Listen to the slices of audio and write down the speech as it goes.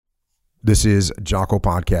This is Jocko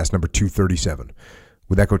Podcast number 237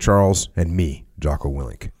 with Echo Charles and me, Jocko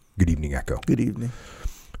Willink. Good evening, Echo. Good evening.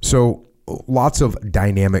 So, lots of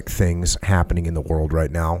dynamic things happening in the world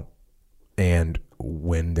right now. And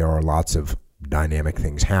when there are lots of dynamic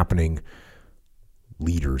things happening,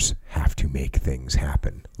 leaders have to make things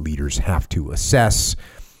happen. Leaders have to assess,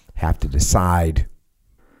 have to decide,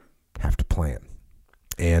 have to plan.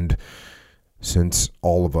 And since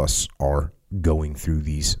all of us are going through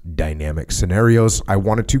these dynamic scenarios, I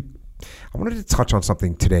wanted to touch on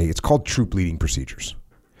something today. It's called troop leading procedures.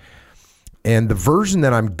 And the version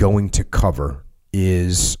that I'm going to cover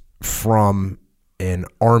is from an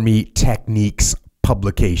Army Techniques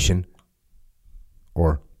publication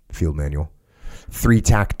or field manual,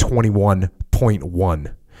 3TAC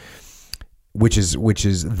 21.1, which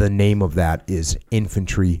is the name of that is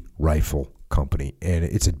Infantry Rifle Company. And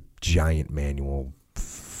it's a giant manual,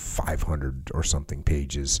 500 or something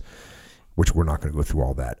pages, which we're not going to go through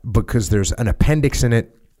all that because there's an appendix in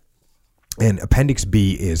it. And Appendix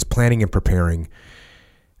B is planning and preparing.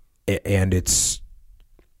 And it's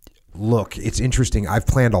interesting. I've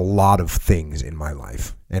planned a lot of things in my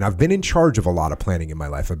life, and I've been in charge of a lot of planning in my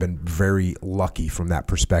life. I've been very lucky from that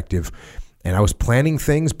perspective. And I was planning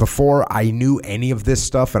things before I knew any of this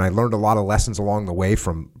stuff, and I learned a lot of lessons along the way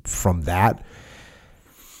from that.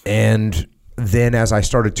 And then as I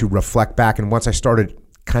started to reflect back, and once I started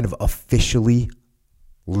kind of officially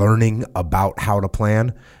learning about how to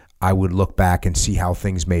plan, I would look back and see how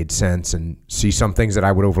things made sense and see some things that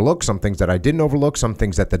I would overlook, some things that I didn't overlook, some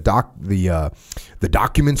things that the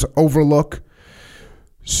documents overlook.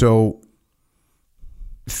 So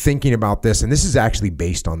thinking about this, and this is actually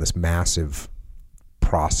based on this massive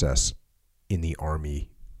process in the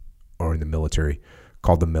Army or in the military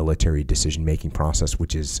called the military decision-making process,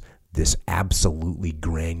 which is this absolutely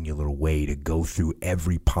granular way to go through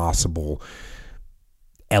every possible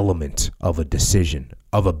element of a decision,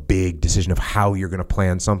 of a big decision of how you're going to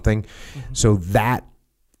plan something. Mm-hmm. So that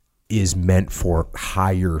is meant for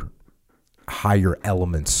higher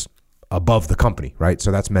elements above the company, right?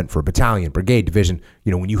 So that's meant for battalion, brigade, division.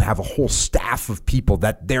 You know, when you have a whole staff of people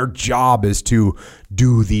that their job is to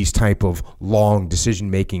do these type of long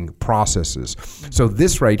decision-making processes. Mm-hmm. So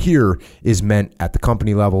this right here is meant at the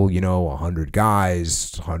company level, 100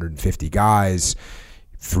 guys, 150 guys,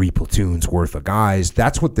 3 platoons worth of guys.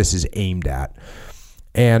 That's what this is aimed at.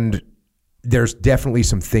 And there's definitely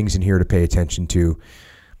some things in here to pay attention to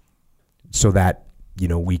so that,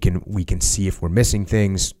 we can see if we're missing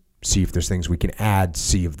things, see if there's things we can add,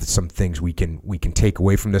 see if there's some things we can take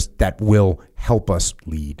away from this that will help us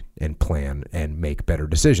lead and plan and make better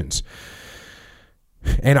decisions.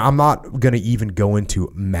 And I'm not going to even go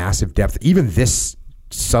into massive depth. Even this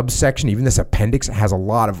subsection, even this appendix has a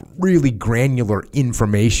lot of really granular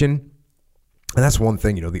information. And that's one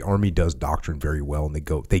thing, the Army does doctrine very well, and they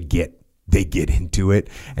get into it,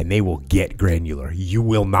 and they will get granular. You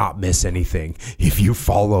will not miss anything if you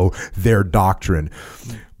follow their doctrine.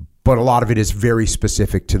 But a lot of it is very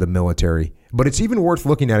specific to the military. But it's even worth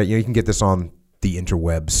looking at it. You can get this on the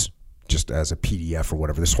interwebs just as a PDF or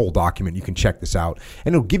whatever. This whole document, you can check this out,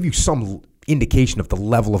 and it'll give you some indication of the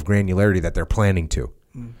level of granularity that they're planning to.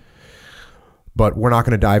 But we're not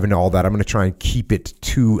going to dive into all that. I'm going to try and keep it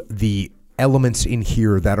to the elements in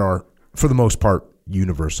here that are, for the most part,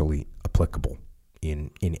 universally applicable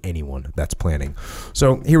in anyone that's planning.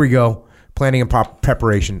 So here we go. Planning and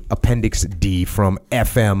preparation, Appendix D from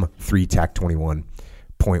FM 3TAC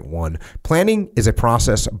 21.1. Planning is a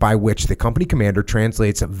process by which the company commander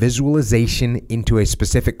translates visualization into a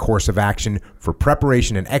specific course of action for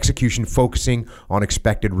preparation and execution, focusing on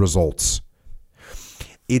expected results.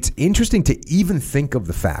 It's interesting to even think of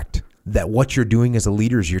the fact that what you're doing as a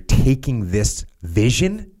leader is you're taking this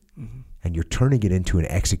vision and you're turning it into an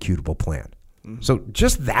executable plan. Mm-hmm. So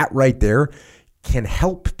just that right there can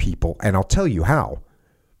help people, and I'll tell you how.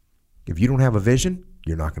 If you don't have a vision,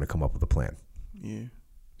 you're not going to come up with a plan. Yeah.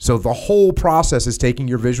 So the whole process is taking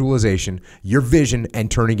your visualization, your vision, and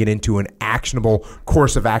turning it into an actionable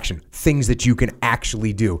course of action, things that you can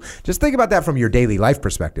actually do. Just think about that from your daily life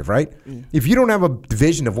perspective, right? Yeah. If you don't have a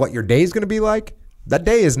vision of what your day is going to be like, that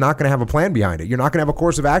day is not going to have a plan behind it. You're not going to have a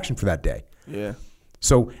course of action for that day. Yeah.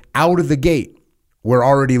 So out of the gate, we're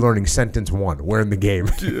already learning sentence 1. We're in the game.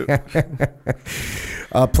 Yeah.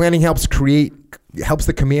 Planning helps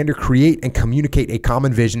the commander create and communicate a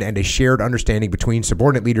common vision and a shared understanding between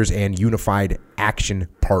subordinate leaders and unified action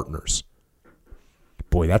partners.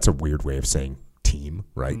 Boy, that's a weird way of saying team,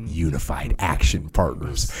 right? Unified action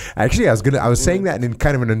partners. Actually, I was saying that in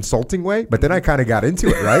kind of an insulting way, but then I kind of got into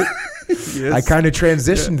it, right? Yes. I kind of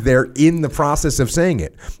transitioned there in the process of saying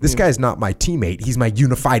it. This guy's not my teammate. He's my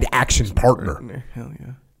unified action partner. Hell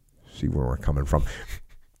yeah. See where we're coming from.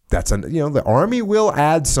 The Army will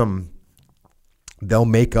add some. They'll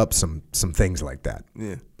make up some things like that.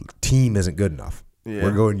 Yeah. Team isn't good enough. Yeah.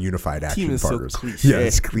 We're going unified action Team is partners. so cliche. Yeah,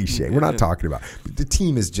 it's cliche. We're not talking about the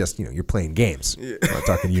team is just, you're playing games. Yeah. We're not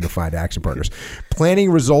talking unified action partners.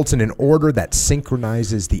 Planning results in an order that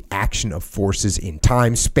synchronizes the action of forces in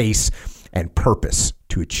time, space, and purpose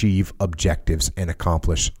to achieve objectives and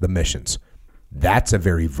accomplish the missions. That's a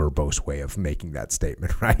very verbose way of making that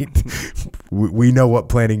statement, right? We know what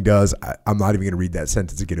planning does. I'm not even going to read that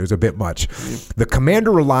sentence again. It was a bit much. The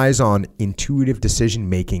commander relies on intuitive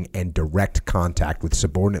decision-making and direct contact with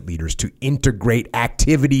subordinate leaders to integrate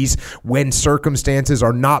activities when circumstances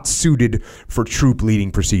are not suited for troop leading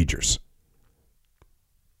procedures.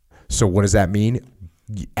 So what does that mean?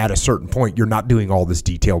 At a certain point, you're not doing all this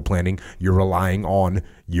detailed planning. You're relying on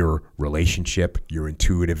your relationship, your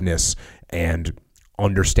intuitiveness, and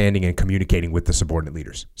understanding and communicating with the subordinate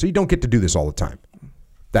leaders. So you don't get to do this all the time.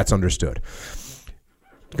 That's understood.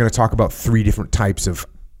 I'm going to talk about 3 different types of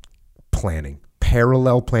planning: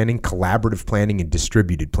 parallel planning, collaborative planning, and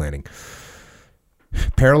distributed planning.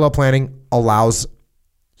 Parallel planning allows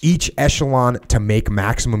each echelon to make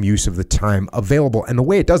maximum use of the time available. And the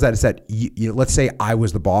way it does that is that, let's say I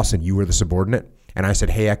was the boss and you were the subordinate, and I said,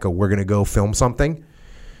 hey, Echo, we're going to go film something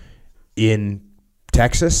in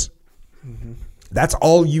Texas. Mm-hmm. That's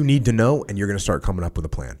all you need to know, and you're going to start coming up with a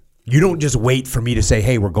plan. You don't just wait for me to say,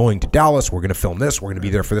 hey, we're going to Dallas, we're going to film this, we're going to be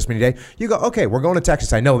there for this many days. You go, okay, we're going to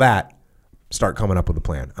Texas. I know that. Start coming up with a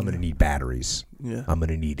plan. I'm going to need batteries. Yeah. I'm going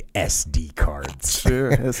to need SD cards.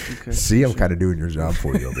 Sure, SD cards. See, I'm kind of doing your job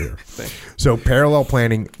for you over here. So parallel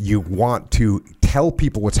planning, you want to tell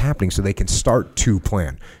people what's happening so they can start to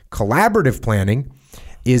plan. Collaborative planning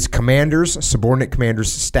is commanders, subordinate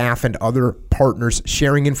commanders, staff, and other partners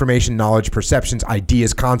sharing information, knowledge, perceptions,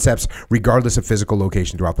 ideas, concepts, regardless of physical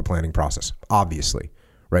location throughout the planning process. Obviously,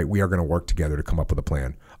 right? We are going to work together to come up with a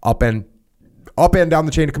plan. Up and down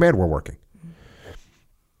the chain of command, we're working.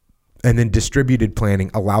 And then distributed planning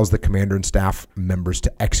allows the commander and staff members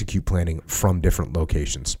to execute planning from different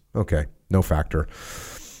locations. Okay, no factor.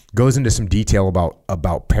 Goes into some detail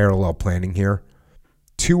about parallel planning here.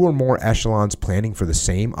 2 or more echelons planning for the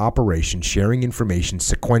same operation, sharing information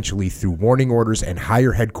sequentially through warning orders and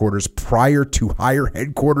higher headquarters prior to higher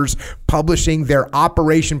headquarters publishing their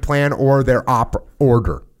operation plan or their op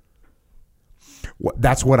order.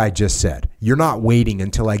 That's what I just said. You're not waiting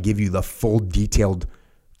until I give you the full detailed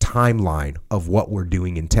timeline of what we're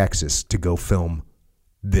doing in Texas to go film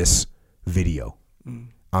this video.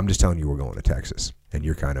 I'm just telling you we're going to Texas, and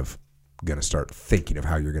you're kind of going to start thinking of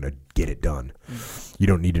how you're going to get it done. You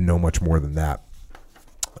don't need to know much more than that.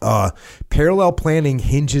 Parallel planning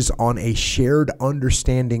hinges on a shared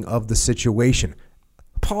understanding of the situation.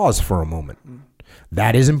 Pause for a moment.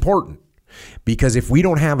 That is important, because if we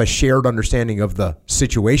don't have a shared understanding of the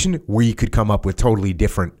situation, we could come up with totally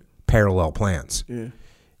different parallel plans. Yeah.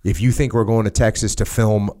 If you think we're going to Texas to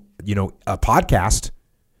film, a podcast,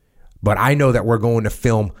 but I know that we're going to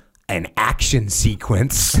film an action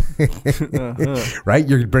sequence, right?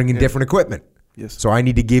 You're bringing different equipment. Yes. So I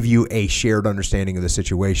need to give you a shared understanding of the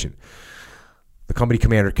situation. The company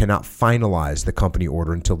commander cannot finalize the company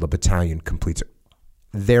order until the battalion completes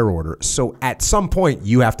their order. So at some point,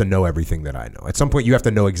 you have to know everything that I know. At some point, you have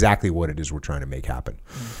to know exactly what it is we're trying to make happen.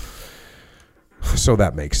 So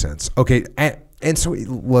that makes sense. Okay, and so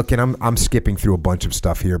look, and I'm skipping through a bunch of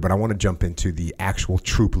stuff here, but I want to jump into the actual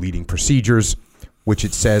troop leading procedures, which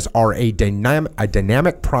it says are a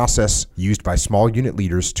dynamic process used by small unit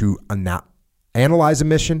leaders to analyze a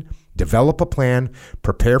mission, develop a plan,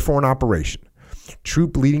 prepare for an operation.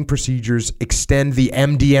 Troop leading procedures extend the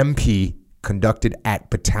MDMP conducted at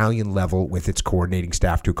battalion level with its coordinating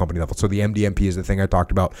staff to a company level. So the MDMP is the thing I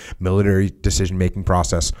talked about, military decision-making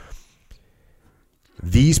process.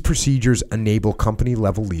 These procedures enable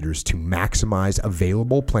company-level leaders to maximize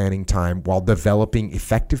available planning time while developing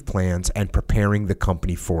effective plans and preparing the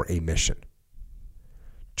company for a mission.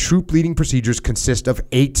 Troop leading procedures consist of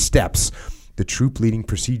 8 steps. The troop leading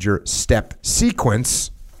procedure step sequence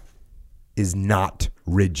is not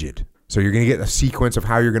rigid. So you're going to get a sequence of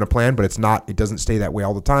how you're going to plan, but it doesn't stay that way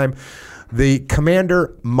all the time. The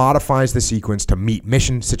commander modifies the sequence to meet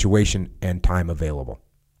mission, situation, and time available.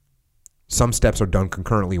 Some steps are done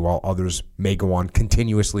concurrently while others may go on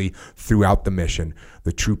continuously throughout the mission.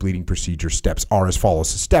 The troop leading procedure steps are as follows.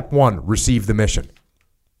 Step 1, receive the mission.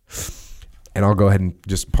 And I'll go ahead and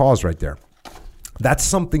just pause right there. That's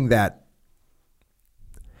something that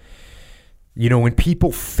You know, when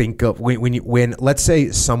people think of when let's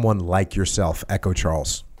say someone like yourself, Echo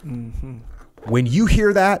Charles, when you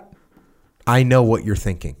hear that, I know what you're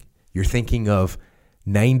thinking. You're thinking of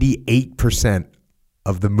 98%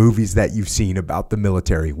 of the movies that you've seen about the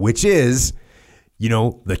military, which is, you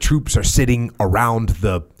know, the troops are sitting around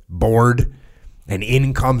the board and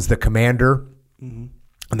in comes the commander. And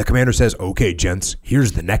the commander says, okay, gents,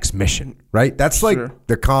 here's the next mission, right? That's like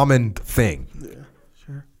the common thing. Yeah,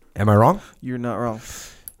 sure. Am I wrong? You're not wrong.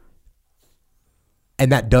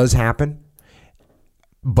 And that does happen,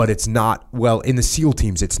 but it's not, well, in the SEAL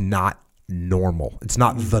teams, it's not normal. It's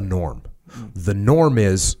not the norm. The norm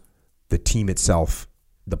is the team itself,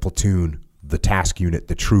 the platoon, the task unit,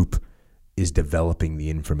 the troop is developing the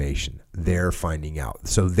information. They're finding out.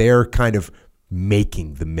 So they're kind of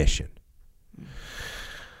making the mission,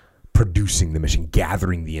 producing the mission,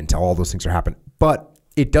 gathering the intel. All those things are happening. But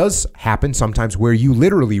it does happen sometimes where you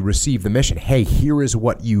literally receive the mission. Hey, here is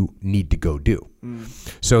what you need to go do.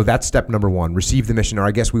 So that's step number one, receive the mission, or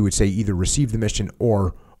I guess we would say either receive the mission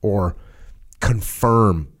or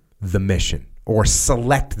confirm the mission or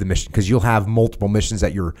select the mission, because you'll have multiple missions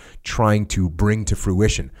that you're trying to bring to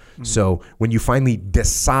fruition. So when you finally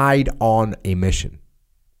decide on a mission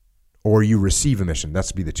or you receive a mission,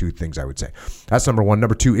 that's be the two things I would say. That's number one.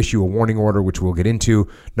 Number two, issue a warning order, which we'll get into.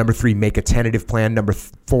 Number three, make a tentative plan. Number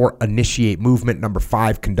four, initiate movement. Number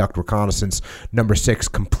five, conduct reconnaissance. Number six,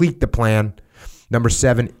 complete the plan. Number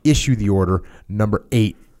seven, issue the order. Number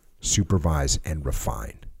eight, supervise and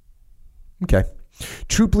refine. Okay.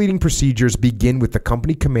 Troop leading procedures begin when the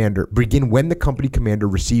company commander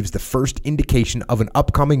receives the first indication of an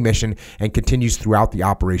upcoming mission and continues throughout the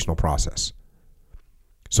operational process.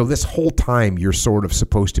 So this whole time you're sort of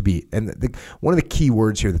supposed to be, and one of the key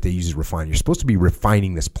words here that they use is refine. You're supposed to be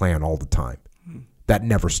refining this plan all the time. That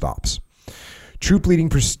never stops. Troop leading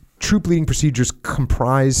procedures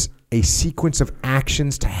comprise a sequence of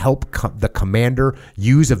actions to help the commander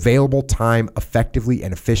use available time effectively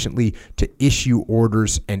and efficiently to issue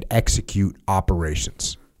orders and execute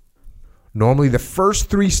operations. Normally, the first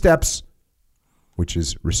three steps, which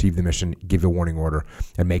is receive the mission, give a warning order,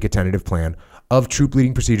 and make a tentative plan, of troop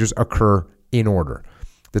leading procedures occur in order.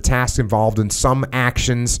 The tasks involved in some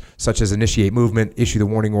actions, such as initiate movement, issue the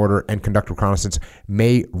warning order, and conduct reconnaissance,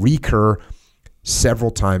 may recur several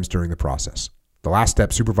times during the process. The last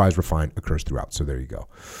step, supervise, refine, occurs throughout. So there you go.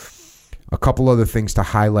 A couple other things to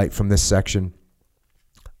highlight from this section.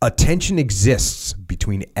 A tension exists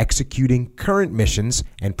between executing current missions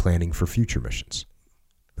and planning for future missions.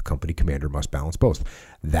 The company commander must balance both.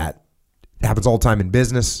 That happens all the time in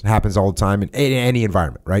business, happens all the time in any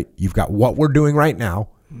environment, right? You've got what we're doing right now,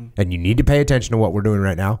 and you need to pay attention to what we're doing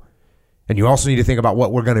right now, and you also need to think about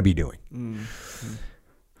what we're going to be doing.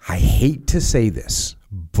 I hate to say this,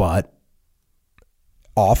 but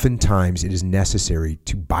oftentimes it is necessary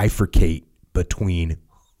to bifurcate between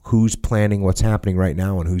who's planning what's happening right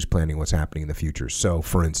now and who's planning what's happening in the future. So,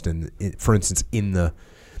 for instance, in the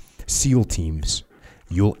SEAL teams,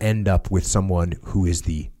 you'll end up with someone who is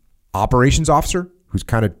the operations officer, who's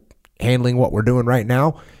kind of handling what we're doing right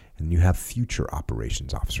now, and you have future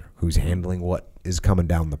operations officer who's handling what is coming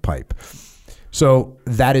down the pipe. So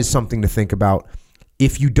that is something to think about.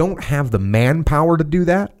 If you don't have the manpower to do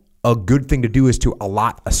that, a good thing to do is to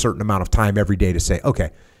allot a certain amount of time every day to say,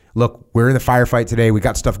 okay, look, we're in the firefight today. We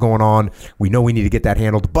got stuff going on. We know we need to get that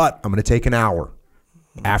handled, but I'm going to take an hour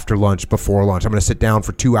after lunch, before lunch. I'm going to sit down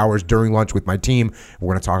for 2 hours during lunch with my team. We're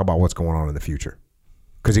going to talk about what's going on in the future,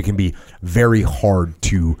 because it can be very hard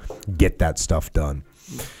to get that stuff done.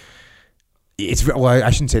 Well,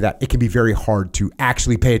 I shouldn't say that. It can be very hard to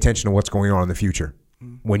actually pay attention to what's going on in the future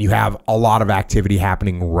when you have a lot of activity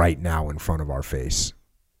happening right now in front of our face.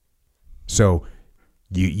 So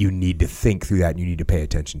you need to think through that, and you need to pay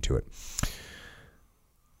attention to it.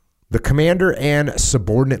 The commander and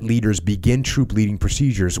subordinate leaders begin troop leading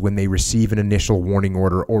procedures when they receive an initial warning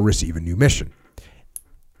order or receive a new mission.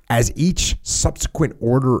 As each subsequent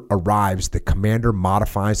order arrives, the commander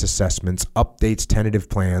modifies assessments, updates tentative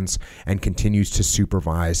plans, and continues to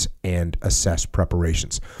supervise and assess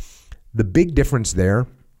preparations. The big difference there,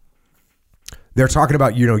 they're talking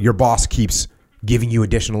about, your boss keeps giving you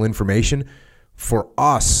additional information. For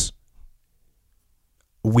us,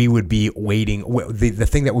 we would be waiting. The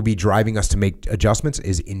thing that would be driving us to make adjustments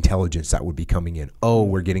is intelligence that would be coming in. Oh,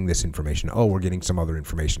 we're getting this information. Oh, we're getting some other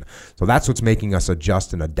information. So that's what's making us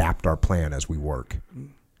adjust and adapt our plan as we work.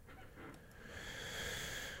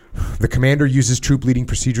 The commander uses troop leading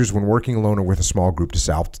procedures when working alone or with a small group to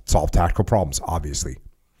solve tactical problems, obviously.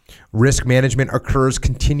 Risk management occurs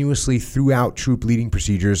continuously throughout troop leading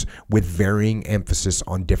procedures with varying emphasis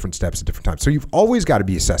on different steps at different times. So you've always got to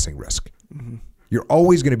be assessing risk. Mm-hmm. You're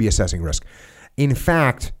always going to be assessing risk. In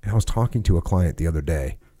fact, I was talking to a client the other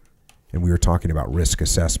day, and we were talking about risk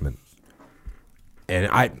assessment. And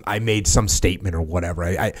I made some statement or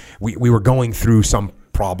whatever. We were going through some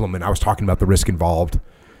problem, and I was talking about the risk involved.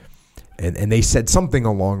 And they said something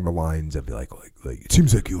along the lines of like it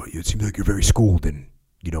seems like you're very schooled in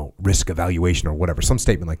risk evaluation or whatever, some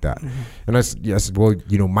statement like that. Mm-hmm. And I said, well,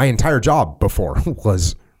 my entire job before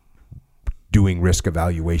was doing risk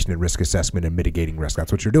evaluation and risk assessment and mitigating risk.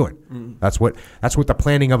 That's what you're doing. Mm. That's what the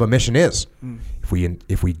planning of a mission is. Mm.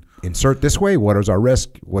 If we insert this way, what is our risk?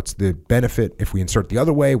 What's the benefit? If we insert the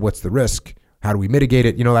other way, what's the risk? How do we mitigate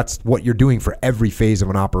it? That's what you're doing for every phase of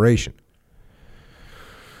an operation.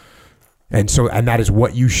 And that is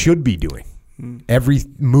what you should be doing. Mm. Every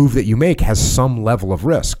move that you make has some level of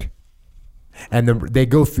risk. And they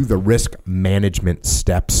go through the risk management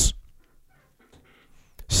steps.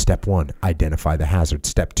 Step 1, identify the hazards.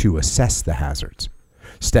 Step 2, assess the hazards.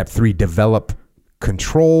 Step 3, develop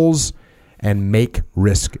controls and make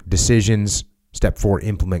risk decisions. Step 4,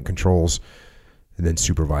 implement controls, and then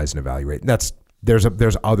supervise and evaluate. And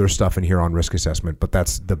there's other stuff in here on risk assessment, but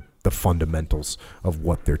that's the fundamentals of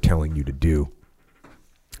what they're telling you to do.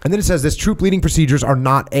 And then it says this: troop leading procedures are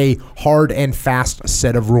not a hard and fast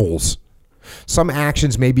set of rules. Some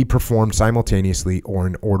actions may be performed simultaneously or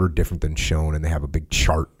in order different than shown, and they have a big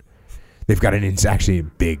chart. They've got actually a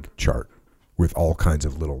big chart with all kinds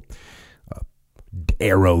of little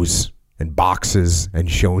arrows and boxes and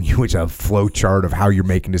showing you a flow chart of how you're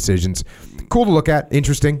making decisions. Cool to look at,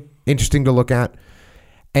 interesting to look at.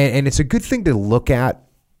 And it's a good thing to look at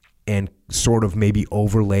and sort of maybe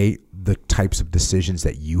overlay the types of decisions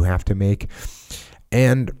that you have to make.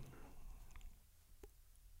 And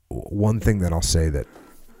one thing that I'll say that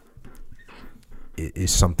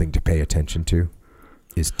is something to pay attention to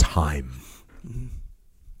is time. Mm-hmm.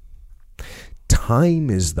 Time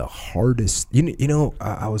is the hardest.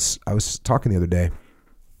 I was talking the other day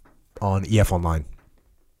on EF Online,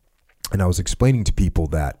 and I was explaining to people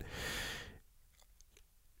that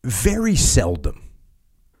very seldom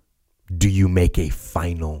do you make a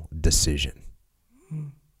final decision.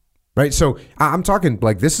 Right? So I'm talking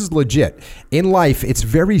like this is legit. In life, it's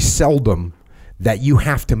very seldom that you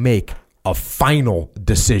have to make a final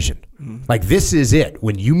decision. Mm-hmm. Like this is it.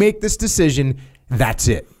 When you make this decision, that's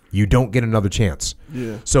it. You don't get another chance.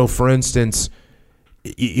 Yeah. So for instance,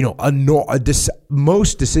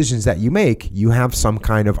 most decisions that you make, you have some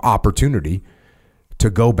kind of opportunity to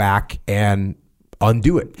go back and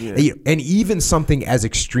undo it. Yeah. And even something as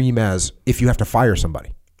extreme as if you have to fire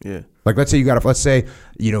somebody. Yeah. Like let's say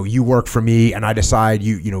you work for me and I decide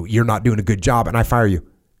you're not doing a good job and I fire you.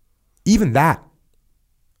 Even that,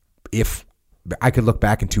 if I could look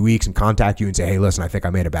back in 2 weeks and contact you and say, hey, listen, I think I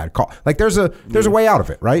made a bad call. Like there's a way out of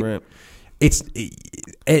it, right?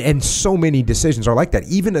 And so many decisions are like that.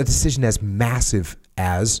 Even a decision as massive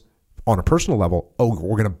as on a personal level,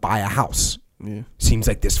 we're going to buy a house. Yeah. Seems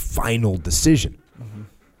like this final decision. Mm-hmm.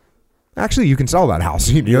 Actually, you can sell that house.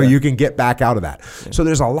 You can get back out of that. Yeah. So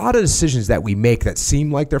there's a lot of decisions that we make that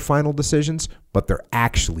seem like they're final decisions, but they're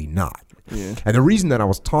actually not. Yeah. And the reason that I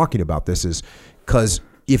was talking about this is because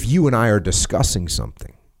if you and I are discussing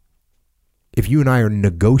something, if you and I are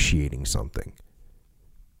negotiating something,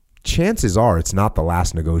 chances are it's not the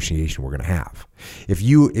last negotiation we're going to have. If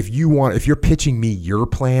you're pitching me your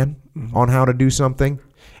plan mm-hmm. on how to do something,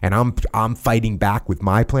 and I'm fighting back with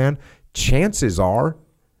my plan, chances are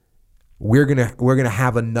we're gonna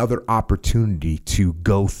have another opportunity to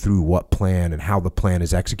go through what plan and how the plan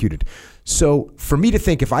is executed. So for me to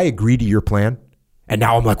think if I agree to your plan, and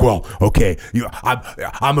now I'm like, well, okay,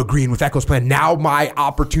 I'm agreeing with Echo's plan. Now my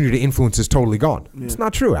opportunity to influence is totally gone. Yeah. It's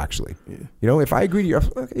not true, actually. Yeah. If I agree to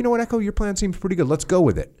what, Echo, your plan seems pretty good. Let's go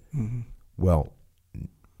with it. Mm-hmm. Well,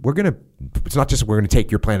 it's not just we're going to take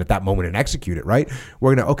your plan at that moment and execute it, right?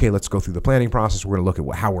 We're going to, let's go through the planning process. We're going to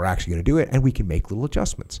look at how we're actually going to do it, and we can make little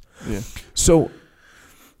adjustments. Yeah. So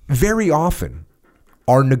very often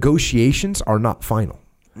our negotiations are not final.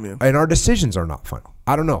 Yeah. And our decisions are not final.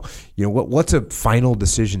 I don't know. What's a final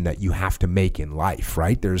decision that you have to make in life,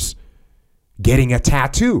 right? There's getting a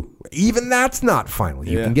tattoo. Even that's not final.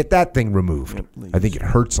 You can get that thing removed. Yep, I think it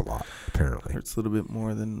hurts a lot, apparently. It hurts a little bit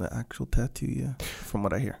more than the actual tattoo, from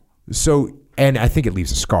what I hear. So, and I think it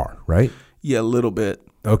leaves a scar, right? Yeah, a little bit.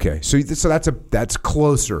 Okay. So that's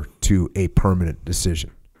closer to a permanent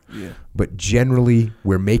decision. Yeah. But generally,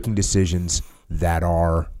 we're making decisions that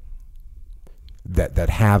are that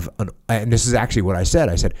have and this is actually what I said.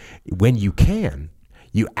 I said, when you can,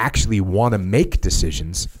 You actually want to make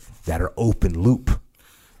decisions that are open loop.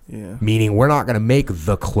 Yeah. Meaning we're not going to make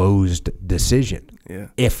the closed decision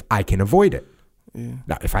if I can avoid it. Yeah.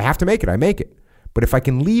 Now, if I have to make it, I make it. But if I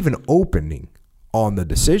can leave an opening on the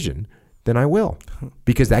decision, then I will,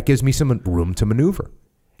 because that gives me some room to maneuver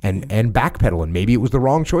and backpedal. And maybe it was the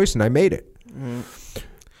wrong choice and I made it.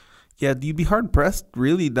 Yeah, you'd be hard pressed,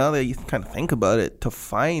 really, now that you kind of think about it, to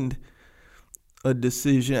find a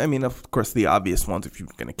decision. I mean, of course, the obvious ones, if you're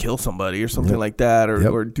going to kill somebody or something like that,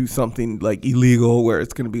 or do something like illegal where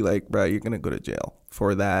it's going to be like, bro, you're going to go to jail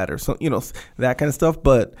for that, or so, that kind of stuff.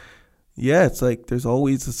 But yeah, it's like there's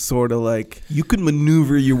always a sort of like you can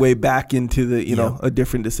maneuver your way back into the, a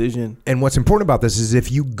different decision. And what's important about this is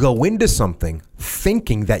if you go into something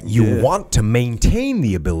thinking that you want to maintain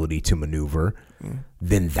the ability to maneuver,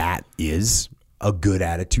 then that is a good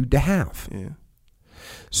attitude to have. Yeah.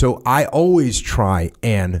 So I always try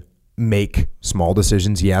and make small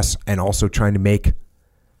decisions, yes, and also trying to make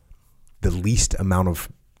the least amount of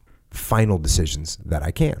final decisions that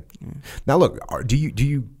I can. Now, look, do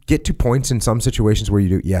you get to points in some situations where you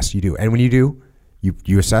do? Yes, you do. And when you do,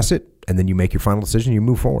 you assess it, and then you make your final decision, you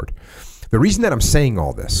move forward. The reason that I'm saying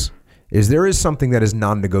all this is there is something that is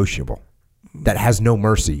non-negotiable, that has no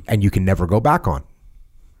mercy, and you can never go back on.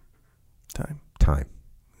 Time.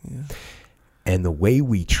 Yeah. And the way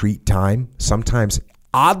we treat time, sometimes,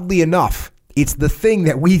 oddly enough, it's the thing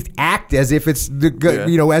that we act as if it's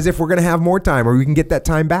as if we're going to have more time or we can get that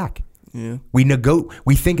time back. Yeah.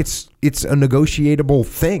 We think it's a negotiable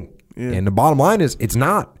thing. Yeah. And the bottom line is it's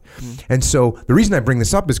not. And so the reason I bring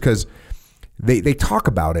this up is because they talk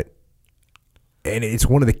about it, and it's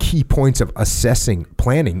one of the key points of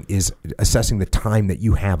planning is assessing the time that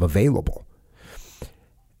you have available.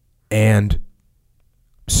 And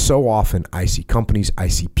so often I see companies, I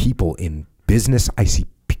see people in business, I see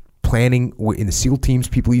planning in the SEAL teams,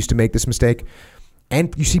 people used to make this mistake.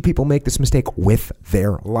 And you see people make this mistake with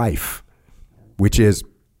their life, which is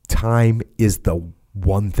time is the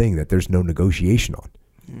one thing that there's no negotiation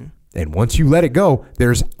on. And once you let it go,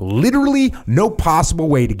 there's literally no possible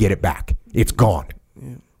way to get it back. It's gone.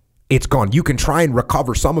 It's gone. You can try and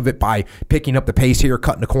recover some of it by picking up the pace here,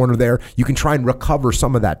 cutting a corner there. You can try and recover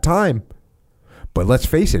some of that time. But let's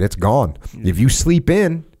face it, it's gone. If you sleep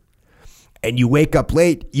in and you wake up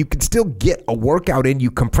late, you can still get a workout in.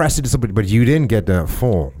 You compress it to somebody, but you didn't get that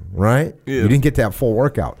full, right? Yeah. You didn't get that full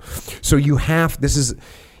workout. So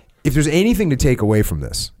if there's anything to take away from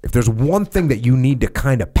this, if there's one thing that you need to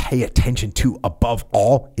kind of pay attention to above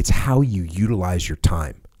all, it's how you utilize your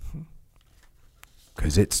time.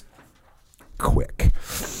 Because it's quick.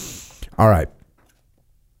 All right.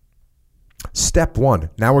 Step one.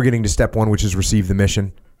 Now we're getting to step one, which is receive the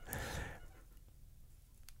mission.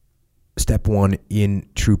 Step one in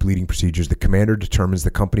troop leading procedures, the commander determines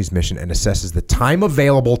the company's mission and assesses the time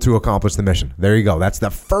available to accomplish the mission. There you go. That's the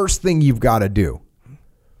first thing you've got to do.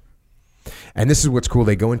 And this is what's cool.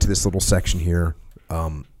 They go into this little section here.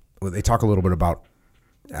 They talk a little bit about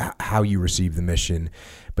how you receive the mission,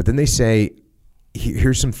 but then they say,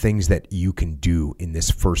 here's some things that you can do in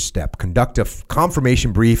this first step. Conduct a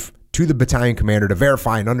confirmation brief to the battalion commander to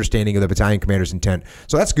verify an understanding of the battalion commander's intent.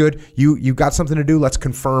 So that's good. You've got something to do. Let's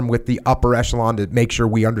confirm with the upper echelon to make sure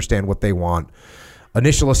we understand what they want.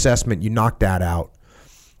 Initial assessment, you knock that out.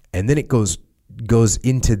 And then it goes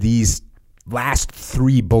into these last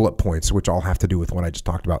 3 bullet points, which all have to do with what I just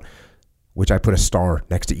talked about, which I put a star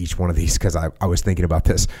next to each one of these because I was thinking about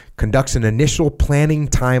this. Conducts an initial planning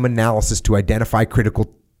time analysis to identify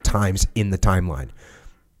critical times in the timeline.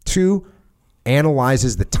 2,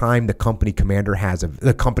 analyzes the time the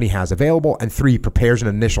company has available, and 3, prepares an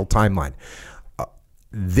initial timeline.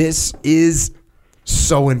 This is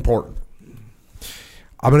so important.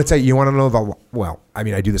 I'm going to tell you, you want to know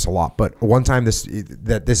I do this a lot, but one time this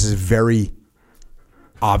is very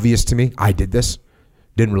obvious to me. I did this.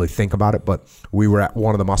 Didn't really think about it, but we were at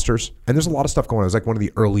one of the musters, and there's a lot of stuff going on. It was like one of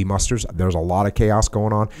the early musters. There was a lot of chaos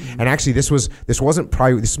going on, and actually, this was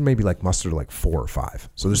maybe like muster like 4 or 5.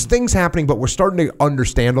 So there's things happening, but we're starting to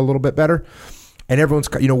understand a little bit better. And everyone's,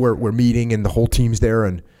 we're meeting, and the whole team's there,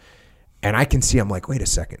 and I can see. I'm like, wait a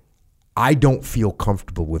second, I don't feel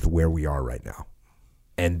comfortable with where we are right now.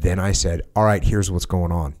 And then I said, all right, here's what's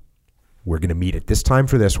going on. We're going to meet at this time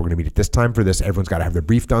for this. We're going to meet at this time for this. Everyone's got to have their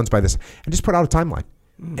brief done by this, and just put out a timeline.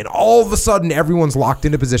 And all of a sudden, everyone's locked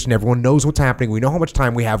into position. Everyone knows what's happening. We know how much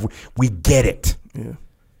time we have. We get it. Yeah.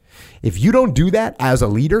 If you don't do that as a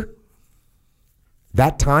leader,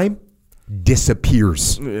 that time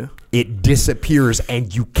disappears. Yeah. It disappears,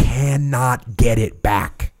 and you cannot get it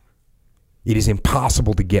back. It is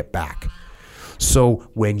impossible to get back. So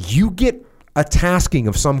when you get a tasking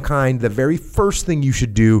of some kind, the very first thing you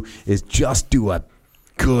should do is just do a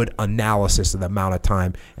good analysis of the amount of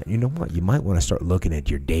time. And you know what? You might want to start looking at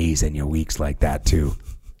your days and your weeks like that too.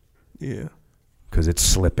 Yeah. Because it's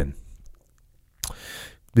slipping.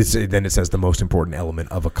 Then it says the most important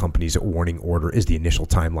element of a company's warning order is the initial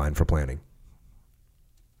timeline for planning.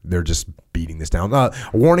 They're just beating this down. A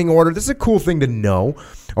warning order, this is a cool thing to know.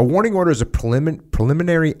 A warning order is a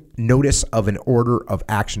preliminary notice of an order of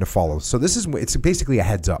action to follow. So it's basically a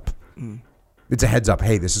heads up. It's a heads up.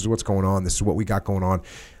 Hey, this is what's going on. This is what we got going on.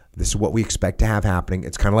 This is what we expect to have happening.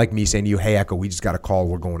 It's kind of like me saying to you, hey, Echo, we just got a call.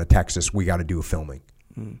 We're going to Texas. We got to do a filming.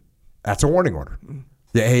 That's a warning order.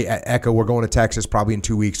 Yeah, hey, Echo, we're going to Texas probably in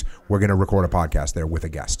 2 weeks. We're going to record a podcast there with a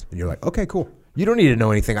guest. And you're like, okay, cool. You don't need to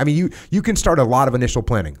know anything. I mean, you can start a lot of initial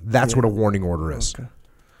planning. That's what a warning order is. Okay.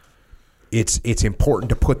 It's important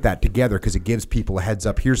to put that together because it gives people a heads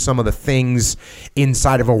up. Here's some of the things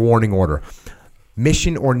inside of a warning order.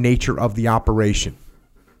 Mission or nature of the operation.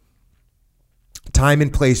 Time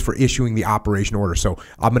and place for issuing the operation order. So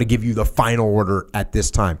I'm going to give you the final order at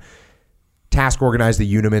this time. Task organize the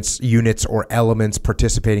units or elements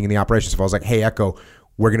participating in the operation. So if I was like, hey, Echo,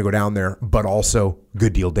 we're going to go down there, but also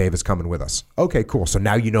Good Deal Dave is coming with us. Okay, cool. So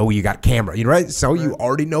now you know you got camera, right? So you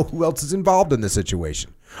already know who else is involved in the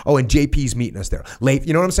situation. Oh, and JP's meeting us there. Leif,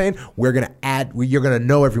 you know what I'm saying? You're going to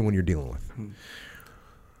know everyone you're dealing with.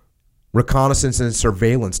 Reconnaissance and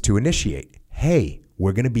surveillance to initiate. Hey,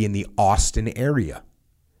 we're going to be in the Austin area.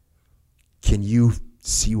 Can you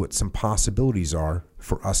see what some possibilities are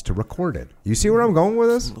for us to record it? You see where I'm going with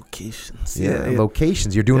this? Locations. Yeah.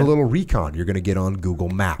 Locations. You're doing a little recon. You're going to get on Google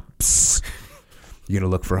Maps. You're going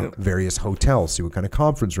to look for various hotels, see what kind of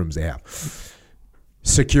conference rooms they have.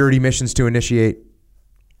 Security missions to initiate.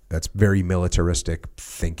 That's very militaristic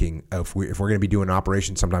thinking. If we're going to be doing an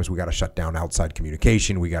operation, sometimes we got to shut down outside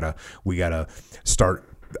communication. We got to start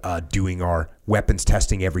doing our weapons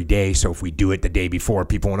testing every day. So if we do it the day before,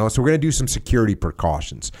 people won't know. So we're going to do some security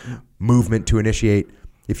precautions. Movement to initiate.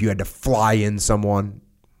 If you had to fly in someone,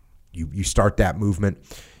 you start that movement.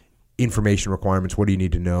 Information requirements. What do you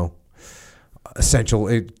need to know? Essential.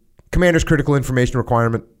 Commander's critical information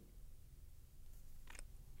requirement.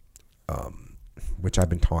 Which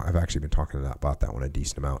I've actually been talking about that one a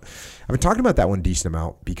decent amount. I've been talking about that one a decent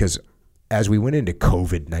amount because as we went into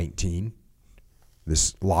COVID-19,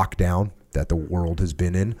 this lockdown that the world has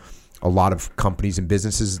been in, a lot of companies and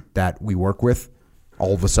businesses that we work with,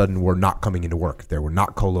 all of a sudden were not coming into work. They were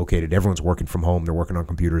not co-located. Everyone's working from home. They're working on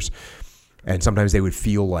computers. And sometimes they would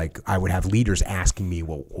feel like I would have leaders asking me,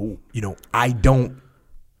 well, I don't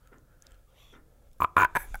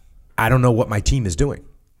know what my team is doing.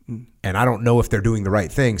 And I don't know if they're doing the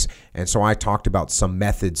right things. And so I talked about some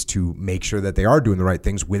methods to make sure that they are doing the right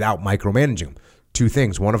things without micromanaging them. Two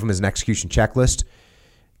things. One of them is an execution checklist,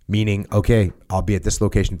 meaning, okay, I'll be at this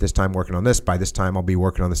location at this time working on this. By this time, I'll be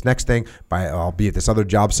working on this next thing. I'll be at this other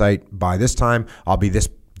job site. By this time, I'll be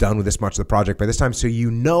done with this much of the project by this time. So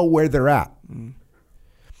you know where they're at.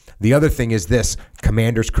 The other thing is this,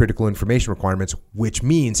 commander's critical information requirements, which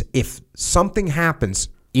means if something happens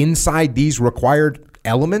inside these required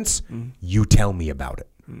elements, you tell me about it.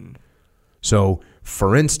 So,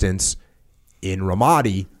 for instance, in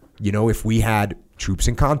Ramadi, if we had troops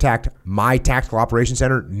in contact, my tactical operations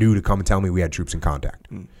center knew to come and tell me we had troops in contact.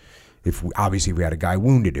 If we had a guy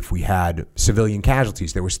wounded, if we had civilian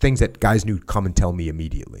casualties, there was things that guys knew to come and tell me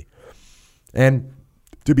immediately. And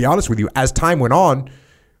to be honest with you, as time went on,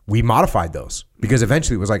 we modified those because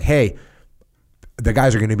eventually it was like, hey, the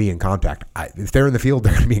guys are going to be in contact. If they're in the field,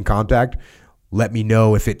 they're going to be in contact. Let me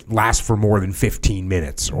know if it lasts for more than 15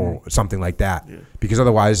 minutes or something like that. Yeah. Because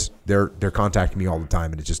otherwise, they're contacting me all the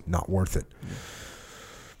time, and it's just not worth it.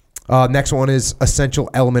 Next one is essential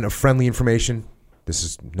element of friendly information. This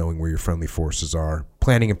is knowing where your friendly forces are.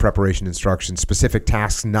 Planning and preparation instructions. Specific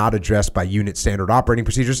tasks not addressed by unit standard operating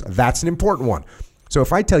procedures. That's an important one. So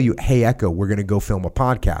if I tell you, hey, Echo, we're going to go film a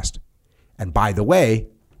podcast. And by the way,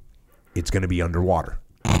 it's going to be underwater.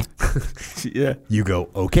 Yeah. You go,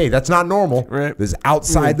 okay, that's not normal. Right. This is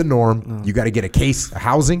outside the norm. You got to get a case,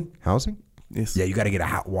 housing? Yes. Yeah, you got to get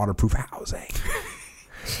a waterproof housing.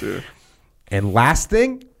 Sure. And last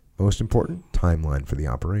thing, most important, timeline for the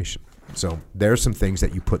operation. So there's some things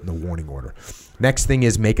that you put in the warning order. Next thing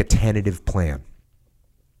is make a tentative plan.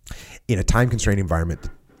 In a time-constrained environment, the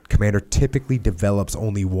commander typically develops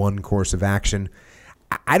only one course of action.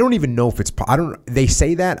 I don't even know if they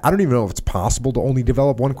say that. I don't even know if it's possible to only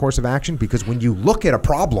develop one course of action because when you look at a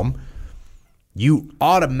problem, you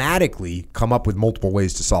automatically come up with multiple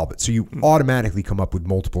ways to solve it. So you automatically come up with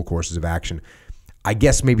multiple courses of action. I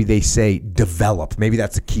guess maybe they say develop. Maybe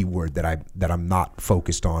that's a key word that I'm not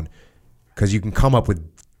focused on, because you can come up with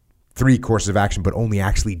 3 courses of action, but only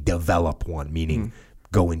actually develop one, meaning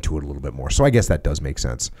go into it a little bit more. So I guess that does make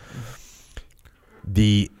sense.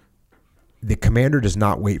 The commander does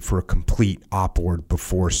not wait for a complete op order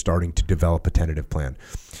before starting to develop a tentative plan.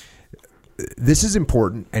 This is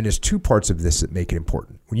important, and there's 2 parts of this that make it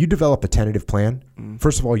important. When you develop a tentative plan,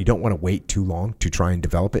 first of all, you don't want to wait too long to try and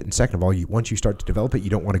develop it. And second of all, once you start to develop it, you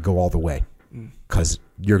don't want to go all the way, because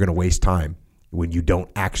you're going to waste time when you don't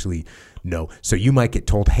actually know. So you might get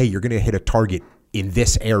told, hey, you're going to hit a target in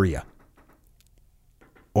this area,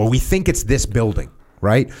 or we think it's this building,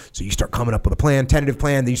 right? So you start coming up with a plan, tentative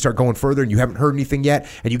plan, then you start going further and you haven't heard anything yet,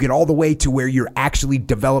 and you get all the way to where you're actually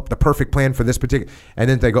developed the perfect plan for this particular, and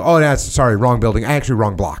then they go, oh, sorry, wrong building. Actually,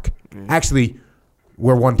 wrong block. Actually,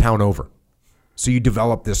 we're 1 town over. So you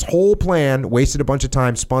develop this whole plan, wasted a bunch of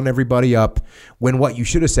time, spun everybody up, when what you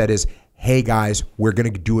should have said is, hey guys, we're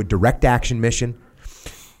going to do a direct action mission.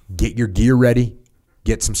 Get your gear ready.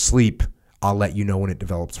 Get some sleep. I'll let you know when it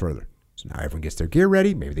develops further. So now everyone gets their gear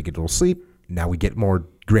ready. Maybe they get a little sleep. Now we get more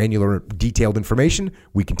granular, detailed information.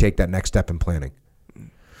 We can take that next step in planning.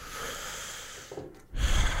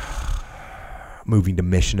 Moving to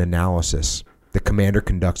mission analysis. The commander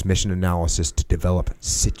conducts mission analysis to develop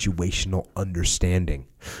situational understanding,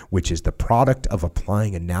 which is the product of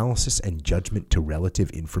applying analysis and judgment to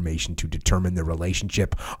relative information to determine the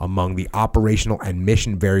relationship among the operational and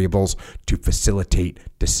mission variables to facilitate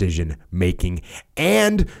decision making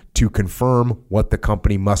and to confirm what the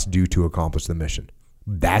company must do to accomplish the mission.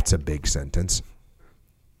 That's a big sentence.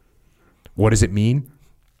 What does it mean?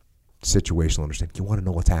 Situational understanding. You want to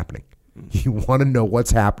know what's happening. You want to know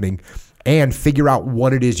what's happening and figure out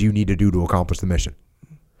what it is you need to do to accomplish the mission.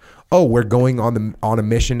 Oh, we're going on a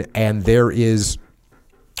mission, and there is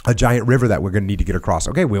a giant river that we're going to need to get across.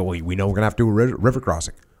 Okay, we know we're going to have to do a river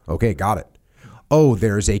crossing. Okay, got it. Oh,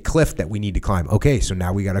 there's a cliff that we need to climb. Okay, so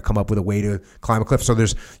now we got to come up with a way to climb a cliff. So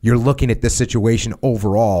you're looking at this situation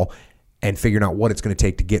overall and figuring out what it's going to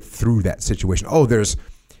take to get through that situation. Oh, there's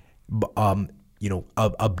a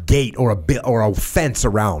gate or a fence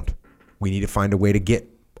around. We need to find a way to get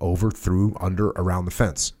over, through, under, around the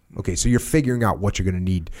fence. Okay, so you're figuring out what you're going to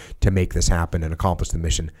need to make this happen and accomplish the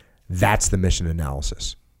mission. That's the mission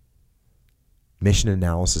analysis. Mission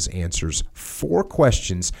analysis answers 4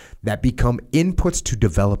 questions that become inputs to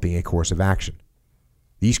developing a course of action.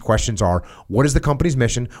 These questions are, what is the company's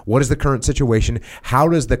mission? What is the current situation? How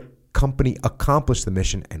does the company accomplish the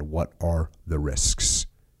mission? And what are the risks?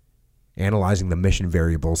 Analyzing the mission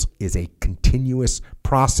variables is a continuous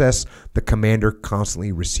process. The commander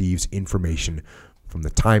constantly receives information from the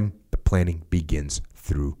time the planning begins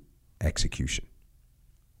through execution.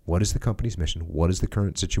 What is the company's mission? What is the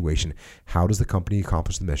current situation? How does the company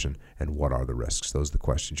accomplish the mission? And what are the risks? Those are the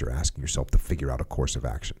questions you're asking yourself to figure out a course of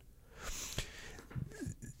action.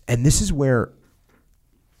 And this is where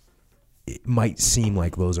it might seem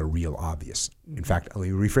like those are real obvious. In fact, let me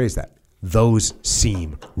rephrase that. Those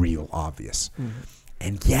seem real obvious.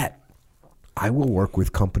 And yet, I will work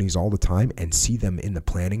with companies all the time and see them in the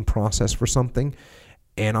planning process for something,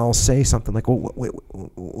 and I'll say something like, well,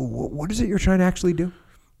 what is it you're trying to actually do?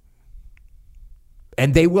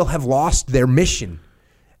 And they will have lost their mission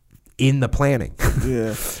in the planning.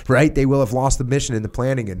 Yeah. Right? They will have lost the mission in the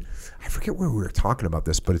planning. And I forget where we were talking about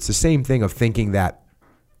this, but it's the same thing of thinking that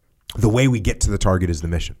the way we get to the target is the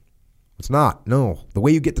mission. It's not. No. The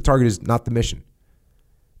way you get the target is not the mission.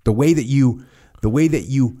 The way that you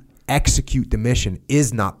execute the mission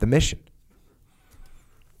is not the mission.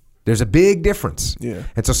 There's a big difference. Yeah.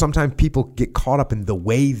 And so sometimes people get caught up in the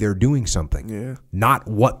way they're doing something, not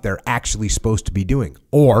what they're actually supposed to be doing,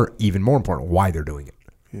 or even more important, why they're doing it.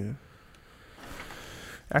 Yeah.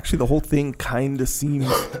 Actually, the whole thing kind of seems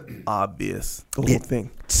obvious. The whole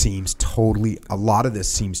thing seems a lot of this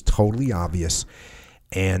seems totally obvious.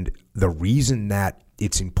 And the reason that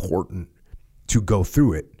it's important to go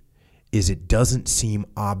through it is it doesn't seem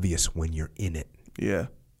obvious when you're in it. Yeah.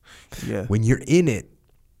 Yeah. When you're in it,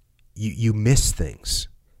 you miss things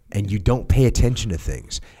and you don't pay attention to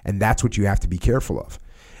things. And that's what you have to be careful of.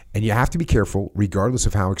 And you have to be careful regardless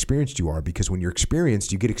of how experienced you are, because when you're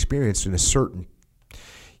experienced, you get experienced in a certain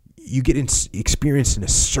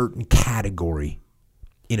category,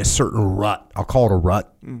 in a certain rut. I'll call it a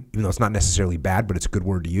rut, even though it's not necessarily bad, but it's a good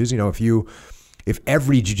word to use. You know, if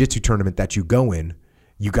every jiu-jitsu tournament that you go in,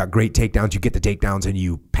 you got great takedowns, you get the takedowns and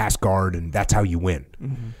you pass guard and that's how you win.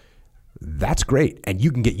 Mm-hmm. That's great. And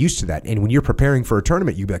you can get used to that. And when you're preparing for a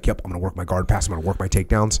tournament, you'll be like, yep, I'm going to work my guard pass, I'm going to work my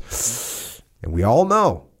takedowns. And we all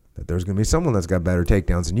know that there's going to be someone that's got better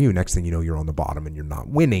takedowns than you. Next thing you know, you're on the bottom and you're not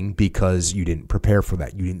winning because you didn't prepare for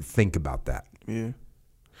that. You didn't think about that. Yeah.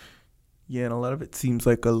 Yeah, and a lot of it seems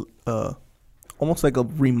like almost like a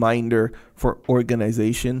reminder for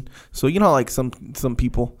organization. So you know, like some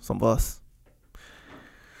people, some of us,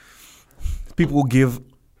 people will give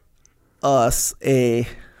us a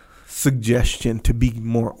suggestion to be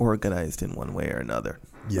more organized in one way or another.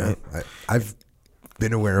 Yeah, right? I've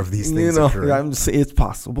been aware of these things. You know, I'm just saying it's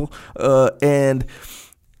possible. And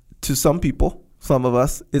to some people, some of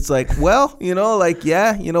us, it's like, well, you know, like,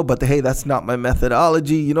 yeah, you know, but hey, that's not my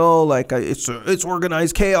methodology, you know, like it's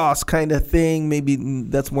organized chaos kind of thing. Maybe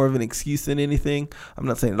that's more of an excuse than anything. I'm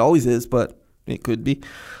not saying it always is, but it could be.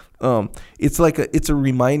 It's like it's a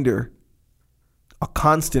reminder, a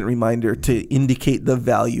constant reminder to indicate the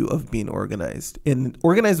value of being organized and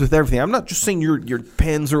organized with everything. I'm not just saying your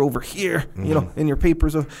pens are over here, you know, and your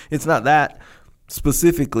papers are, it's not that.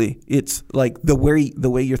 Specifically, it's like the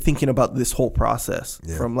way you're thinking about this whole process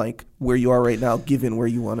from like where you are right now, given where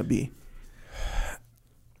you want to be.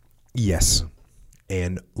 Yes.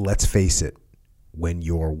 And let's face it, when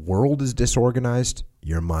your world is disorganized,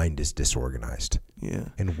 your mind is disorganized. Yeah.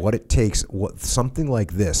 And what it takes, something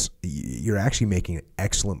like this, you're actually making an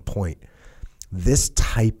excellent point. This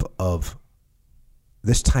type of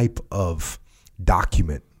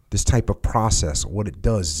document, this type of process, what it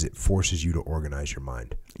does is it forces you to organize your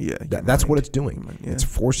mind. Yeah, that's what it's doing. Yeah. It's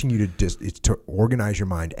forcing you to organize your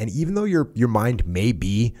mind. And even though your mind may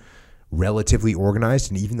be relatively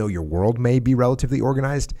organized, and even though your world may be relatively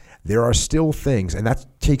organized, there are still things, and that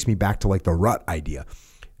takes me back to like the rut idea.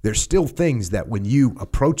 There's still things that when you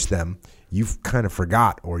approach them, you've kind of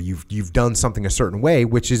forgot, or you've done something a certain way,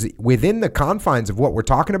 which is within the confines of what we're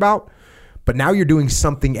talking about, but now you're doing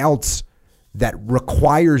something else that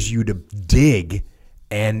requires you to dig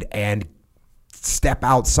and step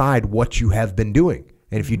outside what you have been doing.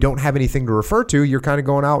 And if you don't have anything to refer to, you're kind of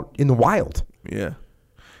going out in the wild. Yeah.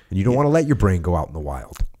 And you don't want to let your brain go out in the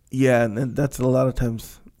wild. Yeah, and that's a lot of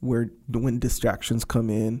times when distractions come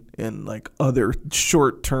in and like other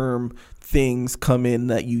short-term things come in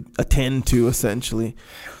that you attend to essentially.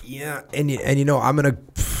 Yeah, and you know, I'm going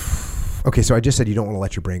to... Okay, so I just said you don't want to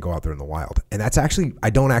let your brain go out there in the wild. And that's actually... I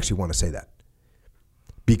don't actually want to say that.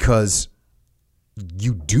 Because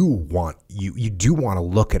you do want to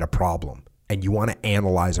look at a problem and you want to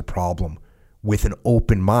analyze a problem with an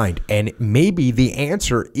open mind. And maybe the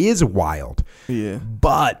answer is wild. Yeah.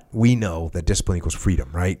 But we know that discipline equals freedom,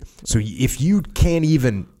 right? So if you can't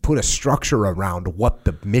even put a structure around what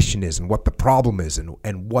the mission is and what the problem is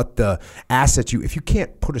and what the assets if you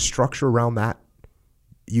can't put a structure around that,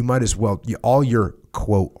 you might as well, all your,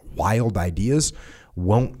 quote, wild ideas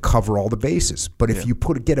won't cover all the bases. But if you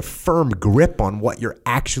get a firm grip on what you're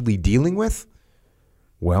actually dealing with,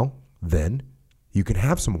 well, then you can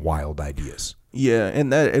have some wild ideas. Yeah, and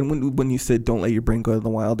when you said don't let your brain go to the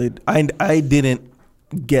wild, I didn't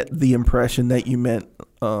get the impression that you meant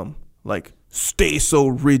like stay so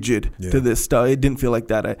rigid to this stuff. It didn't feel like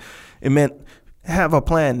that. It meant have a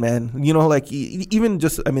plan, man. You know, like even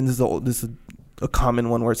just, I mean, this is a common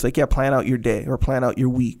one where it's like, plan out your day or plan out your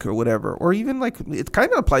week or whatever. Or even like, it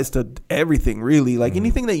kind of applies to everything really. Like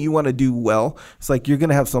anything that you want to do well, it's like you're going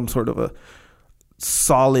to have some sort of a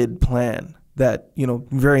solid plan that, you know,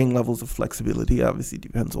 varying levels of flexibility obviously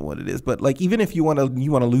depends on what it is. But like, even if you want to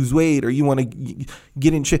lose weight or you want to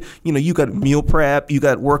get in shape, you know, you got meal prep, you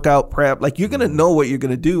got workout prep, like you're going to know what you're going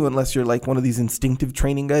to do unless you're like one of these instinctive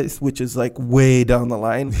training guys, which is like way down the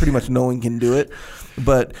line. Pretty much no one can do it.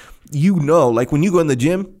 But you know, like when you go in the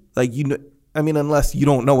gym, like, you know, I mean, unless you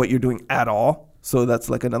don't know what you're doing at all. So that's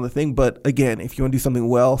like another thing. But again, if you want to do something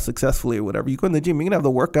well, successfully or whatever, you go in the gym, you're going to have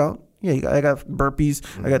the workout. Yeah, I got burpees,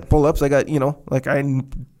 I got pull-ups, I got, you know, like I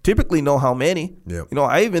typically know how many. Yeah. You know,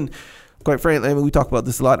 I even, quite frankly, I mean, we talk about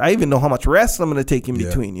this a lot. I even know how much rest I'm going to take in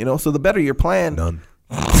between, you know. So the better your plan. None.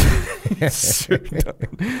 Sure,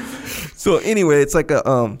 none. So anyway, it's like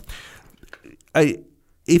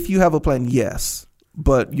if you have a plan, yes.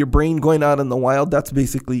 But your brain going out in the wild, that's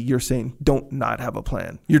basically you're saying don't not have a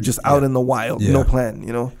plan. You're just out in the wild, no plan,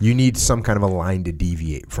 you know. You need some kind of a line to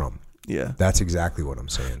deviate from. Yeah. That's exactly what I'm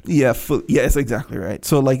saying. Yeah, that's exactly right.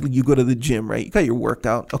 So like you go to the gym, right? You got your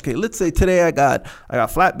workout. Okay, let's say today I got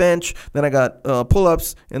flat bench, then I got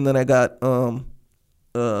pull-ups, and then I got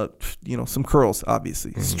you know, some curls,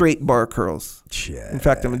 obviously. Straight bar curls. Yeah. In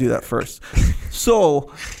fact, I'm going to do that first.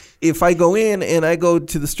 So if I go in and I go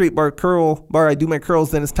to the straight bar, I do my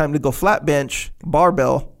curls, then it's time to go flat bench,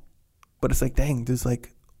 barbell. But it's like, dang, there's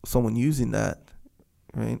like someone using that.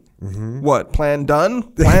 right? Mm-hmm. What, plan done?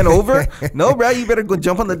 Plan over? No, bro, you better go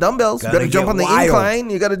jump on the dumbbells. You better jump on the incline.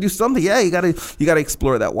 You got to do something. Yeah, you got to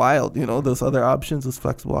explore that wild, those other options, those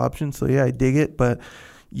flexible options. So yeah, I dig it. But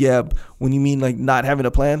yeah, when you mean like not having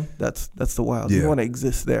a plan, that's the wild. Yeah. You want to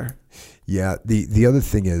exist there. Yeah. The other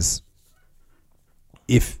thing is,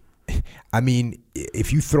 if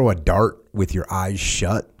you throw a dart with your eyes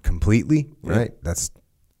shut completely, right?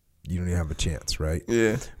 You don't even have a chance, right?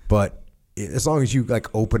 Yeah. But as long as you like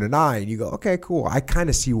open an eye and you go, okay, cool, I kind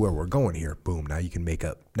of see where we're going here. Boom. Now you can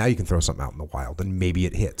throw something out in the wild and maybe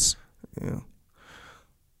it hits. Yeah.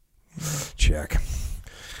 Check.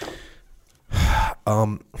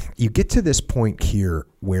 You get to this point here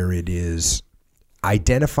where it is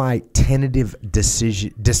identify tentative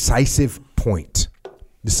decisive point.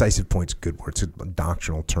 Decisive point's a good word. It's a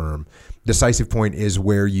doctrinal term. Decisive point is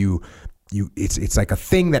where it's like a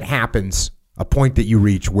thing that happens, a point that you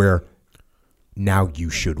reach where now you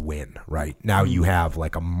should win, right? Now you have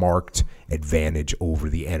like a marked advantage over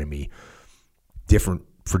the enemy. Different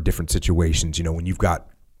for different situations. When you've got,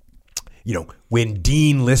 when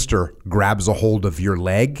Dean Lister grabs a hold of your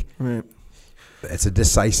leg, right, it's a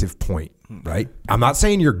decisive point, right? I'm not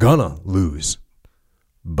saying you're gonna lose,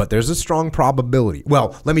 but there's a strong probability.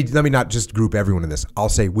 Well, let me not just group everyone in this. I'll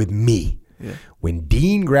say with me. Yeah. When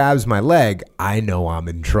Dean grabs my leg, I know I'm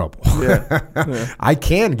in trouble. Yeah. I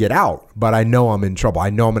can get out, but I know I'm in trouble. I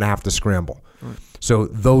know I'm going to have to scramble. Right. So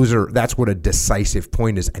that's what a decisive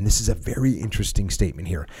point is. And this is a very interesting statement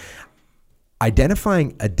here.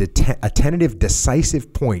 Identifying a tentative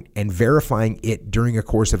decisive point and verifying it during a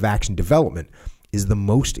course of action development is the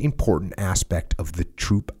most important aspect of the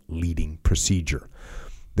troop leading procedure.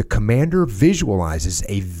 The commander visualizes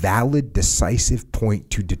a valid, decisive point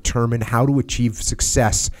to determine how to achieve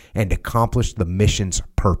success and accomplish the mission's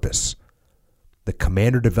purpose. The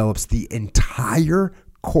commander develops the entire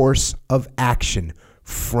course of action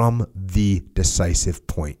from the decisive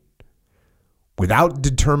point. Without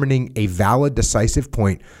determining a valid, decisive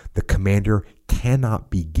point, the commander cannot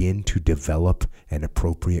begin to develop an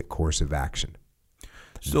appropriate course of action.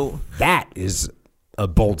 So that is a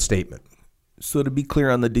bold statement. So to be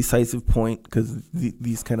clear on the decisive point, because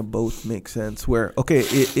these kind of both make sense, where, okay,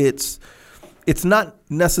 it's not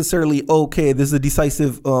necessarily, okay, this is a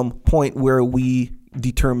decisive point where we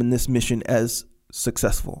determine this mission as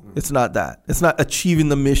successful. It's not that. It's not achieving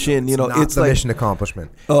the mission. It's not the mission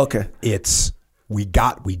accomplishment. Oh, okay. It's we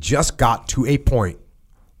just got to a point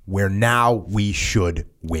where now we should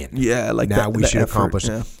win. Yeah, like now that, we should effort, accomplish.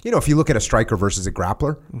 Yeah. If you look at a striker versus a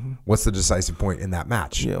grappler, what's the decisive point in that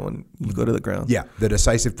match? Yeah, when you go to the ground. Yeah, the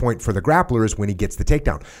decisive point for the grappler is when he gets the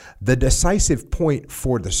takedown. The decisive point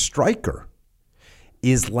for the striker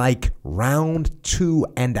is like round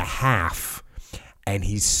 2.5, and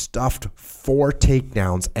he's stuffed 4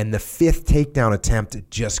 takedowns, and the 5th takedown attempt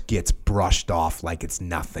just gets brushed off like it's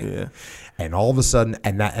nothing. Yeah. And all of a sudden,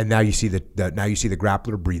 and now you see the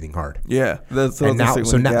grappler breathing hard. Yeah, now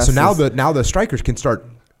the strikers can start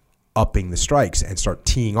upping the strikes and start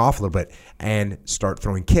teeing off a little bit and start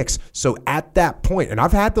throwing kicks. So at that point, and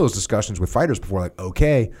I've had those discussions with fighters before, like,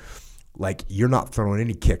 okay, like you're not throwing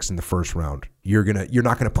any kicks in the first round. You're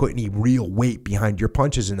not gonna put any real weight behind your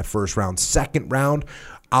punches in the first round. Second round,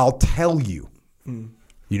 I'll tell you.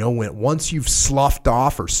 Once you've sloughed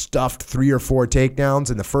off or stuffed 3 or 4 takedowns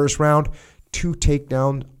in the first round, 2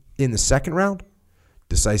 takedowns in the second round,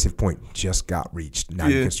 decisive point just got reached. Now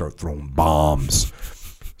you can start throwing bombs.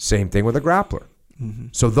 Same thing with a grappler. Mm-hmm.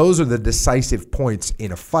 So those are the decisive points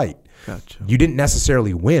in a fight. Gotcha. You didn't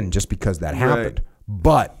necessarily win just because that happened,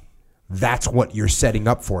 but that's what you're setting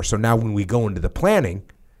up for. So now when we go into the planning,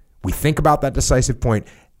 we think about that decisive point.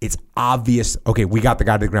 It's obvious, okay, we got the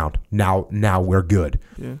guy to the ground. Now we're good.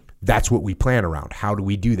 Yeah. That's what we plan around. How do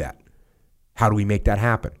we do that? How do we make that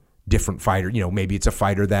happen? Different fighter, maybe it's a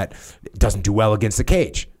fighter that doesn't do well against the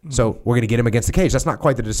cage. Mm-hmm. So we're going to get him against the cage. That's not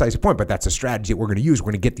quite the decisive point, but that's a strategy that we're going to use.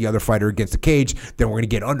 We're going to get the other fighter against the cage. Then we're going to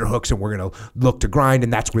get underhooks and we're going to look to grind,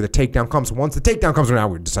 and that's where the takedown comes. Once the takedown comes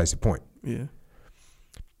around, we're at a decisive point. Yeah.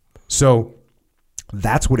 So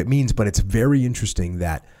that's what it means, but it's very interesting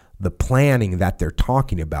that the planning that they're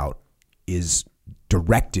talking about is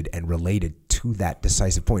directed and related to that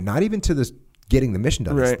decisive point, not even to this getting the mission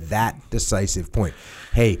done. Right. It's that decisive point.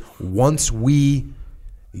 Hey, once we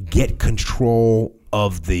get control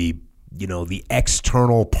of the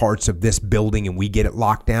external parts of this building and we get it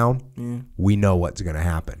locked down, we know what's going to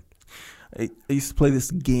happen. I used to play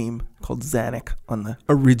this game called Zanuck on the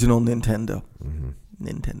original Nintendo. Mm-hmm.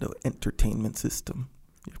 Nintendo Entertainment System.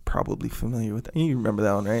 You're probably familiar with that. You remember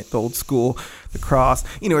that one, right? The old school, the cross.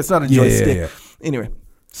 It's not a joystick. Yeah. Anyway,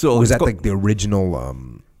 So was that like the original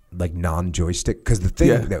like non-joystick? Because the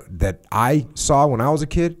thing that I saw when I was a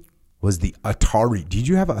kid was the Atari. Did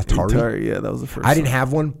you have an Atari? Atari, yeah, that was the first. I didn't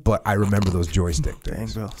have one, but I remember those joystick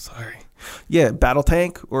things. Dang, bro, sorry. Yeah, Battle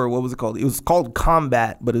Tank, or what was it called? It was called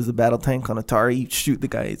Combat, but it was a Battle Tank on Atari. You shoot the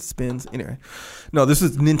guy, it spins. Anyway, no, this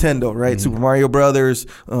is Nintendo, right? Super Mario Brothers,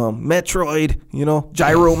 Metroid,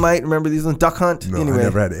 Gyromite. Remember these ones? Duck Hunt. No, anyway, I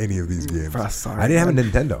never had any of these games. Bro, sorry, I didn't have a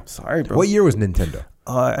Nintendo. Sorry, bro. What year was Nintendo?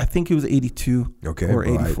 I think it was 82 or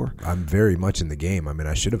 84. I'm very much in the game. I mean,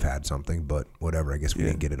 I should have had something, but whatever. I guess we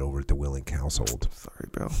didn't get it over at the Willink household. Sorry,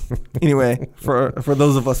 bro. Anyway, for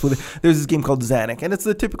those of us with it, there's this game called Zanuck, and it's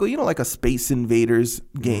the typical, like a Space Invaders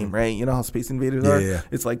game, right? You know how Space Invaders are? Yeah.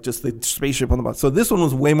 It's like just the spaceship on the bottom. So this one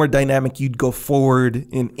was way more dynamic. You'd go forward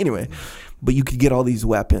but you could get all these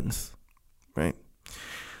weapons, right?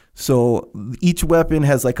 So each weapon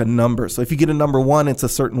has like a number. So if you get a number 1, it's a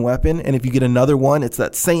certain weapon. And if you get another one, it's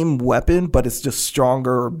that same weapon, but it's just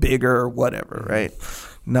stronger or bigger or whatever, right?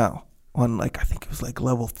 Now, on I think it was like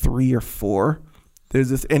level 3 or 4, there's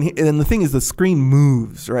this, and the thing is the screen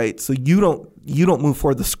moves, right? So you don't move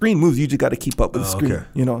forward. The screen moves. You just got to keep up with the screen. Okay.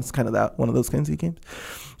 It's kind of that one of those kinds of games.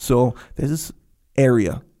 So there's this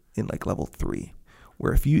area in like level 3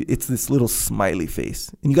 where it's this little smiley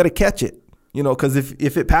face, and you got to catch it. Because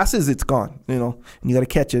if it passes, it's gone, and you got to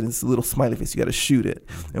catch it. It's a little smiley face. You got to shoot it.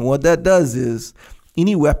 And what that does is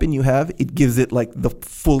any weapon you have, it gives it like the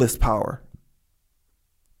fullest power.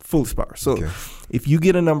 So if you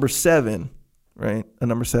get a number 7, right, a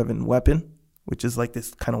number 7 weapon, which is like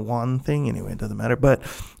this kind of wand thing. Anyway, it doesn't matter. But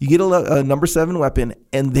you get a number 7 weapon,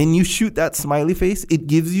 and then you shoot that smiley face. It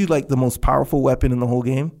gives you like the most powerful weapon in the whole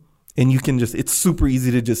game. And it's super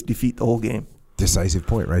easy to just defeat the whole game. Decisive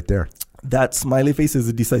point right there. That smiley face is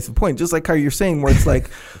a decisive point. Just like how you're saying, where it's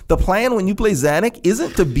like the plan when you play Zanuck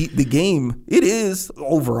isn't to beat the game. It is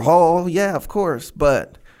overhaul, yeah, of course.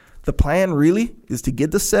 But the plan really is to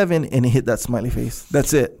get the 7 and hit that smiley face.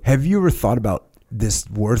 That's it. Have you ever thought about this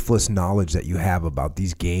worthless knowledge that you have about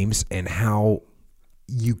these games and how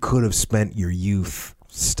you could have spent your youth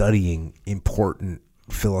studying important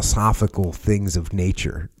philosophical things of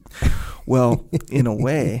nature? Well, in a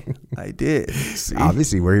way, I did. See?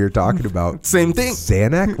 Obviously, we're here talking about same thing.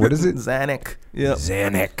 Zanuck? What is it? Zanuck. Yeah.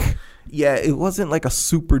 Zanuck. Yeah, it wasn't like a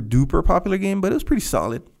super duper popular game, but it was pretty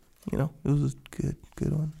solid. It was a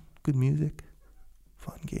good one. Good music.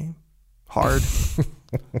 Fun game. Hard.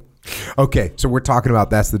 Okay, so we're talking about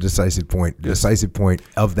that's the decisive point. The decisive point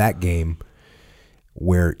of that game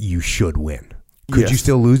where you should win. Could you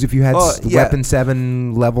still lose if you had weapon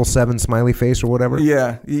 7, level 7 smiley face or whatever?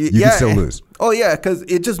 Yeah. You can still lose. Oh, yeah, because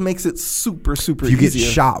it just makes it super, super easy. If you get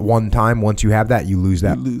shot one time, once you have that, you lose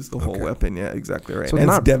that. You lose the whole weapon. Yeah, exactly right. So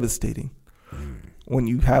and it's devastating when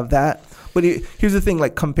you have that. But here's the thing,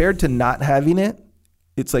 like compared to not having it,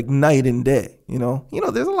 it's like night and day,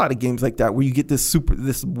 there's a lot of games like that where you get this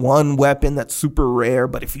one weapon that's super rare,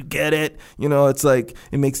 but if you get it, it's like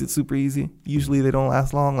it makes it super easy. Usually they don't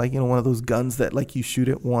last long, like one of those guns that like you shoot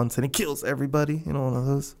it once and it kills everybody, one of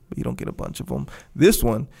those, but you don't get a bunch of them. This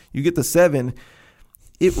one, you get the 7,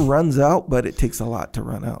 it runs out, but it takes a lot to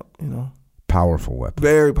run out, Powerful weapon.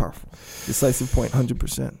 Very powerful. Decisive point,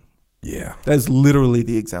 100%. Yeah. That is literally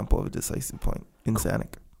the example of a decisive point in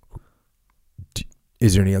Zanuck.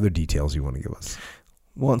 Is there any other details you want to give us?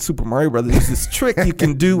 Well, in Super Mario Brothers, there's this trick you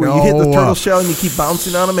can do where you hit the turtle shell and you keep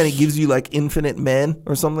bouncing on them, and it gives you like infinite men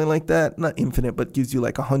or something like that. Not infinite, but gives you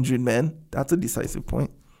like 100 men. That's a decisive point.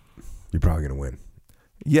 You're probably going to win.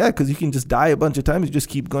 Yeah, because you can just die a bunch of times. You just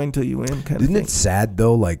keep going till you win. Isn't it sad,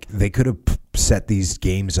 though? Like, they could have set these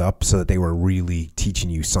games up so that they were really teaching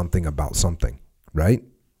you something about something, right?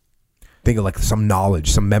 Think of like some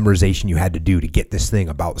knowledge, some memorization you had to do to get this thing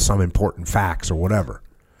about some important facts or whatever.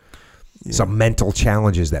 Yeah. Some mental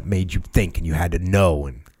challenges that made you think and you had to know,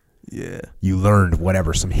 and you learned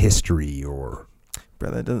whatever, some history or...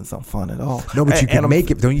 Bro, that doesn't sound fun at all. No, but you can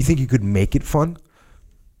make it. Don't you think you could make it fun?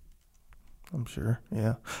 I'm sure,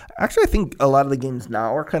 yeah. Actually, I think a lot of the games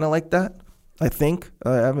now are kind of like that. I think.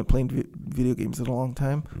 I haven't played video games in a long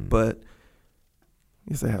time, but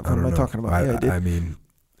yes, I have. What am I talking about? Yeah, I did. I mean...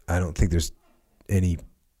 I don't think there's any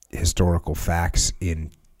historical facts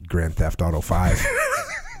in Grand Theft Auto 5.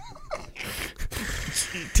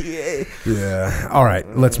 GTA. Yeah. All right.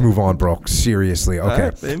 Let's move on, bro. Seriously.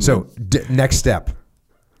 Okay. Right, so next step.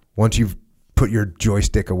 Once you've put your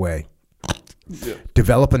joystick away,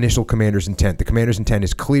 develop initial commander's intent. The commander's intent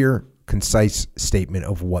is clear, concise statement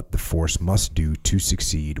of what the force must do to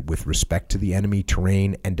succeed with respect to the enemy,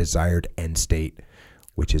 terrain, and desired end state,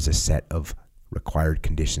 which is a set of required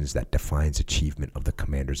conditions that defines achievement of the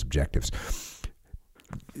commander's objectives.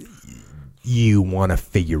 you want to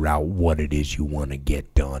figure out what it is you want to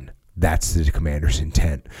get done. That's the commander's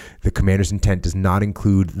intent. The commander's intent does not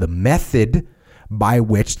include the method by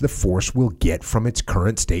which the force will get from its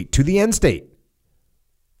current state to the end state.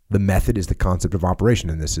 The method is the concept of operation,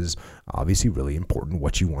 and this is obviously really important.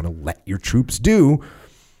 What you want to let your troops do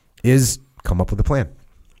is come up with a plan.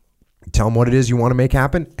 Tell them what it is you want to make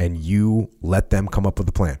happen, and you let them come up with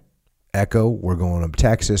a plan. Echo, we're going to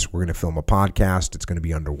Texas. We're going to film a podcast. It's going to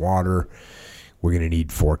be underwater. We're going to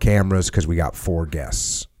need 4 cameras because we got 4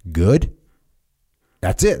 guests. Good?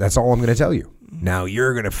 That's it. That's all I'm going to tell you. Now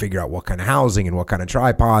you're going to figure out what kind of housing and what kind of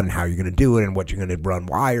tripod and how you're going to do it and what you're going to run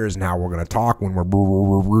wires and how we're going to talk when we're...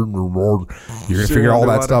 You're going to figure all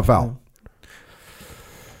that stuff out.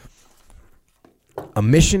 A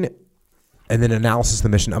mission and then analysis of the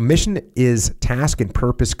mission. A mission is task and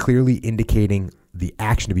purpose clearly indicating the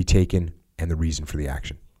action to be taken and the reason for the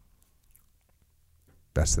action.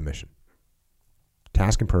 That's the mission.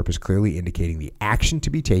 Task and purpose clearly indicating the action to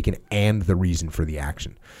be taken and the reason for the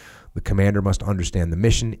action. The commander must understand the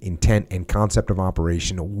mission, intent, and concept of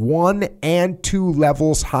operation 1 and 2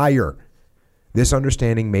 levels higher. This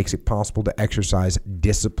understanding makes it possible to exercise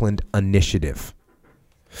disciplined initiative.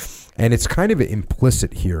 And it's kind of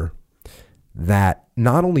implicit here that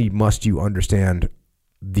not only must you understand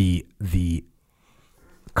the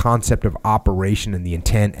concept of operation and the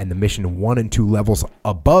intent and the mission 1 and 2 levels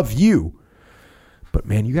above you, but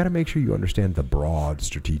man, you got to make sure you understand the broad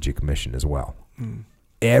strategic mission as well.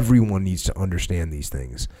 Everyone needs to understand these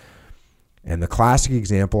things. And the classic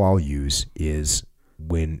example I'll use is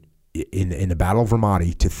when in the Battle of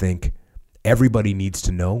Ramadi, to think everybody needs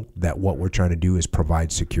to know that what we're trying to do is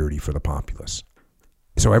provide security for the populace.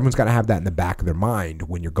 So everyone's got to have that in the back of their mind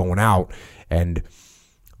when you're going out and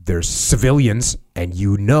there's civilians and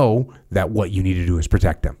you know that what you need to do is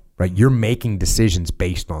protect them, right? You're making decisions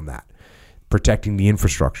based on that. Protecting the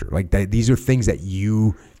infrastructure. Like these are things that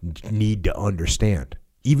you need to understand.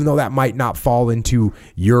 Even though that might not fall into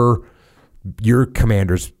your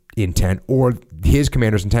commander's intent or his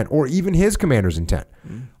commander's intent or even his commander's intent.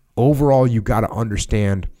 Overall, you got to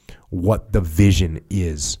understand what the vision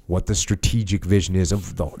is, what the strategic vision is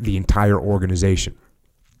of the entire organization.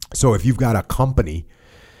 So if you've got a company,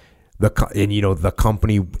 the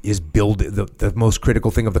company is the most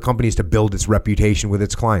critical thing of the company is to build its reputation with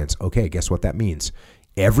its clients. Okay, guess what that means?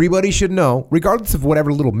 Everybody should know, regardless of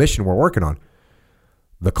whatever little mission we're working on,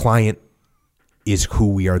 the client is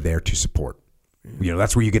who we are there to support.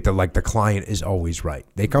 That's where you get the client is always right.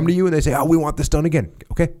 They come to you and they say, we want this done again.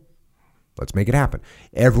 Okay, let's make it happen.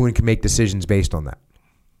 Everyone can make decisions based on that.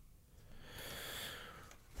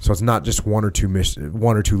 So it's not just 1 or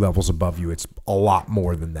 2 levels above you. It's a lot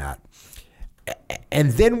more than that.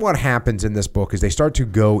 And then what happens in this book is they start to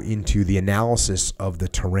go into the analysis of the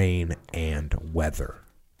terrain and weather.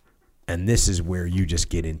 And this is where you just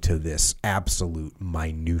get into this absolute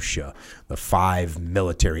minutia, the 5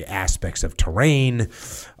 military aspects of terrain,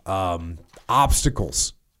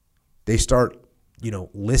 obstacles. They start,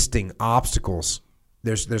 listing obstacles.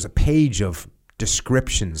 There's a page of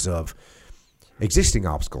descriptions of existing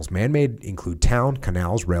obstacles. Man-made include town,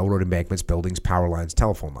 canals, railroad embankments, buildings, power lines,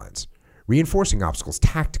 telephone lines. Reinforcing obstacles,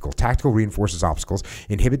 tactical. Tactical reinforces obstacles,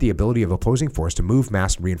 inhibit the ability of opposing force to move,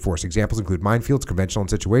 mass, and reinforce. Examples include minefields, conventional and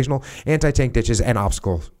situational, anti-tank ditches, and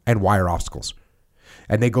obstacles and wire obstacles.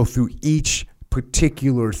 And they go through each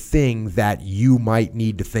particular thing that you might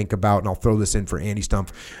need to think about, and I'll throw this in for Andy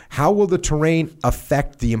Stumpf. How will the terrain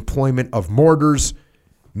affect the employment of mortars,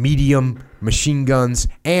 medium machine guns,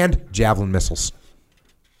 and javelin missiles?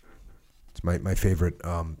 It's my favorite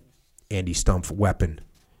Andy Stumpf weapon.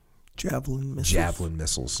 Javelin missiles. Javelin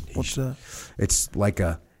missiles. What's that? It's like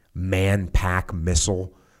a man-pack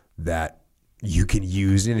missile that you can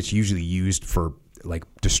use, and it's usually used for like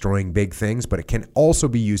destroying big things, but it can also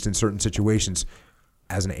be used in certain situations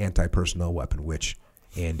as an anti-personnel weapon, which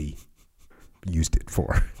Andy used it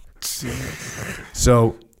for.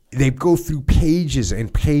 So they go through pages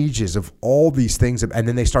and pages of all these things, and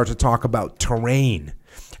then they start to talk about terrain.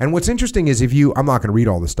 And what's interesting is I'm not going to read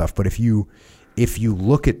all this stuff, but if you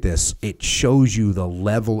look at this, it shows you the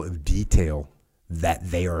level of detail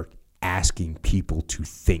that they are asking people to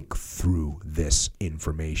think through this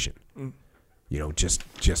information.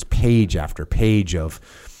 Just page after page of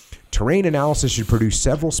terrain analysis should produce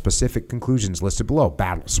several specific conclusions listed below.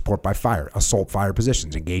 Battle, support by fire, assault fire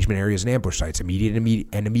positions, engagement areas and ambush sites,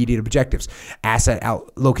 immediate objectives, asset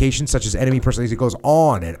locations such as enemy personnel. It goes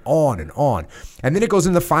on and on and on. And then it goes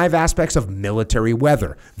into the 5 aspects of military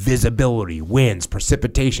weather: visibility, winds,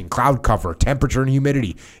 precipitation, cloud cover, temperature and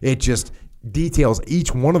humidity. It just details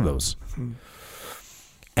each one of those.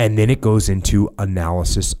 And then it goes into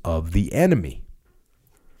analysis of the enemy.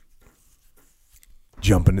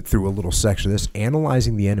 Jumping it through a little section of this,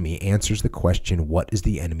 analyzing the enemy answers the question, what is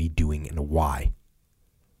the enemy doing and why?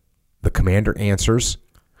 The commander answers,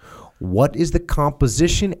 what is the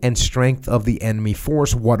composition and strength of the enemy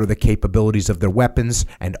force? What are the capabilities of their weapons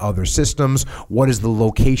and other systems? What is the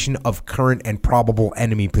location of current and probable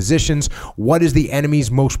enemy positions? What is the enemy's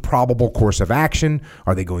most probable course of action?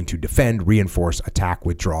 Are they going to defend, reinforce, attack,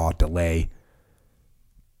 withdraw, delay?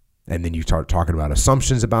 And then you start talking about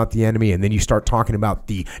assumptions about the enemy, and then you start talking about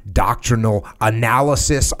the doctrinal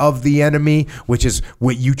analysis of the enemy, which is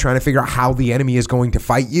what you trying to figure out how the enemy is going to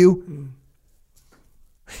fight you.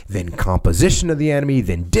 Then composition of the enemy,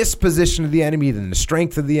 then disposition of the enemy, then the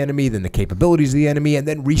strength of the enemy, then the capabilities of the enemy, and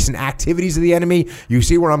then recent activities of the enemy. You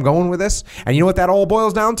see where I'm going with this? And you know what that all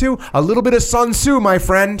boils down to? A little bit of Sun Tzu, my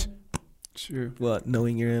friend. Sure. What?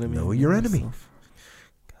 Knowing your enemy. Know your enemy.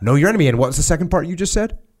 Know your enemy. And what was the second part you just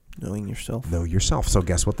said? Knowing yourself. Know yourself. So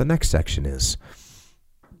guess what the next section is?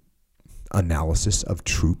 Analysis of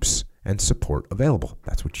troops and support available.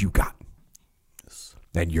 That's what you got.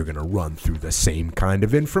 And you're going to run through the same kind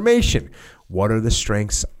of information. What are the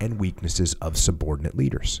strengths and weaknesses of subordinate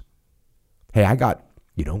leaders? Hey, I got,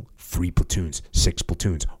 3 platoons, 6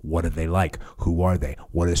 platoons. What are they like? Who are they?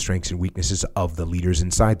 What are the strengths and weaknesses of the leaders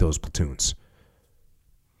inside those platoons?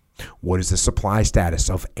 What is the supply status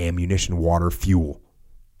of ammunition, water, fuel,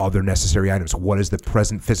 other necessary items? What is the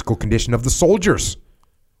present physical condition of the soldiers?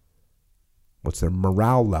 What's their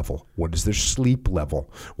morale level? What is their sleep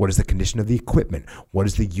level? What is the condition of the equipment? What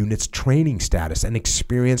is the unit's training status and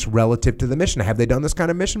experience relative to the mission? Have they done this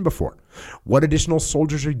kind of mission before? What additional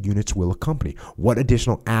soldiers or units will accompany? What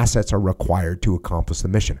additional assets are required to accomplish the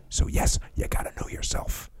mission? So yes, you got to know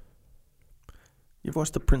yourself. You've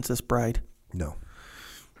watched The Princess Bride? No.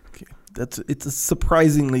 It's a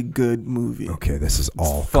surprisingly good movie. Okay, this is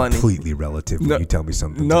all completely relative when you tell me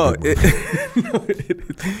something. No,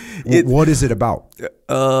 what is it about?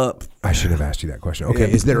 I should have asked you that question.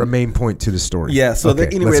 Okay, is there a main point to the story? Yeah. So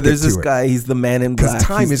anyway, there's this guy. He's the man in black. Because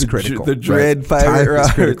time is critical. The Dread Pirate. Time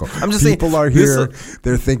is critical. I'm just people are here.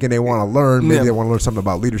 They're thinking they want to learn. Maybe they want to learn something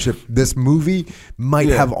about leadership. This movie might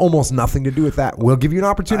have almost nothing to do with that. We'll give you an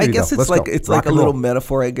opportunity. I guess it's like a little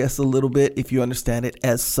metaphor. I guess a little bit if you understand it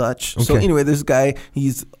as such. Okay. So anyway, this guy,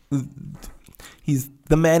 he's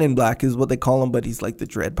the man in black is what they call him, but he's like the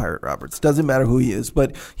Dread Pirate Roberts. Doesn't matter who he is,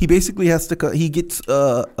 but he basically has to. He gets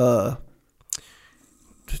I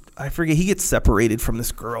forget. He gets separated from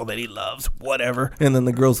this girl that he loves, whatever, and then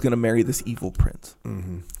the girl's gonna marry this evil prince.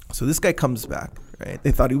 Mm-hmm. So this guy comes back. Right?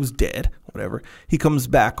 They thought he was dead, whatever. He comes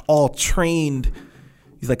back all trained.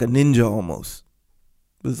 He's like a ninja almost.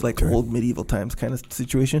 It was like old medieval times kind of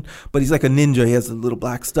situation, but he's like a ninja. He has a little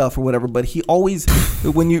black stuff or whatever. But he always,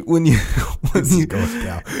 anyway,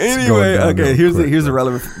 okay. Here's a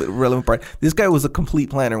relevant part. This guy was a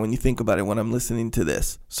complete planner when you think about it. When I'm listening to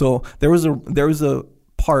this, so there was a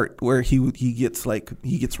part where he gets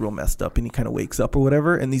real messed up and he kind of wakes up or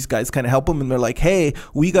whatever, and these guys kind of help him and they're like, hey,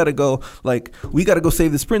 we gotta go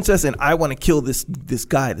save this princess, and I want to kill this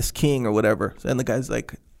guy, this king or whatever. And the guy's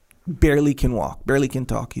like, barely can walk, barely can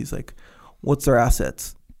talk. He's like, what's our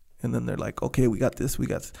assets? And then they're like, okay, we got this. He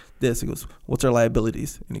goes, what's our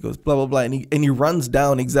liabilities? And he goes, blah, blah, blah. And he runs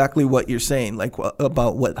down exactly what you're saying, like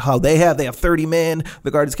about how they have 30 men,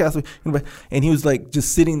 the guard is castle. And he was like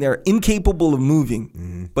just sitting there incapable of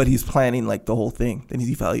moving, but he's planning like the whole thing. Then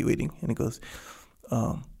he's evaluating and he goes,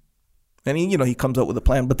 and he comes up with a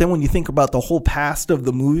plan. But then when you think about the whole past of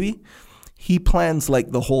the movie, he plans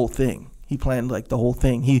like the whole thing.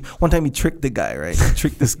 One time he tricked the guy, right? He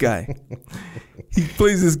tricked this guy. He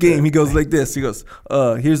plays this game. He goes like this. He goes,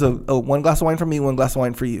 here's a 1 glass of wine for me, 1 glass of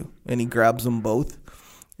wine for you. And he grabs them both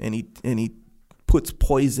and he puts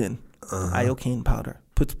poison, iocane powder,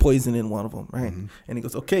 puts poison in one of them, right? Mm-hmm. And he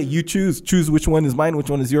goes, okay, you choose which one is mine, which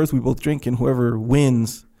one is yours. We both drink, and whoever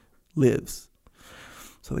wins lives.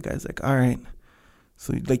 So the guy's like, all right.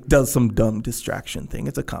 So he like does some dumb distraction thing.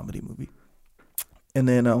 It's a comedy movie. And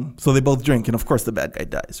then, so they both drink, and of course the bad guy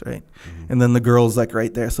dies, right? Mm-hmm. And then the girl's like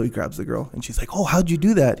right there, so he grabs the girl, and she's like, oh, how'd you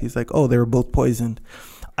do that? He's like, oh, they were both poisoned.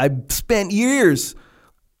 I spent years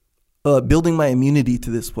building my immunity to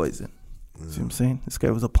this poison. See what I'm saying? This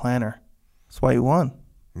guy was a planner. That's why he won.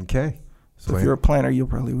 Okay. So if you're a planner, you'll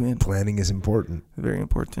probably win. Planning is important. Very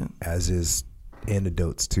important. As is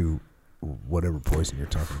antidotes to whatever poison you're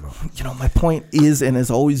talking about. My point is, and has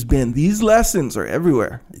always been, these lessons are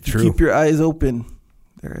everywhere. If you keep your eyes open,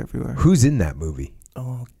 they're everywhere. Who's in that movie?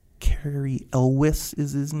 Oh, Cary Elwes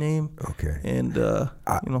is his name. Okay. And,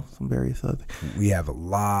 some various other. We have a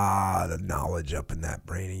lot of knowledge up in that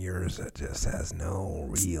brain of yours that just has no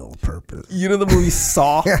real purpose. You know the movie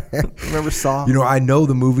Saw? Remember Saw? I know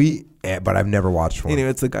the movie, but I've never watched one. Anyway,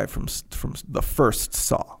 it's the guy from the first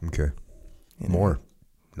Saw. Okay. More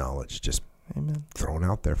knowledge just Amen. Thrown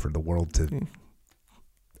out there for the world to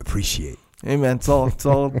appreciate. Amen. It's all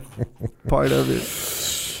part of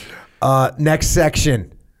it. Next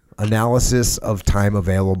section. Analysis of time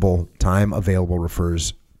available. Time available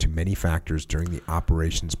refers to many factors during the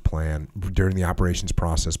operations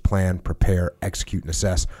process. Plan, prepare, execute, and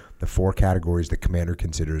assess. The 4 categories the commander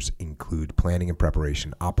considers include planning and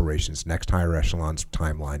preparation, operations, next higher echelons,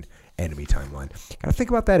 timeline, enemy timeline. Gotta think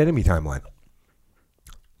about that enemy timeline.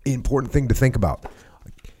 Important thing to think about.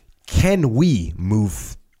 Can we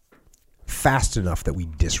move fast enough that we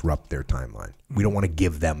disrupt their timeline? We don't want to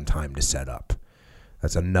give them time to set up.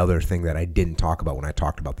 That's another thing that I didn't talk about when I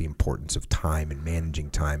talked about the importance of time and managing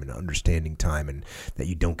time and understanding time, and that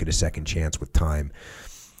you don't get a second chance with time,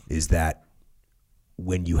 is that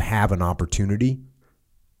when you have an opportunity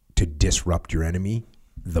to disrupt your enemy,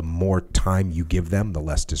 the more time you give them, the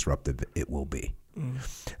less disruptive it will be.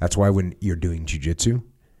 That's why when you're doing jiu-jitsu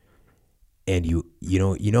and you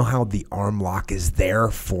know how the arm lock is there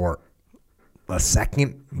for a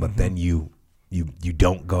second, but then you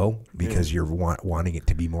don't go because you're wanting it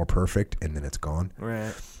to be more perfect, and then it's gone.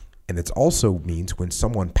 Right. And it also means when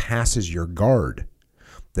someone passes your guard,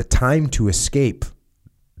 the time to escape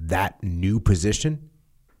that new position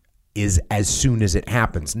is as soon as it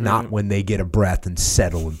happens, not when they get a breath and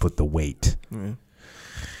settle and put the weight.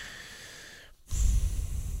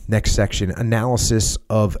 Next section, analysis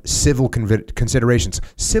of civil considerations.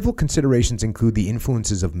 Civil considerations include the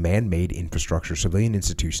influences of man-made infrastructure, civilian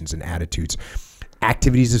institutions and attitudes,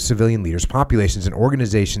 activities of civilian leaders, populations, and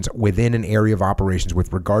organizations within an area of operations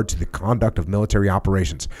with regard to the conduct of military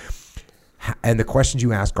operations. And the questions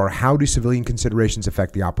you ask are, how do civilian considerations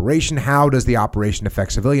affect the operation? How does the operation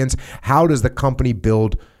affect civilians? How does the company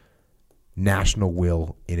build national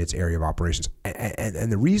will in its area of operations?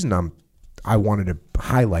 And the reason I wanted to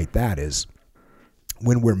highlight that is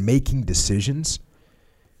when we're making decisions,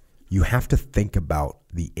 you have to think about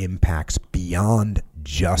the impacts beyond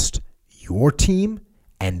just your team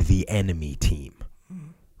and the enemy team,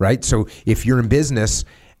 right? So if you're in business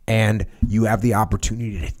and you have the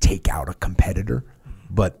opportunity to take out a competitor,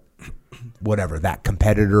 but whatever, that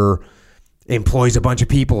competitor employs a bunch of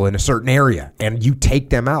people in a certain area and you take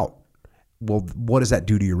them out, well, what does that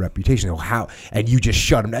do to your reputation? How? And you just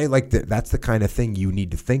shut them down. That's the kind of thing you need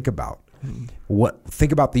to think about.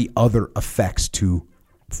 Think about the other effects to,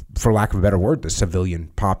 for lack of a better word, the civilian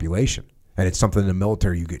population. And it's something in the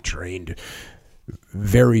military you get trained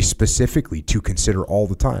very specifically to consider all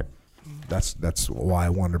the time. That's why I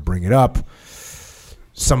wanted to bring it up.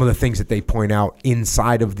 Some of the things that they point out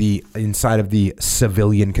inside of the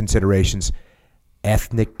civilian considerations: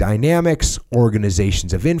 ethnic dynamics,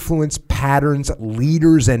 organizations of influence, patterns,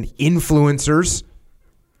 leaders and influencers,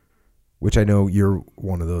 which I know you're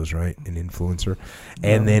one of those, right? An influencer.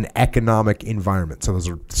 And then economic environment. So those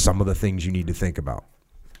are some of the things you need to think about.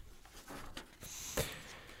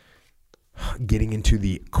 Getting into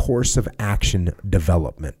the course of action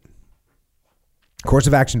development. Course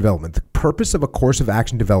of action development. The purpose of a course of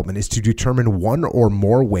action development is to determine one or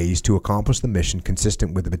more ways to accomplish the mission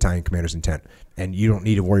consistent with the battalion commander's intent. And you don't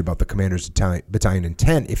need to worry about the commander's battalion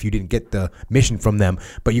intent if you didn't get the mission from them.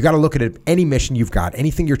 But you got to look at it, any mission you've got,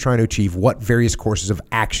 anything you're trying to achieve, what various courses of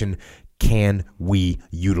action can we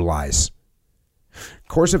utilize?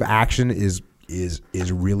 Course of action is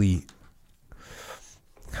really,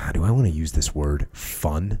 how do I want to use this word?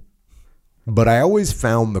 Fun. But I always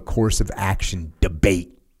found the course of action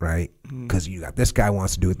debate, right? Because you got this guy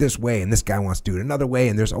wants to do it this way and this guy wants to do it another way.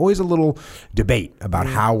 And there's always a little debate about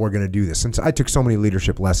how we're going to do this. Since I took so many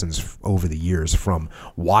leadership lessons over the years from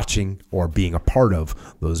watching or being a part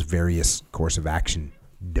of those various course of action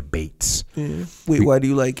debates. Wait, why do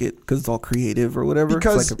you like it? Because it's all creative or whatever?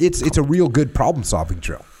 Because it's a real good problem solving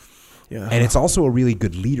drill. Yeah. And it's also a really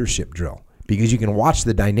good leadership drill. Because you can watch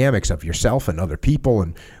the dynamics of yourself and other people,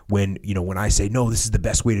 and when I say no, this is the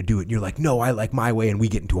best way to do it, and you're like, no, I like my way, and we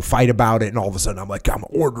get into a fight about it, and all of a sudden I'm like, I'm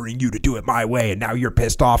ordering you to do it my way, and now you're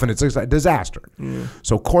pissed off, and it's a disaster.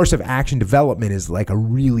 So course of action development is like a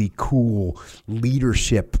really cool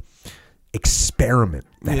leadership experiment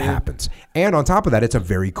that happens, and on top of that, it's a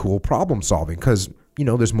very cool problem solving because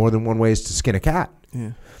there's more than one ways to skin a cat.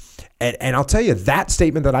 And I'll tell you, that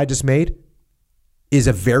statement that I just made is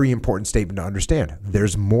a very important statement to understand.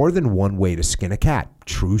 There's more than one way to skin a cat.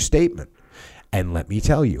 True statement. And let me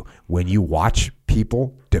tell you, when you watch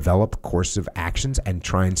people develop courses of actions and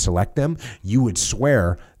try and select them, you would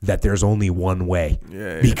swear that there's only one way.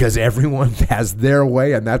 Because everyone has their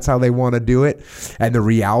way and that's how they want to do it. And the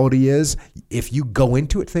reality is, if you go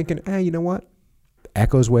into it thinking, you know what?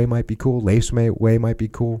 Echo's way might be cool. Leif's way might be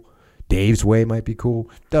cool. Dave's way might be cool.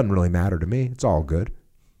 Doesn't really matter to me. It's all good.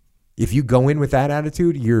 If you go in with that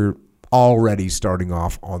attitude, you're already starting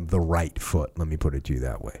off on the right foot. Let me put it to you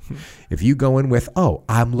that way. If you go in with,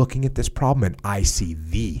 I'm looking at this problem and I see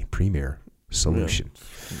the premier solution.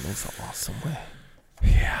 That's an awesome way.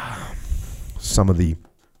 Yeah. Some of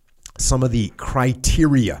the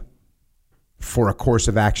criteria for a course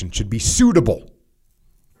of action should be suitable.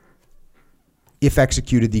 If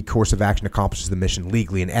executed, the course of action accomplishes the mission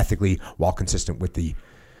legally and ethically while consistent with the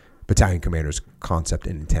battalion commander's concept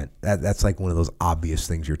and intent. That's like one of those obvious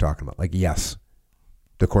things you're talking about. Like, yes,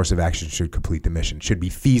 the course of action should complete the mission. Should be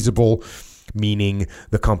feasible, meaning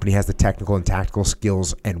the company has the technical and tactical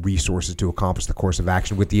skills and resources to accomplish the course of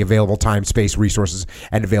action with the available time, space, resources,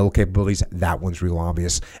 and available capabilities. That one's real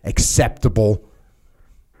obvious. Acceptable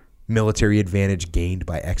military advantage gained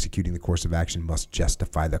by executing the course of action must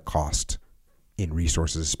justify the cost in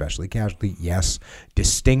resources, especially casualty. Yes.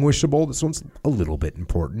 Distinguishable. This one's a little bit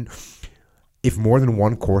important. If more than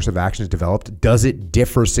one course of action is developed, does it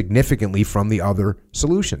differ significantly from the other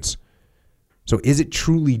solutions? So is it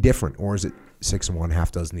truly different, or is it 6 and 1,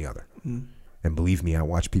 half dozen the other? And believe me, I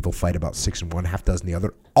watch people fight about 6 and 1, half dozen the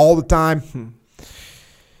other all the time.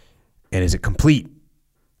 And is it complete?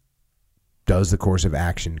 Does the course of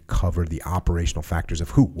action cover the operational factors of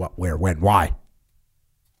who, what, where, when, why?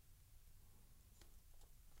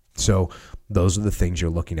 So those are the things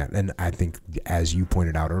you're looking at. And I think, as you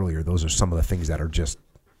pointed out earlier, those are some of the things that are just,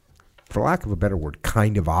 for lack of a better word,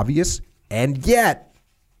 kind of obvious, and yet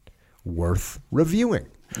worth reviewing,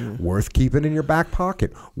 worth keeping in your back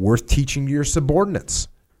pocket, worth teaching to your subordinates.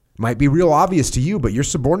 Might be real obvious to you, but your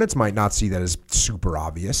subordinates might not see that as super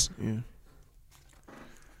obvious.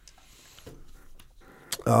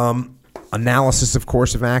 Analysis of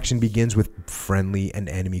course of action begins with friendly and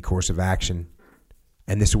enemy course of action.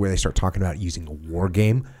 And this is where they start talking about using a war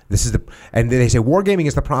game. And they say wargaming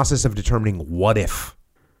is the process of determining what if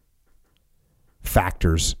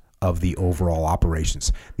factors of the overall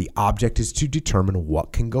operations. The object is to determine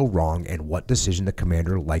what can go wrong and what decision the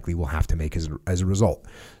commander likely will have to make as a result.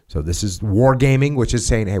 So this is wargaming, which is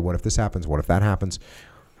saying, hey, what if this happens? What if that happens?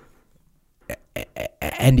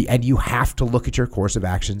 And you have to look at your course of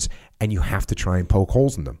actions and you have to try and poke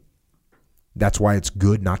holes in them. That's why it's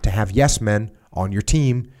good not to have yes men on your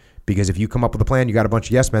team, because if you come up with a plan, you got a bunch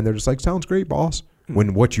of yes men, they're just like, sounds great, boss.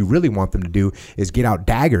 When what you really want them to do is get out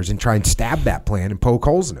daggers and try and stab that plan and poke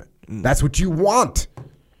holes in it. That's what you want.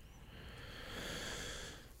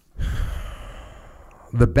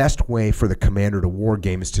 The best way for the commander to war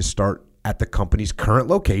game is to start at the company's current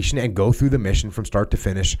location and go through the mission from start to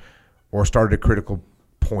finish, or start at a critical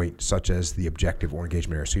point such as the objective or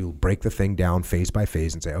engagement area. So you'll break the thing down phase by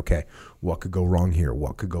phase and say, okay, what could go wrong here?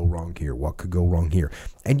 What could go wrong here? What could go wrong here?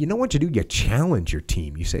 And you know what you do? You challenge your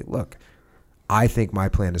team. You say, look, I think my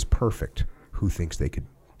plan is perfect. Who thinks they could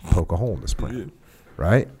poke a hole in this plan?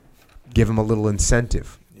 Right? Give them a little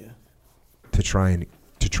incentive to try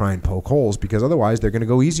and poke holes, because otherwise they're going to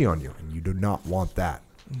go easy on you, and you do not want that.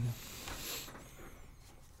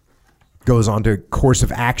 Goes on to course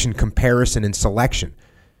of action comparison and selection.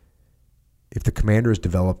 If the commander has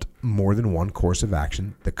developed more than one course of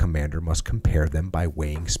action, the commander must compare them by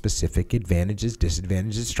weighing specific advantages,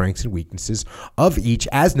 disadvantages, strengths, and weaknesses of each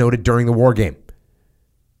as noted during the war game.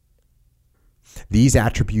 These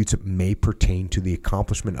attributes may pertain to the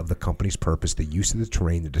accomplishment of the company's purpose, the use of the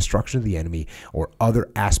terrain, the destruction of the enemy, or other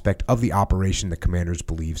aspect of the operation the commander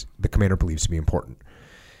believes to be important.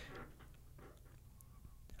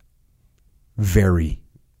 Very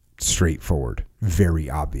straightforward, very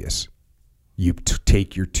obvious. You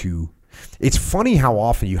take your two. It's funny how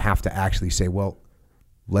often you have to actually say, well,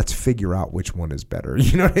 let's figure out which one is better.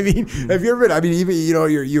 You know what I mean? Have you ever been, even,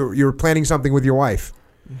 you're planning something with your wife,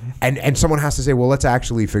 and someone has to say, well, let's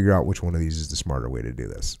actually figure out which one of these is the smarter way to do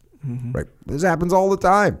this. Right? This happens all the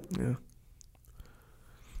time. Yeah.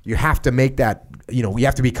 You have to make that, you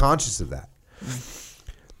have to be conscious of that.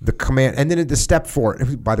 The command, and then at the step 4,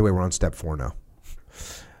 by the way, we're on step 4 now.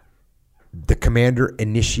 The commander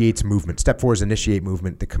initiates movement. Step 4 is initiate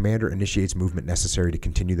movement. The commander initiates movement necessary to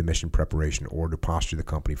continue the mission preparation or to posture the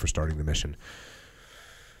company for starting the mission.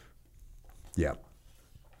 Yeah.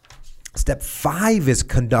 Step 5 is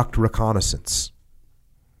conduct reconnaissance.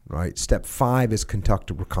 right? Step 5 is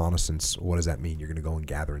conduct a reconnaissance. What does that mean? You're going to go and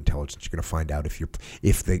gather intelligence. You're going to find out if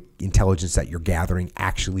the intelligence that you're gathering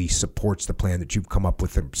actually supports the plan that you've come up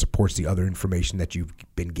with and supports the other information that you've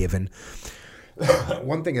been given.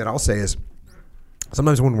 One thing that I'll say is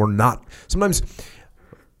sometimes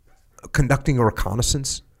conducting a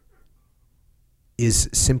reconnaissance is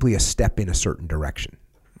simply a step in a certain direction,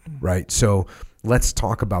 right? So let's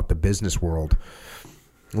talk about the business world.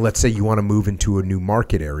 Let's say you want to move into a new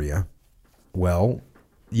market area. Well,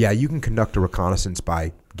 yeah, you can conduct a reconnaissance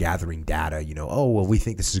by gathering data. We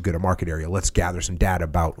think this is a good market area. Let's gather some data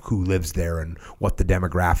about who lives there and what the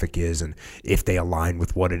demographic is and if they align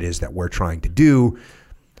with what it is that we're trying to do.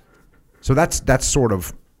 So that's sort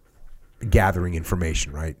of gathering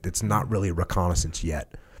information, right? It's not really a reconnaissance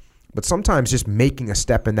yet. But sometimes just making a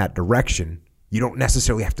step in that direction, you don't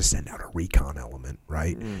necessarily have to send out a recon element,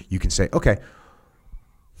 right? You can say, okay,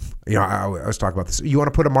 I was talking about this. You want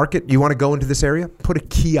to put a market? You want to go into this area? Put a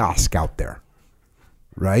kiosk out there,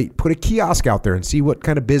 right? Put a kiosk out there and see what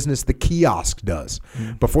kind of business the kiosk does.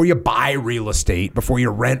 Before you buy real estate, before you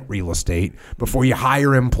rent real estate, before you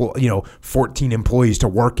hire 14 employees to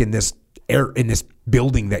work in this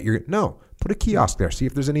building put a kiosk there. See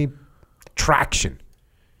if there's any traction.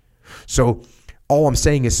 So all I'm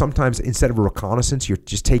saying is sometimes instead of a reconnaissance, you're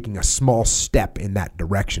just taking a small step in that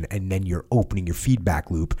direction, and then you're opening your feedback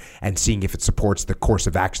loop and seeing if it supports the course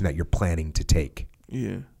of action that you're planning to take.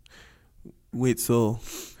 Yeah. Wait, so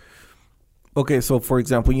for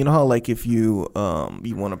example, you know how like if you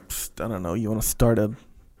want to start a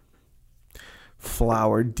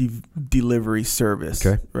flower delivery service,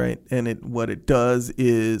 okay, right? And what it does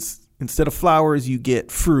is instead of flowers, you get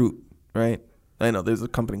fruit, right? I know there's a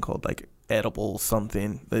company called like Edible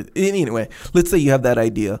something. Anyway, let's say you have that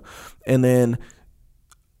idea, and then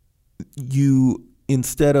you,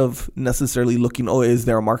 instead of necessarily looking, is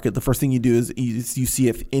there a market? The first thing you do is you see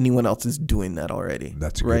if anyone else is doing that already.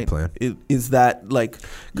 That's a good plan. Is that like?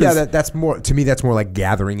 Yeah, that's more, to me, that's more like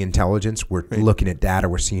gathering intelligence. We're looking at data.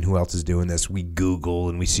 We're seeing who else is doing this. We Google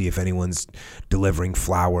and we see if anyone's delivering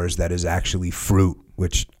flowers that is actually fruit,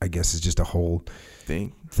 which I guess is just a whole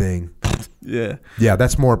thing. Yeah. Yeah,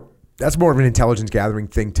 that's more of an intelligence gathering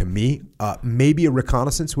thing to me. Maybe a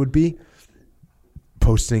reconnaissance would be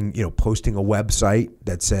posting a website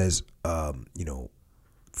that says,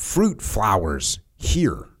 fruit flowers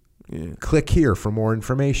here. Yeah. Click here for more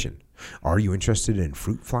information. Are you interested in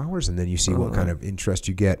fruit flowers? And then you see what kind of interest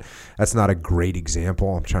you get. That's not a great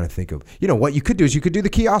example. I'm trying to think of, what you could do is you could do the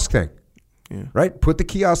kiosk thing. Yeah. Right? Put the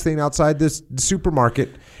kiosk thing outside this supermarket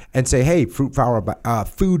and say, hey, food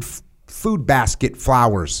basket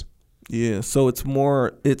flowers. Yeah. So it's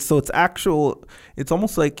almost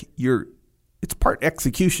like it's part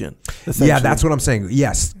execution. Yeah, that's what I'm saying.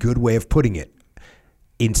 Yes. Good way of putting it.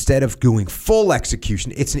 Instead of doing full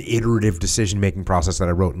execution, it's an iterative decision-making process that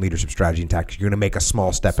I wrote in Leadership Strategy and Tactics. You're going to make a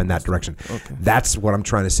small step in that direction. Okay. That's what I'm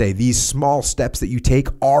trying to say. These small steps that you take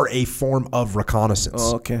are a form of reconnaissance.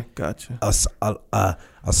 Oh, okay. Gotcha. A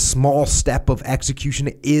small step of execution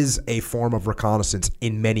is a form of reconnaissance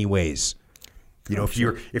in many ways. If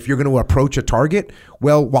you're going to approach a target,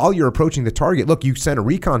 well, while you're approaching the target, look, you send a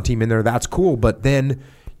recon team in there, that's cool, but then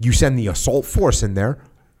you send the assault force in there.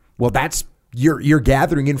 Well, that's you're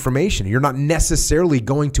gathering information. You're not necessarily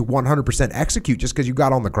going to 100% execute just because you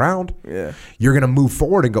got on the ground. Yeah. You're going to move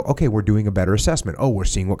forward and go, okay, we're doing a better assessment. Oh, we're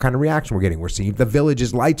seeing what kind of reaction we're getting. We're seeing if the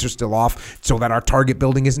village's lights are still off so that our target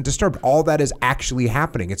building isn't disturbed. All that is actually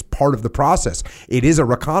happening. It's part of the process. It is a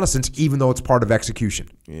reconnaissance, even though it's part of execution.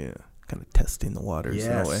 Yeah. Kind of testing the waters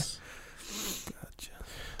in a way. Gotcha.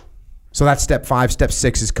 So that's step 5. Step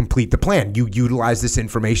 6 is complete the plan. You utilize this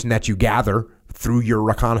information that you gather through your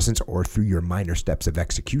reconnaissance or through your minor steps of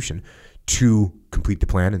execution to complete the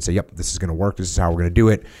plan and say, yep, this is going to work. This is how we're going to do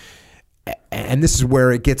it. And this is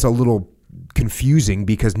where it gets a little confusing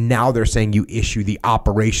because now they're saying you issue the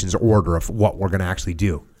operations order of what we're going to actually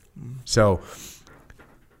do. So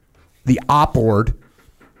the op ord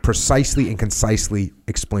precisely and concisely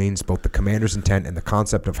explains both the commander's intent and the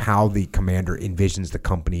concept of how the commander envisions the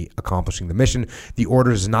company accomplishing the mission. The order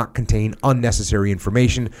does not contain unnecessary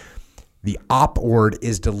information. The op ord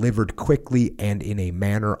is delivered quickly and in a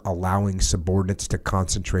manner allowing subordinates to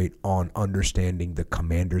concentrate on understanding the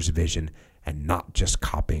commander's vision and not just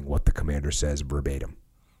copying what the commander says verbatim.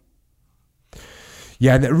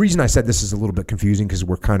 Yeah, and the reason I said this is a little bit confusing because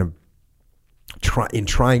we're kind of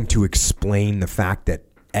trying to explain the fact that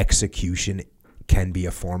execution can be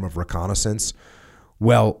a form of reconnaissance.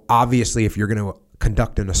 Well, obviously, if you're going to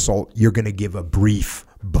conduct an assault, you're going to give a brief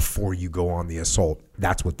before you go on the assault.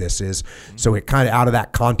 That's what this is. So it kind of, out of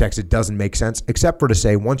that context, it doesn't make sense, except for to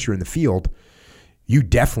say once you're in the field, you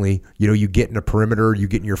definitely, you get in a perimeter, you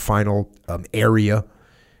get in your final area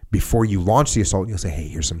before you launch the assault, you'll say, hey,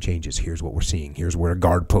 here's some changes. Here's what we're seeing. Here's where a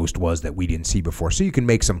guard post was that we didn't see before. So you can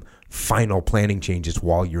make some final planning changes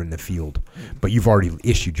while you're in the field. But you've already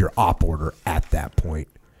issued your op order at that point.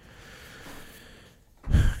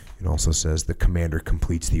 It also says the commander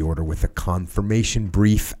completes the order with a confirmation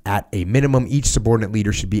brief. At a minimum, each subordinate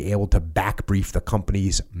leader should be able to back brief the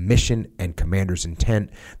company's mission and commander's intent,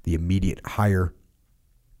 the immediate higher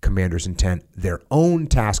commander's intent, their own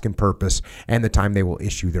task and purpose, and the time they will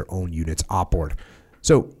issue their own unit's op order.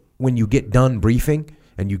 So when you get done briefing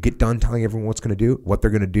and you get done telling everyone what's going to do, what they're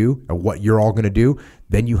going to do, and what you're all going to do,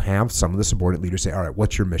 then you have some of the subordinate leaders say, all right,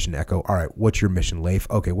 what's your mission, Echo? All right, what's your mission, Leif?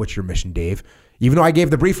 Okay, what's your mission, Dave? Even though I gave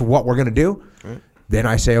the brief of what we're going to do, right, then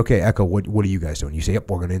I say, okay, Echo, what are you guys doing? You say, yep,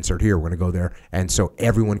 we're going to insert here, we're going to go there. And so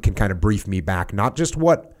everyone can kind of brief me back, not just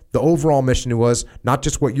what the overall mission was, not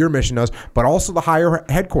just what your mission was, but also the higher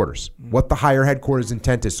headquarters, what the higher headquarters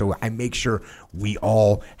intent is. So I make sure we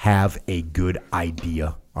all have a good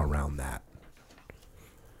idea around that.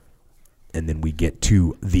 And then we get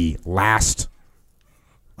to the last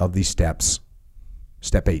of these steps.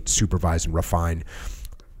 Step 8, supervise and refine.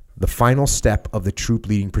 The final step of the troop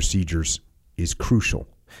leading procedures is crucial.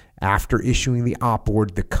 After issuing the op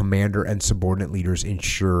order, the commander and subordinate leaders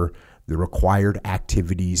ensure the required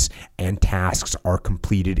activities and tasks are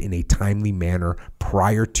completed in a timely manner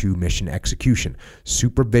prior to mission execution.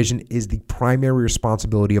 Supervision is the primary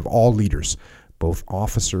responsibility of all leaders. Both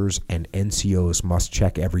officers and NCOs must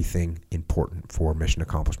check everything important for mission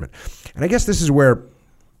accomplishment. And I guess this is where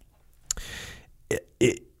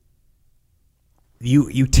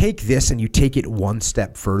you take this and you take it one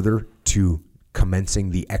step further to commencing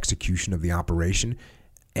the execution of the operation.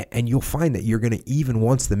 And you'll find that you're going to, even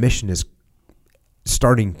once the mission is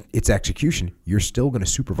starting its execution, you're still going to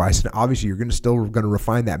supervise. And obviously, you're still going to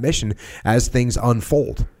refine that mission as things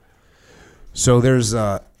unfold. So there's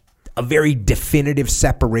a very definitive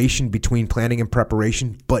separation between planning and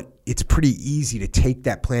preparation, but it's pretty easy to take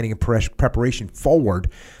that planning and preparation forward,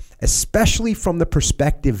 especially from the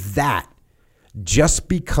perspective that just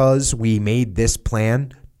because we made this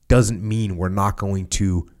plan doesn't mean we're not going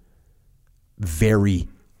to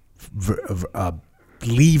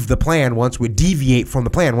leave the plan once we deviate from the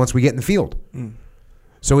plan once we get in the field.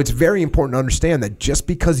 So it's very important to understand that just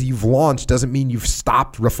because you've launched doesn't mean you've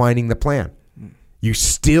stopped refining the plan. You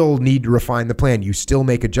still need to refine the plan. You still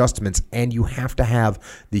make adjustments, and you have to have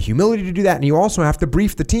the humility to do that. And you also have to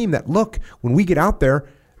brief the team that, look, when we get out there,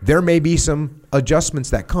 there may be some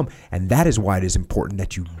adjustments that come. And that is why it is important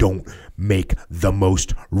that you don't make the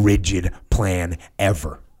most rigid plan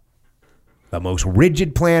ever. The most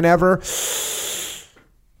rigid plan ever.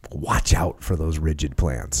 Watch out for those rigid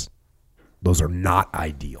plans. Those are not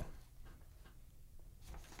ideal.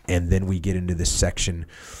 And then we get into this section,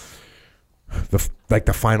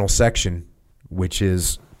 the final section, which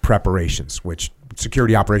is preparations, which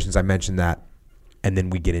security operations, I mentioned that. And then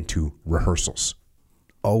we get into rehearsals.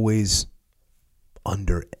 Always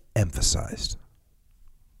underemphasized.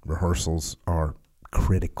 Rehearsals are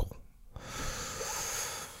critical.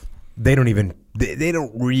 They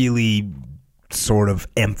don't really sort of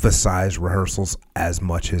emphasize rehearsals as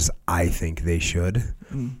much as I think they should.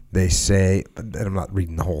 They say, and I'm not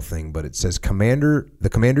reading the whole thing, but it says the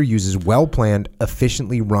commander uses well-planned,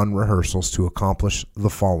 efficiently run rehearsals to accomplish the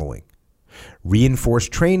following: reinforce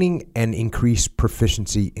training and increase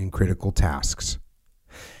proficiency in critical tasks.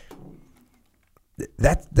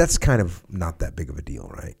 That's kind of not that big of a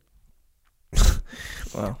deal, right?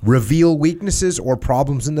 Wow. Reveal weaknesses or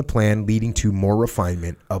problems in the plan, leading to more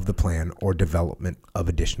refinement of the plan or development of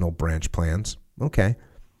additional branch plans. Okay.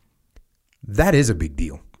 That is a big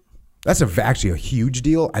deal. That's actually a huge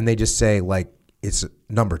deal. And they just say, like, it's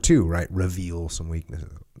number 2, right? Reveal some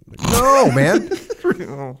weaknesses. No, man.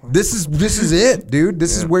 This is it, dude.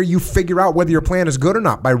 This is where you figure out whether your plan is good or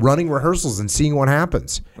not by running rehearsals and seeing what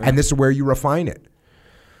happens. Yeah. And this is where you refine it.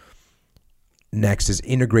 Next is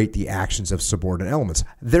integrate the actions of subordinate elements.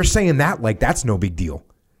 They're saying that like that's no big deal.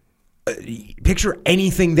 Picture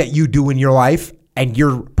anything that you do in your life and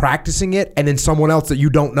you're practicing it, and then someone else that you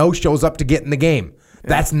don't know shows up to get in the game. Yeah.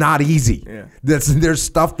 That's not easy. Yeah. There's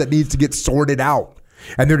stuff that needs to get sorted out.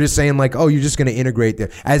 And they're just saying like, oh, you're just going to integrate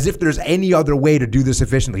that. As if there's any other way to do this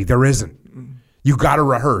efficiently. There isn't. You got to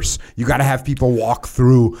rehearse. You got to have people walk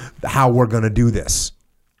through how we're going to do this.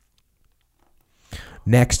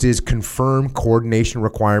 Next is confirm coordination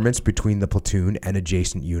requirements between the platoon and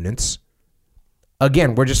adjacent units.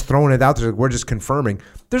 Again, we're just throwing it out there. We're just confirming.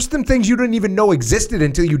 There's some things you didn't even know existed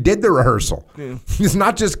until you did the rehearsal. Yeah. It's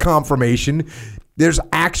not just confirmation. There's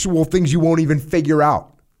actual things you won't even figure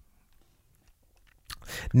out.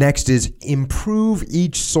 Next is improve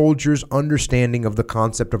each soldier's understanding of the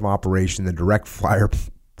concept of operation, the direct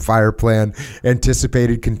fire plan,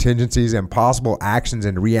 anticipated contingencies, and possible actions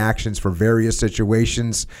and reactions for various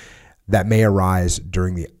situations that may arise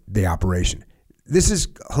during the operation. This is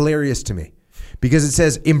hilarious to me because it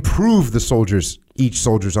says improve each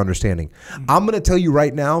soldier's understanding. I'm going to tell you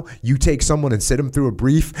right now, you take someone and sit them through a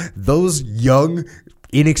brief, those young,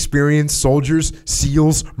 inexperienced soldiers,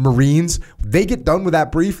 SEALs, Marines, they get done with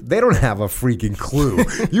that brief, they don't have a freaking clue.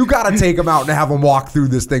 You got to take them out and have them walk through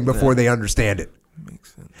this thing before they understand it.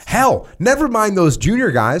 Makes sense. Hell, never mind those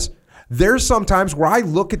junior guys. There's sometimes where I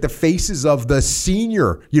look at the faces of the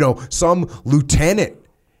senior, some lieutenant,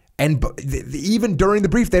 and even during the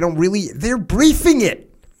brief, they're briefing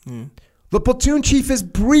it. The platoon chief is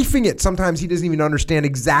briefing it. Sometimes he doesn't even understand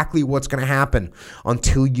exactly what's going to happen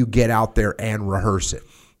until you get out there and rehearse it.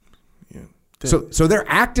 Yeah. So they're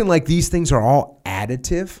acting like these things are all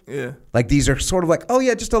additive. Yeah. Like these are sort of like, oh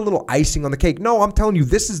yeah, just a little icing on the cake. No, I'm telling you,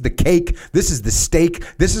 this is the cake. This is the steak.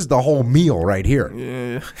 This is the whole meal right here.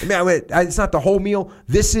 Yeah. I mean, it's not the whole meal.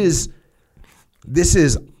 This is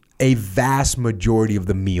a vast majority of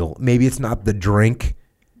the meal. Maybe it's not the drink.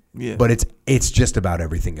 Yeah. But it's just about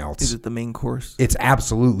everything else. Is it the main course? It's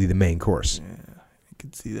absolutely the main course. Yeah, I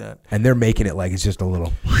can see that. And they're making it like it's just a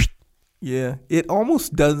little. Yeah, it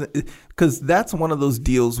almost doesn't, because that's one of those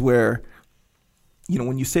deals where,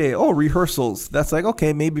 when you say, oh, rehearsals, that's like,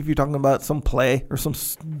 okay, maybe if you're talking about some play or some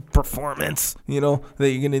performance,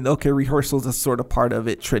 that you're going to, rehearsals is sort of part of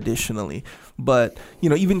it traditionally. But,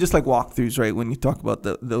 even just like walkthroughs, right, when you talk about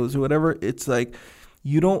those or whatever, it's like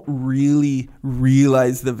you don't really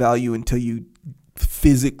realize the value until you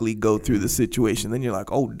physically go through the situation. Then you're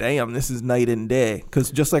like, oh damn, this is night and day. Because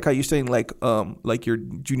just like how you're saying, like your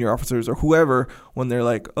junior officers or whoever, when they're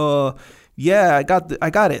like, yeah, I got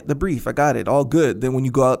it, the brief, I got it, all good. Then when you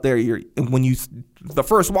go out there, the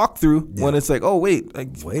first walkthrough, when it's like, oh wait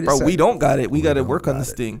bro, we don't got it, we got to work on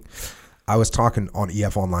this thing. I was talking on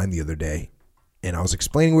EF Online the other day, and I was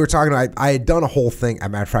explaining, I had done a whole thing. As a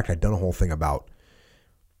matter of fact, I'd done a whole thing about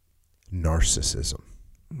narcissism.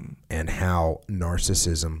 And how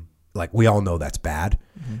narcissism, like we all know that's bad,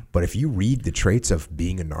 but if you read the traits of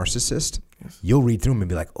being a narcissist, you'll read through them and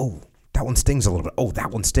be like, oh, that one stings a little bit. Oh,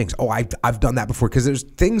 that one stings. Oh, I've done that before. Because there's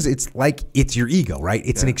things, it's like it's your ego, right?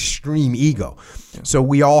 It's an extreme ego. Yeah. So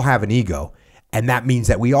we all have an ego, and that means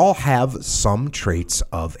that we all have some traits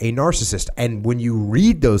of a narcissist. And when you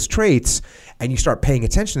read those traits and you start paying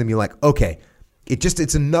attention to them, you're like, okay,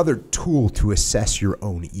 it's another tool to assess your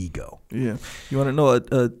own ego. Yeah. You want to know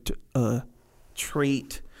a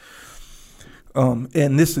trait?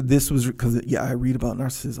 And this was because, I read about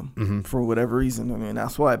narcissism for whatever reason. I mean,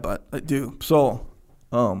 that's why, but I do. So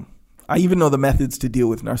I even know the methods to deal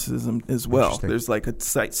with narcissism as well. There's like a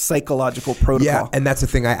psychological protocol. Yeah, and that's the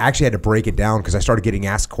thing. I actually had to break it down because I started getting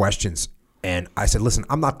asked questions. And I said, listen,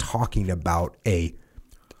 I'm not talking about a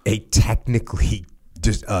technically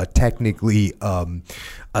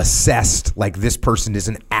assessed, like this person is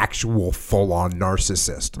an actual full-on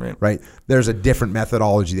narcissist, right? There's a different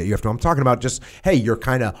methodology that you have to. I'm talking about just, hey, you're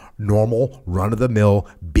kind of normal, run-of-the-mill,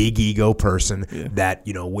 big ego person that,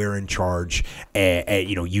 we're in charge, and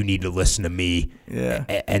you need to listen to me. Yeah.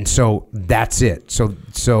 And so that's it. So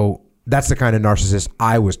that's the kind of narcissist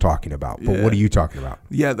I was talking about. But what are you talking about?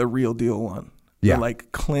 Yeah, the real deal one. Yeah. The,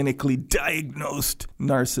 like, clinically diagnosed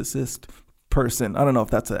narcissist person. I don't know if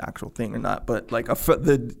that's an actual thing or not, but like a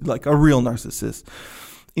real narcissist.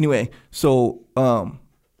 Anyway, so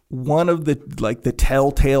one of the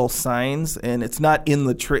telltale signs, and it's not in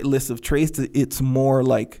the list of traits. It's more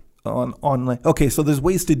like on like, okay, so there's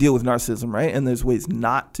ways to deal with narcissism, right? And there's ways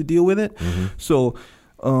not to deal with it. So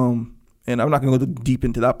and I'm not going to go deep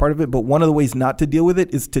into that part of it, but one of the ways not to deal with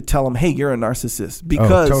it is to tell them, hey, you're a narcissist.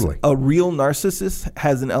 Because a real narcissist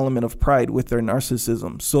has an element of pride with their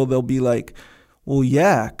narcissism. So they'll be like, well,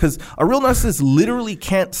 yeah, because a real narcissist literally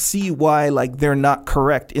can't see why like they're not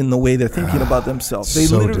correct in the way they're thinking about themselves.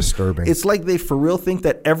 So disturbing. It's like they for real think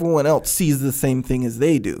that everyone else sees the same thing as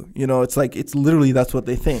they do. It's like it's literally that's what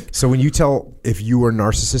they think. So when you tell if you were a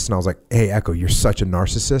narcissist and I was like, hey, Echo, you're such a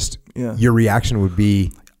narcissist, your reaction would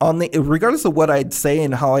be... regardless of what I'd say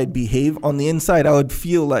and how I'd behave on the inside, I would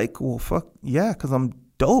feel like, well, fuck yeah, because I'm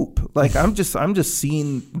dope. Like I'm just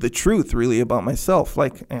seeing the truth really about myself.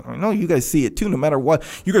 Like, and I know you guys see it too. No matter what,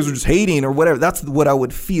 you guys are just hating or whatever. That's what I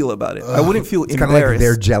would feel about it. I wouldn't feel embarrassed. Kind of like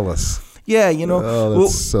they're jealous. Yeah, you know. Oh,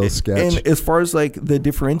 that's so sketchy. And as far as like the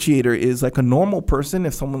differentiator is like a normal person,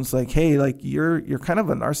 if someone's like, hey, like you're kind of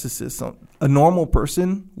a narcissist, so a normal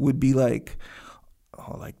person would be like,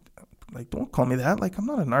 oh, like don't call me that. Like I'm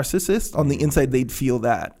not a narcissist. On the inside, they'd feel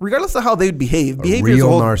that, regardless of how they'd behave. A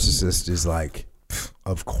real narcissist is like,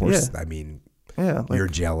 of course. Yeah. I mean, yeah, like, you're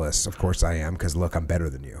jealous. Of course I am, because look, I'm better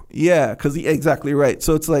than you. Yeah, because exactly right.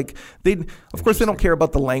 So it's like of course, they don't care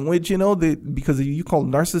about the language, you know, because you call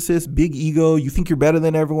narcissist, big ego. You think you're better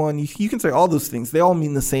than everyone. You can say all those things. They all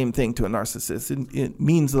mean the same thing to a narcissist. It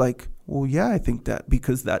means like, well, yeah, I think that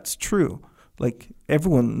because that's true. Like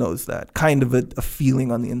everyone knows that kind of a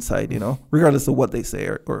feeling on the inside, you know, regardless of what they say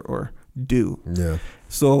or do. Yeah.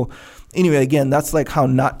 So anyway, again, that's like how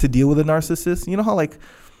not to deal with a narcissist. You know how like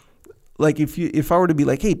if I were to be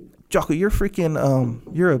like, hey, Jocko, you're freaking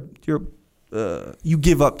you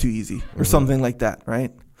give up too easy or something like that,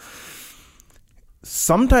 right?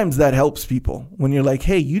 Sometimes that helps people when you're like,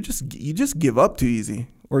 hey, you just give up too easy.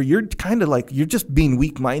 Or you're kind of like, you're just being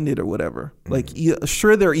weak-minded or whatever. Like,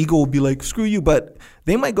 sure, their ego will be like, screw you, but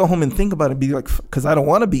they might go home and think about it and be like, because I don't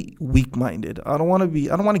want to be weak-minded. I don't want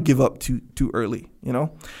to give up too early, you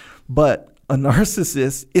know? But a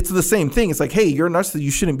narcissist, it's the same thing. It's like, hey, you're a narcissist.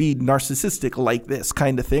 You shouldn't be narcissistic like this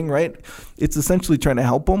kind of thing, right? It's essentially trying to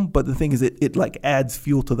help them. But the thing is, it like adds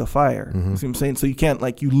fuel to the fire. You see what I'm saying? So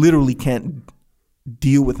you literally can't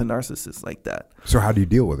deal with a narcissist like that. So how do you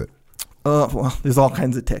deal with it? Well, there's all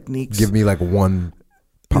kinds of techniques. Give me like one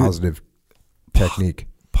positive technique.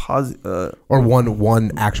 Or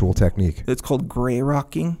one actual technique. It's called gray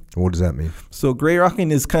rocking. What does that mean? So gray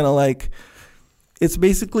rocking is kind of like, it's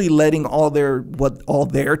basically letting all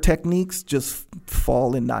their techniques just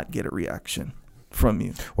fall and not get a reaction from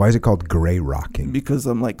you. Why is it called gray rocking? Because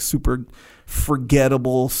I'm like super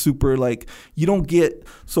forgettable, super like, you don't get,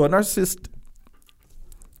 so a narcissist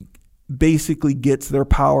basically gets their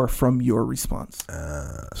power from your response.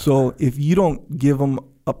 So if you don't give them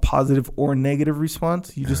a positive or negative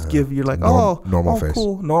response, you just you're like, normal face.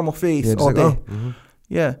 Cool, normal face all day.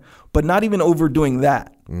 Yeah, but not even overdoing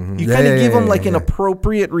that. You kind of give them like an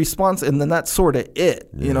appropriate response, and then that's sort of it,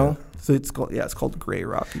 you know? So it's called gray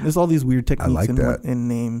rocking. There's all these weird techniques and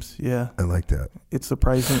names. Yeah. I like that. It's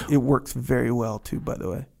surprising. It works very well too, by the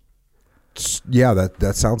way. Yeah,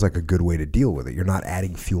 that sounds like a good way to deal with it. You're not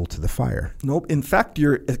adding fuel to the fire. Nope. In fact,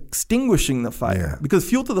 you're extinguishing the fire because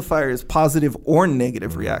fuel to the fire is positive or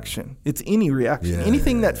negative reaction. It's any reaction.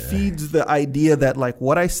 Anything that feeds the idea that like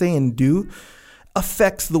what I say and do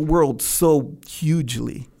affects the world so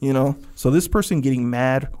hugely, you know? So this person getting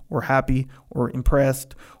mad or happy or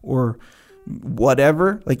impressed or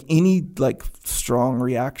whatever, like any like strong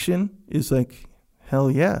reaction is like, hell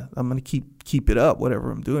yeah, I'm going to keep it up, whatever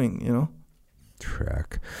I'm doing, you know?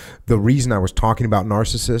 Track. The reason I was talking about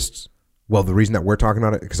narcissists, well, the reason that we're talking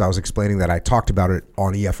about it, because I was explaining that I talked about it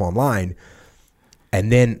on EF Online,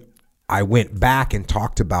 and then I went back and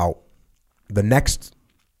talked about the next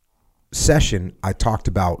session. We talked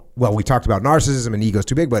about narcissism and ego's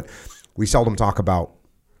too big, but we seldom talk about,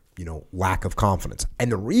 you know, lack of confidence.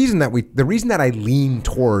 And the reason that I lean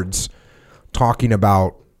towards talking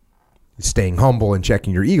about staying humble and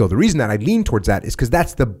checking your ego, the reason that I lean towards that is because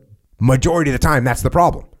that's the majority of the time, that's the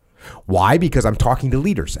problem. Why? Because I'm talking to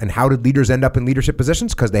leaders. And how did leaders end up in leadership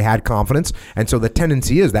positions? Because they had confidence. And so the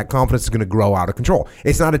tendency is that confidence is going to grow out of control.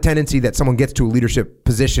 It's not a tendency that someone gets to a leadership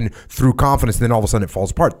position through confidence and then all of a sudden it falls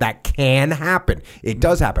apart. That can happen. It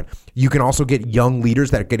does happen. You can also get young leaders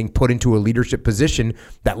that are getting put into a leadership position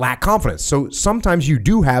that lack confidence. So sometimes you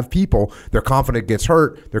do have people, their confidence gets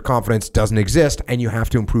hurt, their confidence doesn't exist, and you have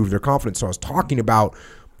to improve their confidence. So I was talking about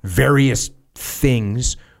various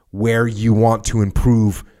things where you want to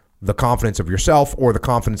improve the confidence of yourself or the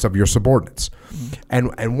confidence of your subordinates.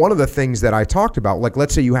 And one of the things that I talked about, like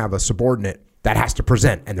let's say you have a subordinate that has to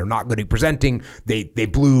present and they're not good at presenting. They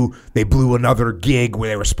blew another gig where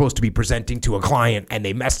they were supposed to be presenting to a client and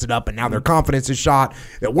they messed it up and now their confidence is shot.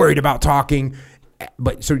 They're worried about talking.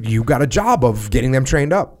 But so you got a job of getting them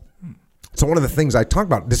trained up. So one of the things I talked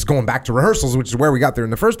about, this is going back to rehearsals, which is where we got there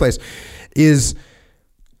in the first place, is,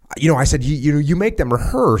 you know, I said, you make them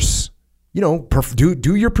rehearse, you know,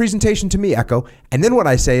 do your presentation to me, Echo. And then what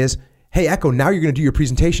I say is, hey, Echo, now you're going to do your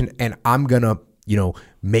presentation and I'm going to, you know,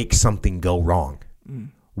 make something go wrong.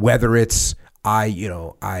 Whether it's,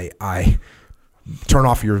 I turn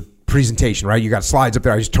off your presentation, right? You got slides up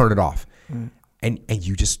there. I just turn it off and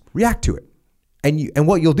you just react to it. And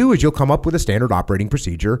what you'll do is you'll come up with a standard operating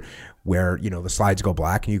procedure where, you know, the slides go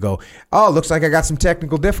black and you go, oh, looks like I got some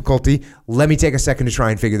technical difficulty. Let me take a second to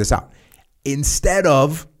try and figure this out. Instead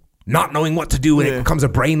of not knowing what to do and it becomes a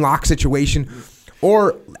brain lock situation,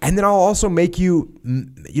 And then I'll also make you,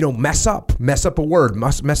 mess up a word,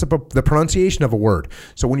 mess up the pronunciation of a word.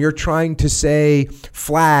 So when you're trying to say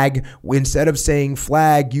flag, instead of saying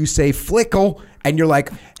flag, you say flickle, and you're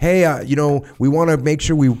like, hey, we want to make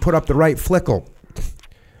sure we put up the right flickle.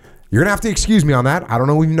 You're going to have to excuse me on that. I don't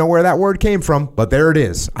even know where that word came from, but there it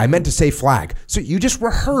is. I meant to say flag. So you just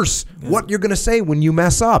rehearse what you're going to say when you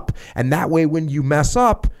mess up. And that way, when you mess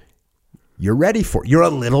up, you're ready for it. You're a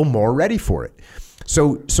little more ready for it.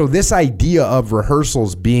 So this idea of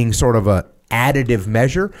rehearsals being sort of a additive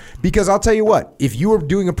measure, because I'll tell you what, if you were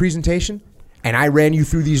doing a presentation and I ran you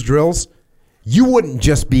through these drills, you wouldn't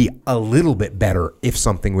just be a little bit better if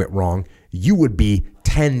something went wrong. You would be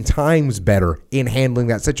 10 times better in handling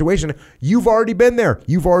that situation. You've already been there.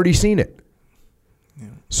 You've already seen it. Yeah.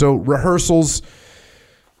 So rehearsals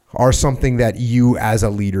are something that you as a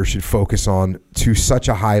leader should focus on to such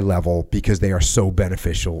a high level because they are so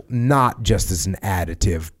beneficial, not just as an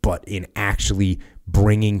additive, but in actually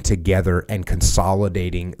bringing together and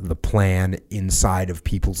consolidating the plan inside of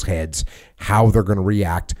people's heads, how they're going to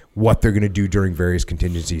react, what they're going to do during various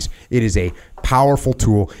contingencies. It is a powerful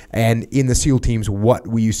tool. And in the SEAL teams, what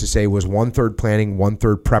we used to say was 1/3 planning,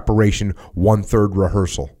 1/3 preparation, 1/3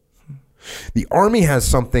 rehearsal. The Army has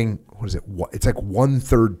something, what is it? It's like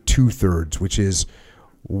 1/3, 2/3, which is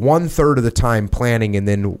 1/3 of the time planning, and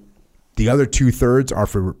then the other 2/3 are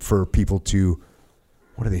for people to,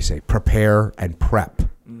 what do they say? Prepare and prep.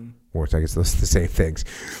 Or I guess those are the same things.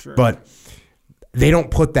 Sure. But they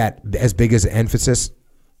don't put that as big as an emphasis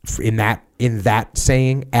in that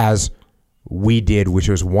saying as we did, which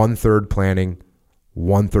was 1/3 planning,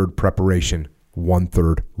 1/3 preparation,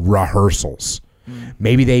 1/3 rehearsals.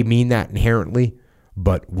 Maybe they mean that inherently,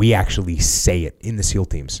 but we actually say it in the SEAL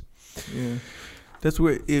teams. Yeah, that's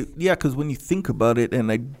where because when you think about it,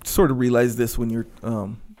 and I sort of realize this when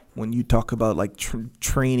you talk about like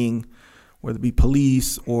training, whether it be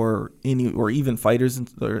police or even fighters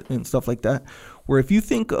and stuff like that, where if you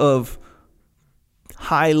think of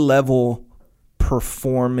high level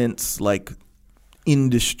performance like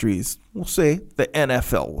industries, we'll say the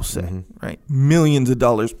NFL, we'll say, right? Millions of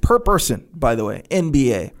dollars per person, by the way,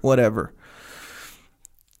 NBA, whatever.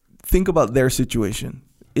 Think about their situation.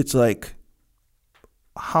 It's like,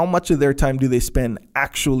 how much of their time do they spend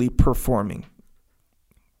actually performing?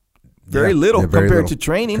 Very little compared to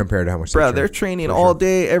training. Compared to how much they're training all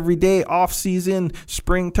day, every day, off season,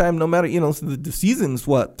 springtime, no matter, the season's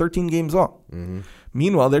 13 games long. Mm-hmm.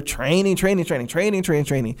 Meanwhile, they're training.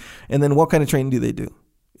 And then what kind of training do they do?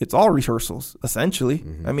 It's all rehearsals, essentially.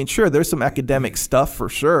 Mm-hmm. I mean, sure, there's some academic stuff for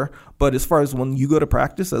sure. But as far as when you go to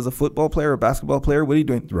practice as a football player or basketball player, what are you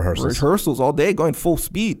doing? Rehearsals all day, going full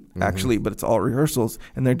speed, actually. But it's all rehearsals.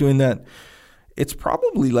 And they're doing that. It's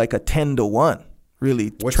probably like a 10-1,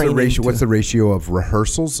 really. What's the ratio? What's the ratio of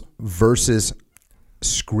rehearsals versus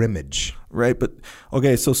scrimmage? Right, but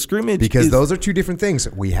okay, so scrimmage, because those are two different things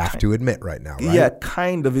we have to admit right now, right? Yeah,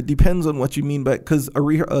 kind of. It depends on what you mean by, because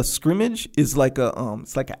a scrimmage is like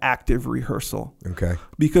it's like an active rehearsal. Okay.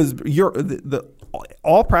 Because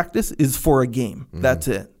all practice is for a game. Mm-hmm. That's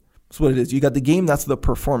it. That's what it is. You got the game. That's the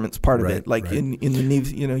performance part of it. Like in the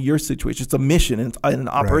Navy, your situation, it's a mission and it's an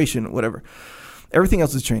operation, whatever. Everything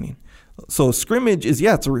else is training. So scrimmage is,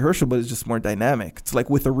 it's a rehearsal, but it's just more dynamic. It's like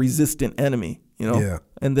with a resistant enemy, Yeah.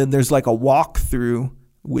 And then there's like a walkthrough,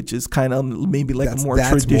 which is kind of maybe like a more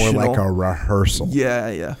traditional. That's more like a rehearsal.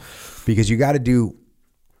 Yeah. Because you got to do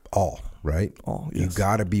all, right? All, yes. You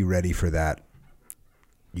got to be ready for that.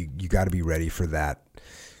 You got to be ready for that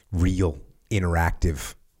real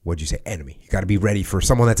interactive, what'd you say, enemy. You got to be ready for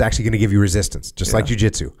someone that's actually going to give you resistance, just like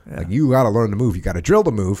jiu-jitsu. Yeah. Like you got to learn the move. You got to drill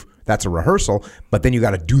the move. That's a rehearsal. But then you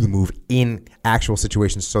got to do the move in actual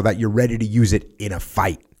situations so that you're ready to use it in a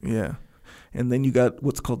fight. Yeah. And then you got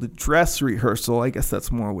what's called the dress rehearsal. I guess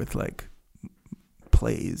that's more with like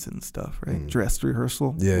plays and stuff, right? Dress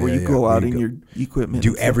rehearsal. Yeah, where you go out in your equipment.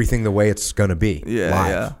 Do everything the way it's going to be. Yeah, live.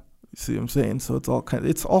 Yeah. You see what I'm saying? So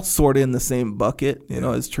it's all sort of in the same bucket,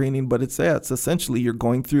 as training, but it's essentially you're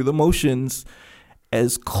going through the motions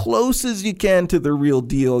as close as you can to the real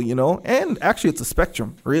deal, and actually it's a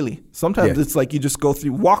spectrum, really. Sometimes it's like you just go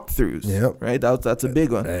through walkthroughs, right? That's a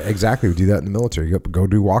big one. Exactly. We do that in the military. You go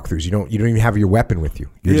do walkthroughs. You don't even have your weapon with you.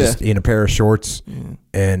 You're just in a pair of shorts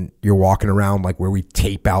and you're walking around like where we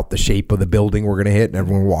tape out the shape of the building we're going to hit and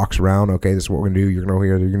everyone walks around. Okay, this is what we're going to do. You're going to go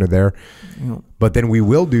here, you're going to there. But then we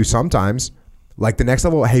will do sometimes like the next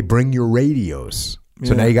level, hey, bring your radios.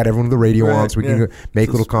 So now you got everyone with the radio on, so we can make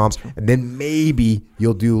little comms. And then maybe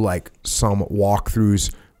you'll do like some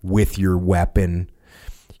walkthroughs with your weapon.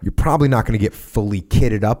 You're probably not going to get fully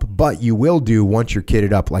kitted up, but you will do, once you're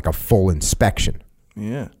kitted up, like a full inspection.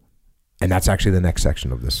 Yeah. And that's actually the next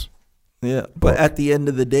section of this. Yeah. But at the end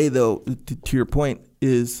of the day, though, to your point,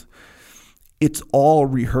 is it's all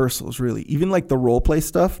rehearsals, really. Even like the role play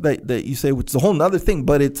stuff that you say, which is a whole nother thing,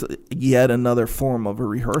 but it's yet another form of a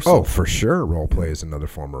rehearsal. Oh, for sure. Role play is another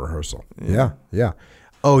form of rehearsal. Yeah.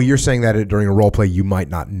 Oh, you're saying that during a role play, you might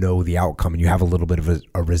not know the outcome and you have a little bit of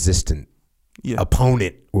a resistant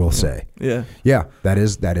opponent, we'll say. Yeah. Yeah, that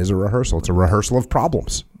is a rehearsal. It's a rehearsal of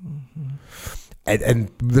problems.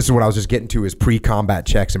 And this is what I was just getting to is pre-combat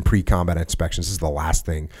checks and pre-combat inspections. This is the last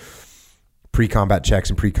thing. Pre-combat checks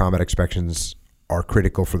and pre-combat inspections are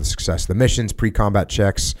critical for the success of the missions. Pre-combat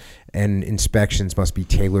checks and inspections must be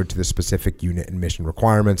tailored to the specific unit and mission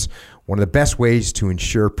requirements. One of the best ways to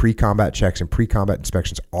ensure pre-combat checks and pre-combat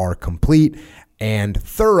inspections are complete and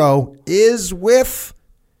thorough is with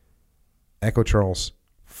Echo Charles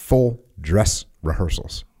full dress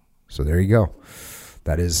rehearsals. So there you go.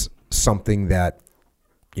 That is something that,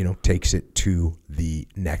 takes it to the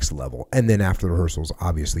next level. And then after the rehearsals,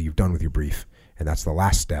 obviously you've done with your brief, and that's the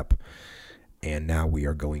last step. And now we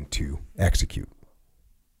are going to execute.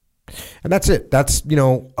 And that's it. That's,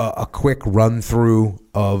 a quick run through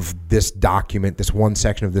of this document, this one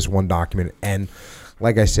section of this one document. And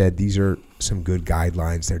like I said, these are some good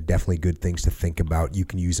guidelines. They're definitely good things to think about. You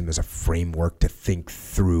can use them as a framework to think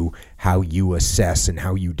through how you assess and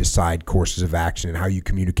how you decide courses of action and how you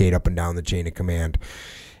communicate up and down the chain of command.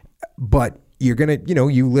 But you're going to,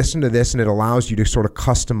 you listen to this and it allows you to sort of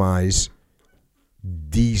customize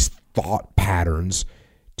these thought patterns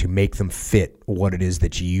to make them fit what it is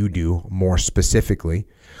that you do more specifically.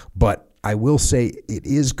 But I will say it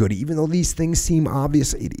is good, even though these things seem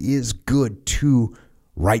obvious, it is good to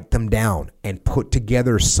write them down and put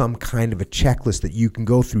together some kind of a checklist that you can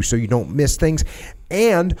go through so you don't miss things.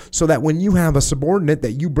 And so that when you have a subordinate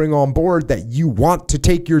that you bring on board that you want to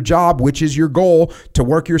take your job, which is your goal to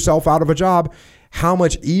work yourself out of a job, how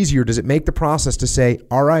much easier does it make the process to say,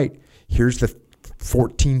 all right, here's the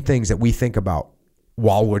 14 things that we think about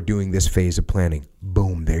while we're doing this phase of planning.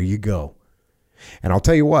 Boom, there you go. And I'll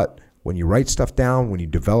tell you what, when you write stuff down, when you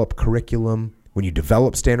develop curriculum, when you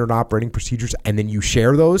develop standard operating procedures, and then you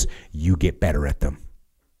share those, you get better at them.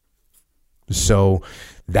 So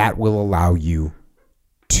that will allow you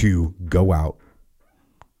to go out,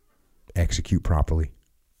 execute properly,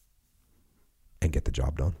 and get the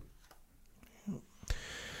job done.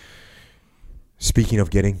 Speaking of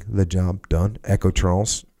getting the job done, Echo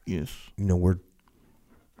Charles, yes, we're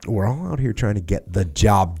all out here trying to get the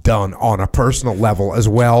job done on a personal level as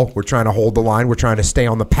well. We're trying to hold the line. We're trying to stay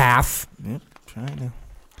on the path. Yep, trying to.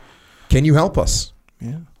 Can you help us?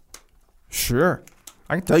 Yeah, sure.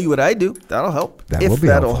 I can tell you what I do. That'll help.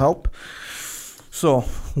 That'll help. So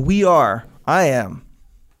we are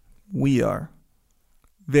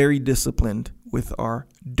very disciplined with our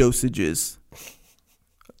dosages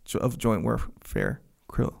of joint warfare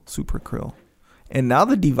krill, super krill, and now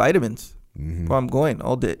the D vitamins. Mm-hmm. Well, I'm going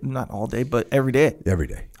all day, not all day, but every day. Every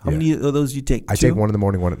day. How many of those you take? I take one in the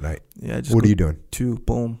morning, one at night. Yeah. What are you doing? 2,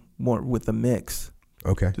 boom, more with a mix.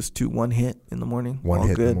 Okay. Just 2, 1 hit in the morning. One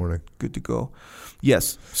hit good. in the morning. Good to go.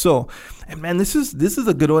 Yes. So, and man, this is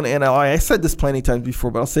a good one. And I said this plenty of times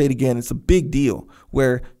before, but I'll say it again. It's a big deal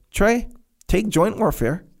where take joint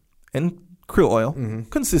warfare and krill oil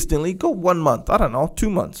consistently. Go 1 month. I don't know, 2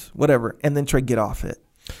 months, whatever, and then try to get off it.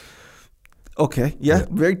 Okay. Yeah.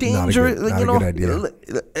 Very dangerous. Not a good idea.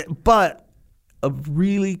 But a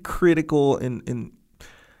really critical and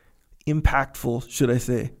impactful, should I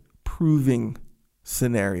say, proving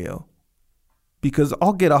scenario, because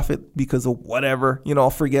I'll get off it because of whatever, I'll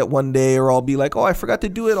forget one day, or I'll be like, oh, I forgot to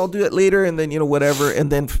do it. I'll do it later. And then, whatever.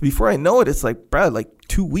 And then before I know it, it's like, Brad, like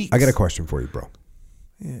 2 weeks. I got a question for you, bro.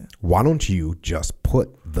 Yeah. Why don't you just put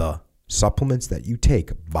the supplements that you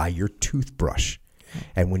take by your toothbrush?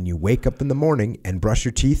 And when you wake up in the morning and brush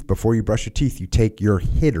your teeth, before you brush your teeth, you take your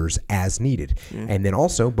hitters as needed. Yeah. And then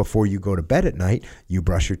also before you go to bed at night, you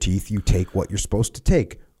brush your teeth, you take what you're supposed to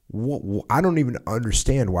take. I don't even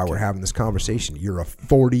understand why we're having this conversation. You're a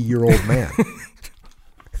 40-year-old man.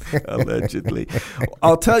 Allegedly.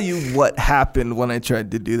 I'll tell you what happened when I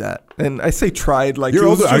tried to do that. And I say tried like you're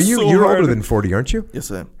older. You're older than 40, aren't you?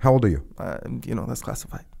 Yes, I am. How old are you? That's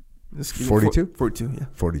classified. 42? 42, yeah.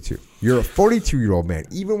 42. You're a 42-year-old man.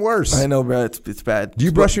 Even worse. I know, bro. It's bad. Do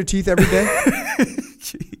you brush your teeth every day?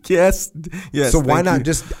 Yes. So why not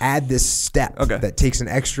just add this step that takes an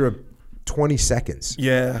extra 20 seconds?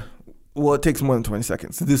 Yeah. Well, it takes more than 20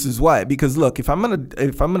 seconds. This is why. Because look, if I'm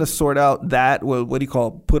gonna sort out that, what do you call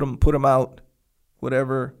it? Put them out,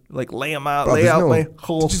 whatever. Like lay them out, my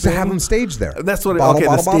whole just thing. Have them staged there. That's what.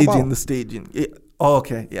 The staging. The staging.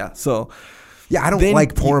 Okay, yeah. So Yeah, I don't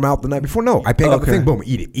like pour them out the night before. No, I pick up the thing, boom,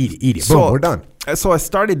 eat it. So, boom, we're done. So I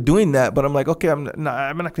started doing that, but I'm like, okay, I'm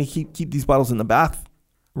not going to keep these bottles in the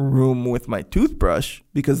bathroom with my toothbrush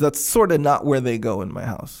because that's sort of not where they go in my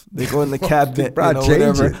house. They go in the cabinet,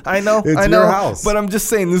 whatever. It. I know, it's your house. But I'm just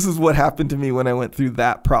saying this is what happened to me when I went through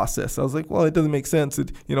that process. I was like, well, it doesn't make sense.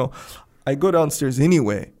 I go downstairs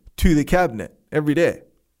anyway to the cabinet every day.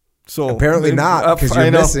 So apparently not, because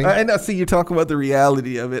you're missing. I know. See, you're talking about the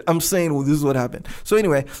reality of it. I'm saying, well, this is what happened. So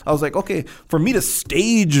anyway, I was like, okay, for me to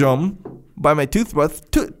stage them by my toothbrush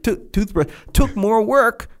took more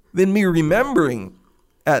work than me remembering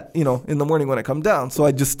in the morning when I come down. So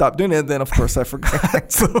I just stopped doing it. And then, of course, I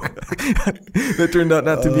forgot. So that turned out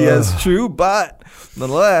not to be as true. But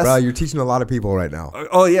nonetheless. Bro, you're teaching a lot of people right now.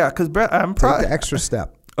 Oh, yeah, because I'm proud. Take the extra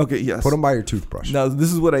step. Okay, yes. Put them by your toothbrush. Now,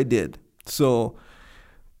 this is what I did. So...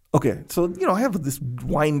 Okay, so, I have this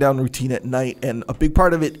wind down routine at night, and a big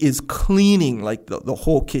part of it is cleaning, like the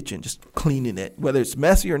whole kitchen, just cleaning it. Whether it's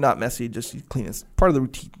messy or not messy, just clean it. It's part of the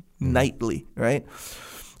routine nightly, right?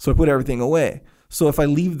 So I put everything away. So if I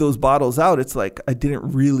leave those bottles out, it's like I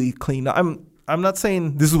didn't really clean up. I'm not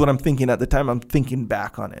saying this is what I'm thinking at the time. I'm thinking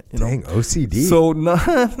back on it. Dang, OCD. So,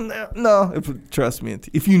 no, trust me.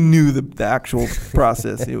 If you knew the actual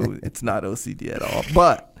process, it's not OCD at all.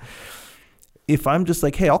 But... if I'm just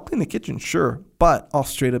like, hey, I'll clean the kitchen, sure, but I'll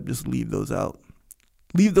straight up just leave those out.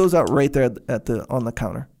 Leave those out right there on the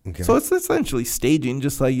counter. Okay. So it's essentially staging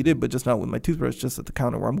just like you did, but just not with my toothbrush, just at the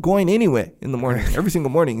counter where I'm going anyway in the morning, every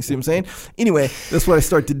single morning. You see what I'm saying? Anyway, that's what I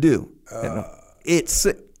start to do.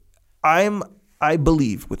 I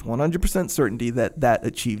believe with 100% certainty that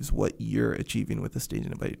achieves what you're achieving with the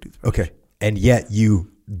staging by your toothbrush. Okay, and yet you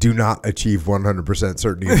do not achieve 100%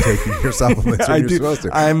 certainty of taking your supplements when you're supposed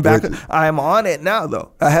to. I'm back. I'm on it now,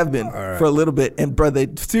 though. I have been for a little bit. And, brother,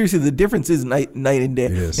 seriously, the difference is night and day.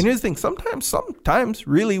 It is. And here's the thing. Sometimes,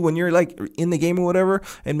 really, when you're, like, in the game or whatever,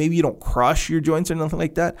 and maybe you don't crush your joints or nothing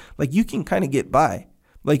like that, like, you can kind of get by.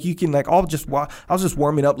 Like, you can, like, I was just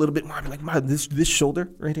warming up a little bit more. I'm like, this shoulder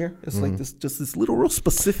right here, it's like this little real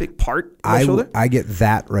specific part of my shoulder. I get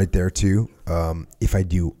that right there, too. If I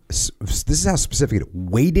do, this is how specific it is,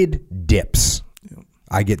 weighted dips. Yeah.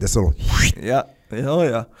 I get this little. Yeah. Oh,